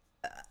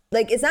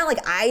 Like, it's not like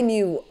I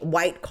knew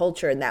white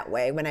culture in that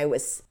way when I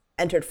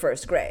entered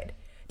first grade.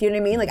 Do you know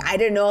what I mean? Like, I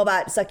didn't know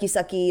about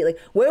sucky. Like,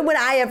 where would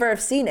I ever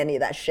have seen any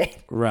of that shit?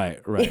 Right.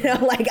 You know,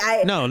 like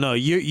No,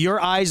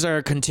 your eyes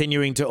are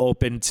continuing to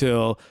open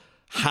to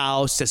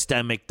how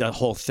systemic the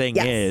whole thing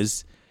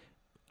is,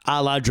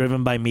 a la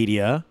driven by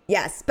media.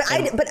 Yes, but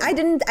I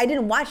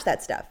didn't watch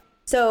that stuff.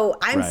 So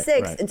I'm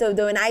 6, and so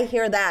when I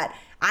hear that,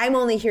 I'm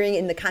only hearing it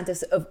in the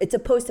context of it's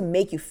supposed to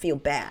make you feel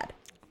bad.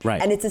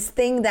 Right. And it's this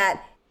thing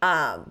that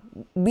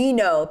we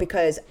know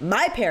because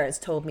my parents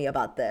told me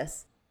about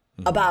this,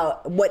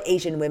 about what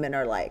Asian women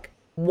are like,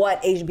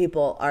 what Asian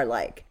people are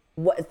like,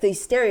 what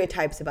these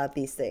stereotypes about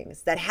these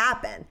things that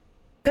happen.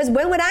 Because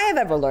when would I have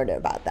ever learned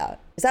about that?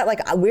 Is that like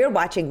we're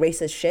watching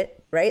racist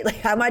shit, right?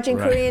 Like I'm watching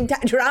Korean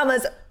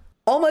dramas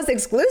almost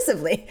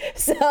exclusively.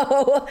 So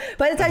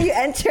by the time you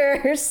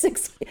enter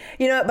 6,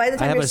 by the time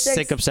I have you're a 6,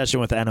 sick obsession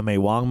with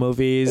anime Wong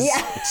movies.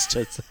 Yeah. It's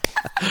just,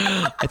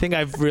 I think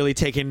I've really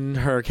taken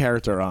her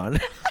character on.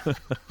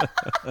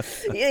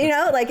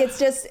 Like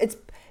that's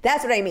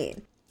what I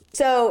mean.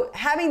 So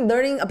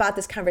learning about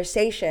this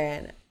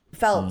conversation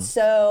felt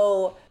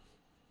so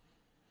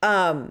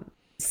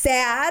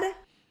sad,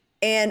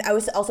 and I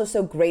was also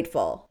so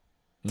grateful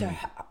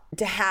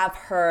to have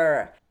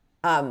her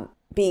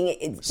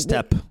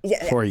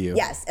for you.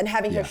 Yes, and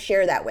having her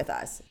share that with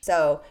us.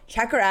 So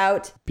check her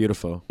out.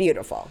 Beautiful,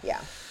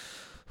 yeah.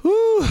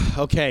 Whew.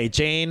 Okay,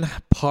 Jane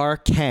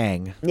Park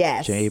Kang.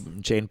 Yes.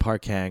 Jane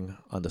Park Kang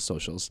on the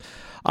socials.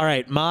 All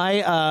right,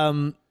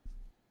 my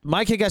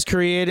kick-ass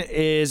Korean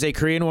is a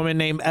Korean woman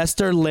named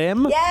Esther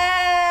Lim.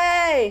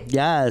 Yay!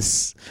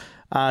 Yes.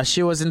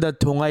 She was in the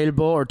동아일보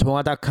or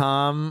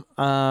동아.com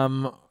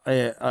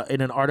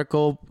in an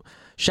article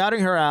shouting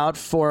her out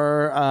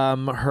for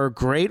her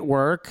great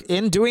work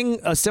in doing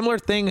a similar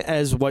thing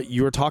as what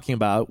you were talking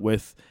about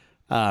with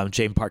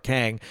Jane Park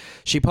Hang.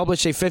 She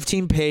published a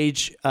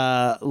 15-page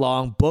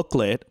long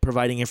booklet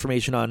providing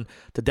information on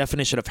the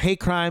definition of hate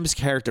crimes,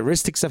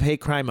 characteristics of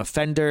hate crime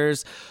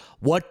offenders,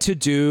 what to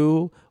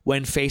do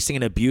when facing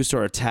an abuse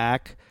or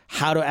attack,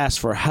 how to ask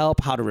for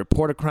help, how to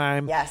report a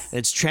crime. Yes.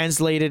 It's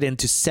translated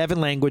into 7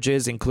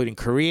 languages, including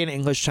Korean,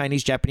 English,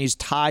 Chinese, Japanese,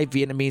 Thai,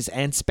 Vietnamese,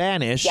 and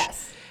Spanish.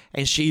 Yes.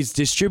 And she's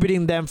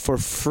distributing them for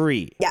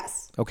free.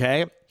 Yes.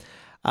 Okay.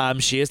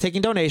 She is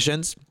taking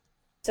donations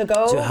So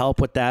go to help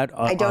with that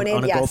I donate.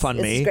 on a Yes,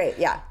 GoFundMe. this is great.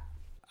 Yeah.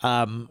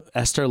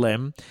 Esther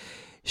Lim.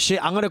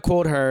 I'm going to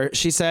quote her.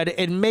 She said,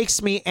 "It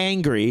makes me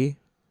angry,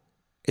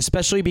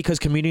 especially because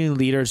community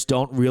leaders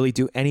don't really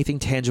do anything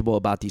tangible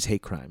about these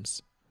hate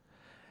crimes."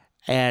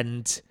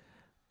 And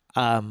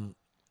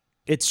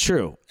it's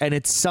true. And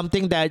it's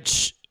something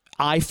that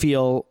I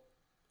feel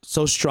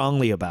so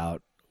strongly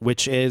about,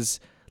 which is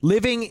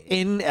living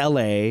in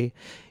LA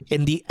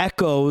in the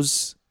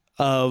echoes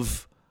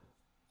of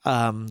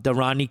the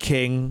Rodney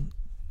King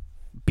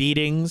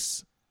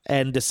beatings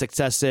and the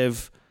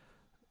successive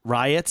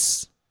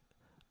riots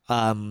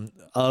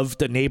of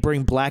the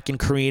neighboring Black and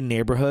Korean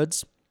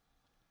neighborhoods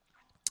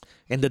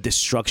and the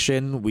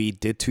destruction we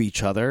did to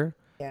each other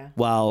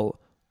while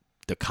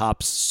the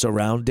cops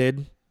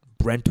surrounded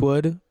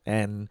Brentwood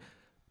and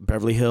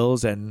Beverly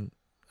Hills and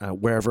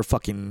wherever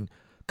fucking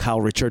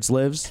Kyle Richards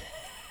lives.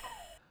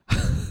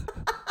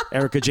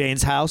 Erica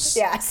Jane's house.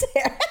 Yes.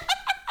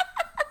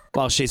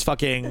 While she's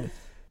fucking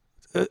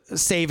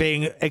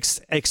saving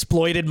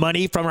exploited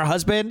money from her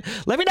husband.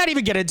 Let me not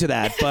even get into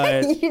that,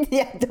 but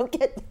Yeah, don't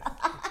get.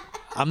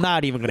 I'm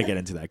not even going to get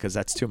into that because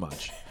that's too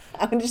much.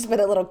 I'm gonna just put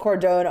a little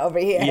cordon over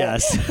here.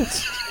 Yes.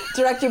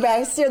 Direct you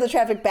back, steer the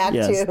traffic back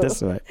Yes, to.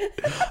 this way.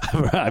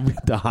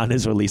 The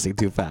Honda's releasing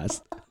too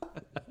fast.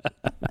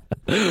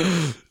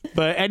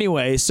 But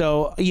anyway,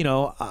 so, you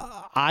know,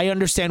 I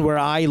understand where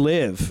I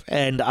live,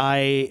 and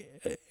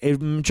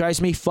it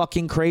drives me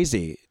fucking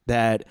crazy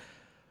that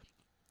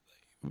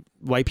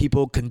white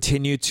people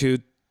continue to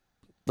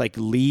like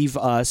leave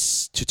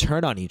us to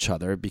turn on each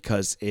other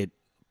because it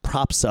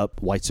props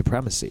up white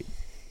supremacy.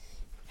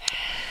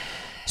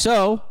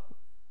 So,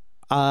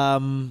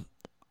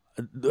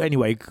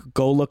 anyway,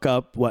 go look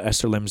up what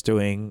Esther Lim's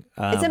doing.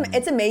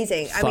 It's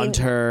amazing. Fund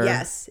her.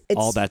 Yes,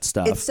 all that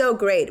stuff. It's so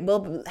great.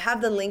 We'll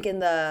have the link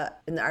in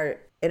our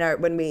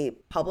when we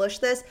publish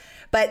this.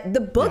 But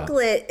the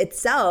booklet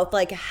itself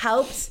like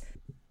helps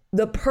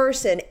the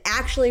person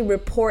actually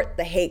report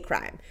the hate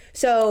crime.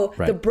 So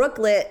the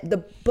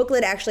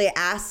booklet actually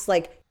asks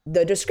like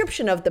the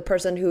description of the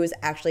person who has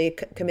actually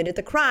committed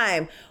the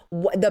crime,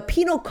 the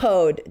penal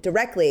code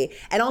directly,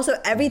 and also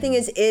everything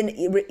is in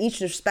each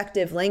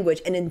respective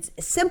language and in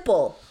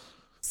simple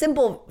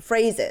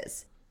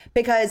phrases.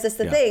 Because that's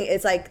the thing.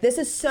 It's like, this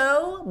is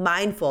so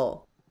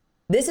mindful.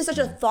 This is such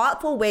a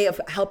thoughtful way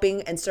of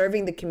helping and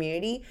serving the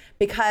community,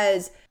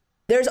 because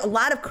there's a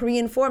lot of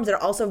Korean forms that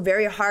are also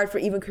very hard for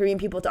even Korean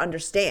people to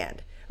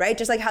understand. Right?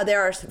 Just like how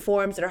there are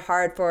forms that are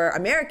hard for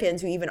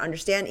Americans who even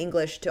understand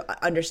English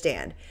to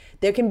understand.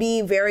 There can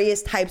be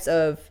various types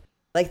of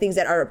like things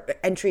that are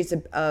entries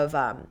of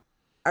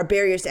are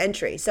barriers to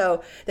entry.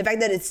 So the fact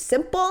that it's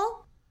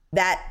simple,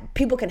 that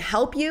people can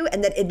help you,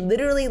 and that it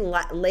literally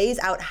lays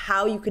out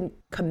how you can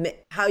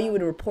how you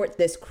would report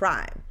this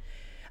crime.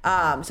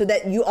 So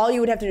that all you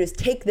would have to do is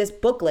take this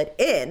booklet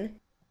in,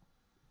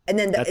 and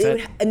then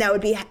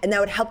that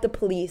would help the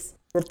police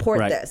report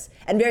this,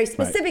 and very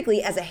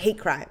specifically as a hate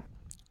crime.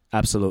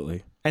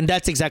 Absolutely. And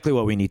that's exactly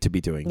what we need to be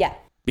doing. Yeah.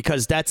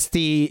 Because that's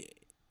the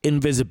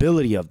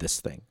invisibility of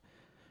this thing.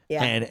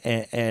 Yeah.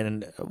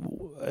 And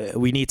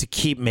we need to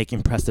keep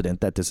making precedent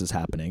that this is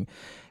happening.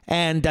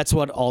 And that's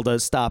what all the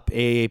Stop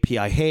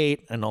AAPI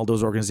Hate and all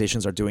those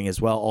organizations are doing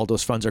as well. All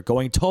those funds are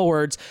going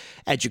towards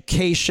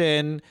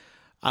education,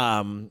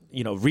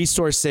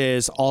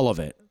 resources, all of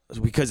it.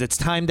 Because it's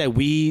time that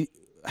we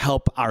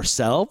help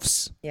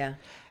ourselves. Yeah.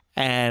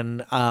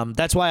 And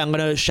that's why I'm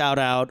going to shout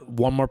out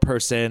one more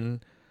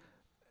person.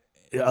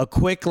 A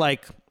quick,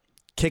 like,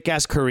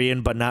 kick-ass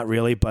Korean, but not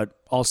really, but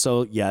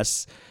also,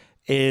 yes,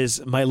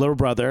 is my little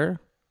brother,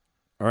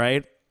 all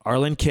right?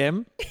 Arlen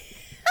Kim.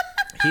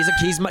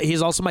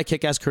 He's also my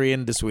kick-ass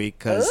Korean this week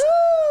because,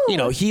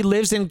 he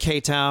lives in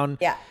K-Town.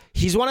 Yeah.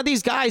 He's one of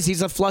these guys.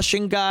 He's a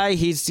Flushing guy.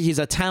 He's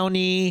a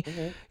townie.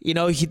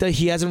 Mm-hmm.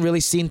 He hasn't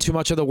really seen too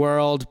much of the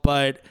world,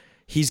 but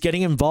he's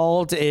getting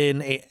involved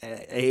in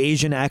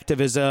Asian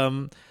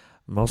activism,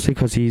 mostly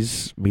because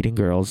he's meeting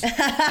girls.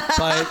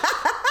 But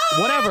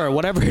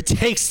whatever it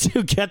takes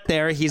to get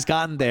there, he's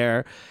gotten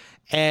there.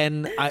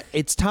 And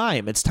it's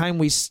time. It's time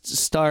we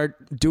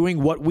start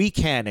doing what we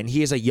can. And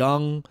he is a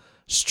young,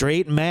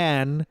 straight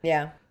man.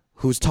 Yeah.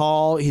 Who's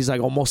tall. He's like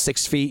almost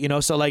 6 feet,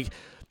 so like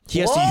he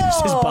has to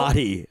use his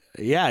body.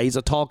 Yeah, he's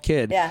a tall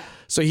kid. Yeah.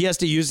 So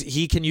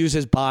he can use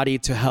his body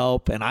to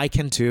help, and I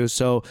can too.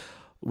 So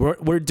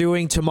we're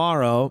doing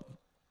tomorrow.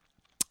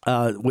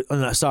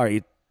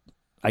 Sorry,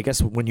 I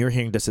guess when you're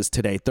hearing this is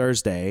today,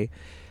 Thursday.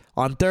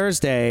 on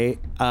Thursday,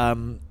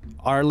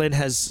 Arlen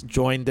has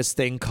joined this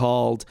thing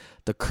called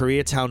the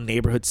Koreatown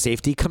Neighborhood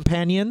Safety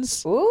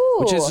Companions,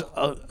 which is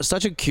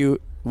such a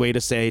cute way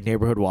to say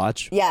neighborhood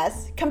watch.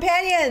 Yes,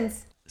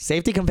 companions.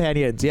 Safety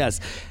companions, yes.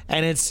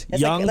 And it's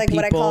young like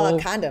people. what I call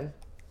a condom.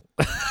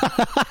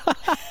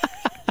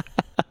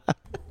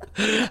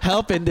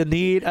 Help in the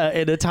need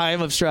in a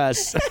time of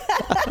stress.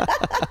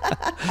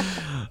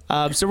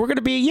 So we're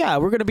gonna be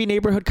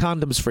neighborhood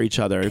condoms for each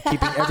other,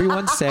 keeping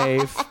everyone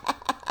safe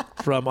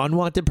from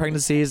unwanted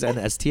pregnancies and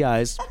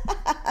STIs.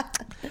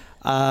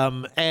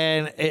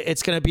 And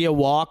it's gonna be a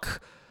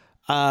walk.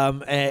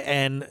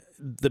 And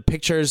the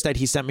pictures that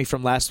he sent me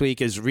from last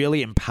week is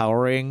really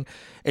empowering.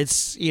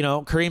 It's,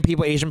 Korean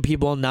people, Asian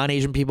people,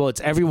 non-Asian people. It's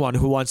everyone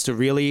who wants to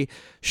really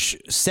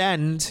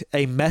send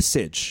a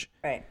message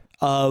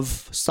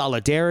of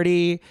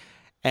solidarity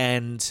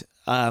and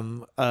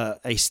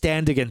a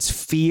stand against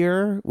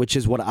fear, which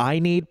is what I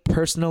need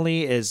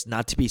personally, is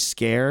not to be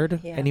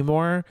scared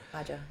anymore.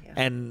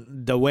 And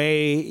the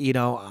way,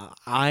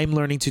 I'm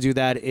learning to do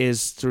that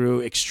is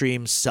through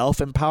extreme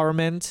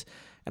self-empowerment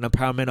and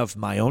empowerment of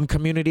my own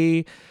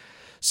community.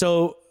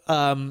 So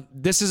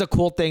this is a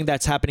cool thing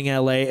that's happening in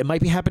LA. It might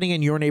be happening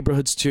in your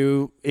neighborhoods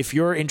too. If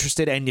you're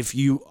interested and if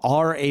you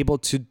are able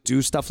to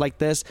do stuff like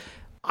this,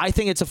 I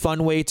think it's a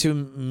fun way to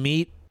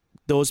meet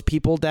those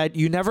people that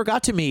you never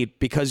got to meet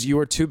because you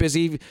were too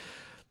busy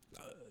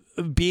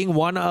being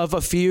one of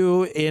a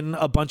few in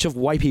a bunch of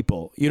white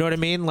people. You know what I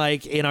mean?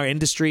 Like in our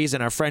industries,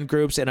 in our friend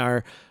groups, in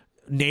our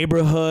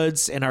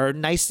neighborhoods, in our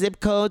nice zip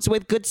codes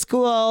with good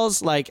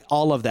schools, like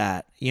all of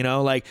that,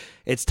 like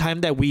it's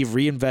time that we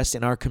reinvest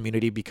in our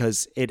community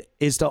because it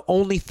is the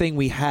only thing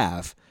we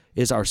have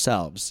is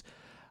ourselves.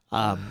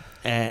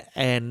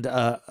 And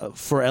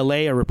for LA,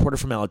 a reporter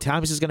from LA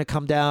Times is going to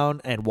come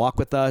down and walk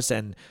with us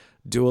and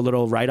do a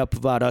little write-up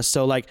about us.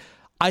 So like,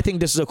 I think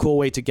this is a cool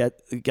way to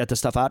get the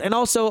stuff out, and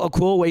also a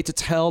cool way to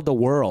tell the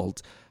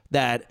world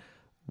that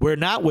we're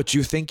not what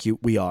you think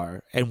we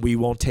are, and we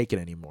won't take it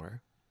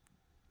anymore.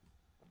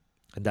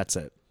 And that's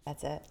it.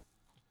 That's it.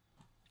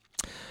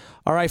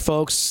 All right,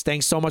 folks.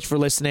 Thanks so much for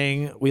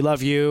listening. We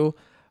love you.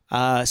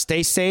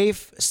 Stay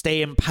safe,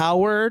 stay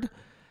empowered,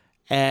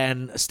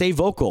 and stay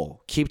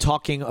vocal. Keep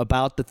talking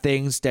about the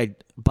things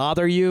that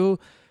bother you.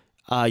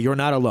 You're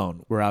not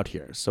alone. We're out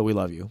here. So we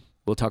love you.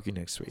 We'll talk to you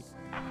next week.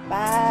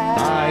 Bye.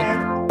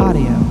 Bye.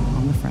 Audio.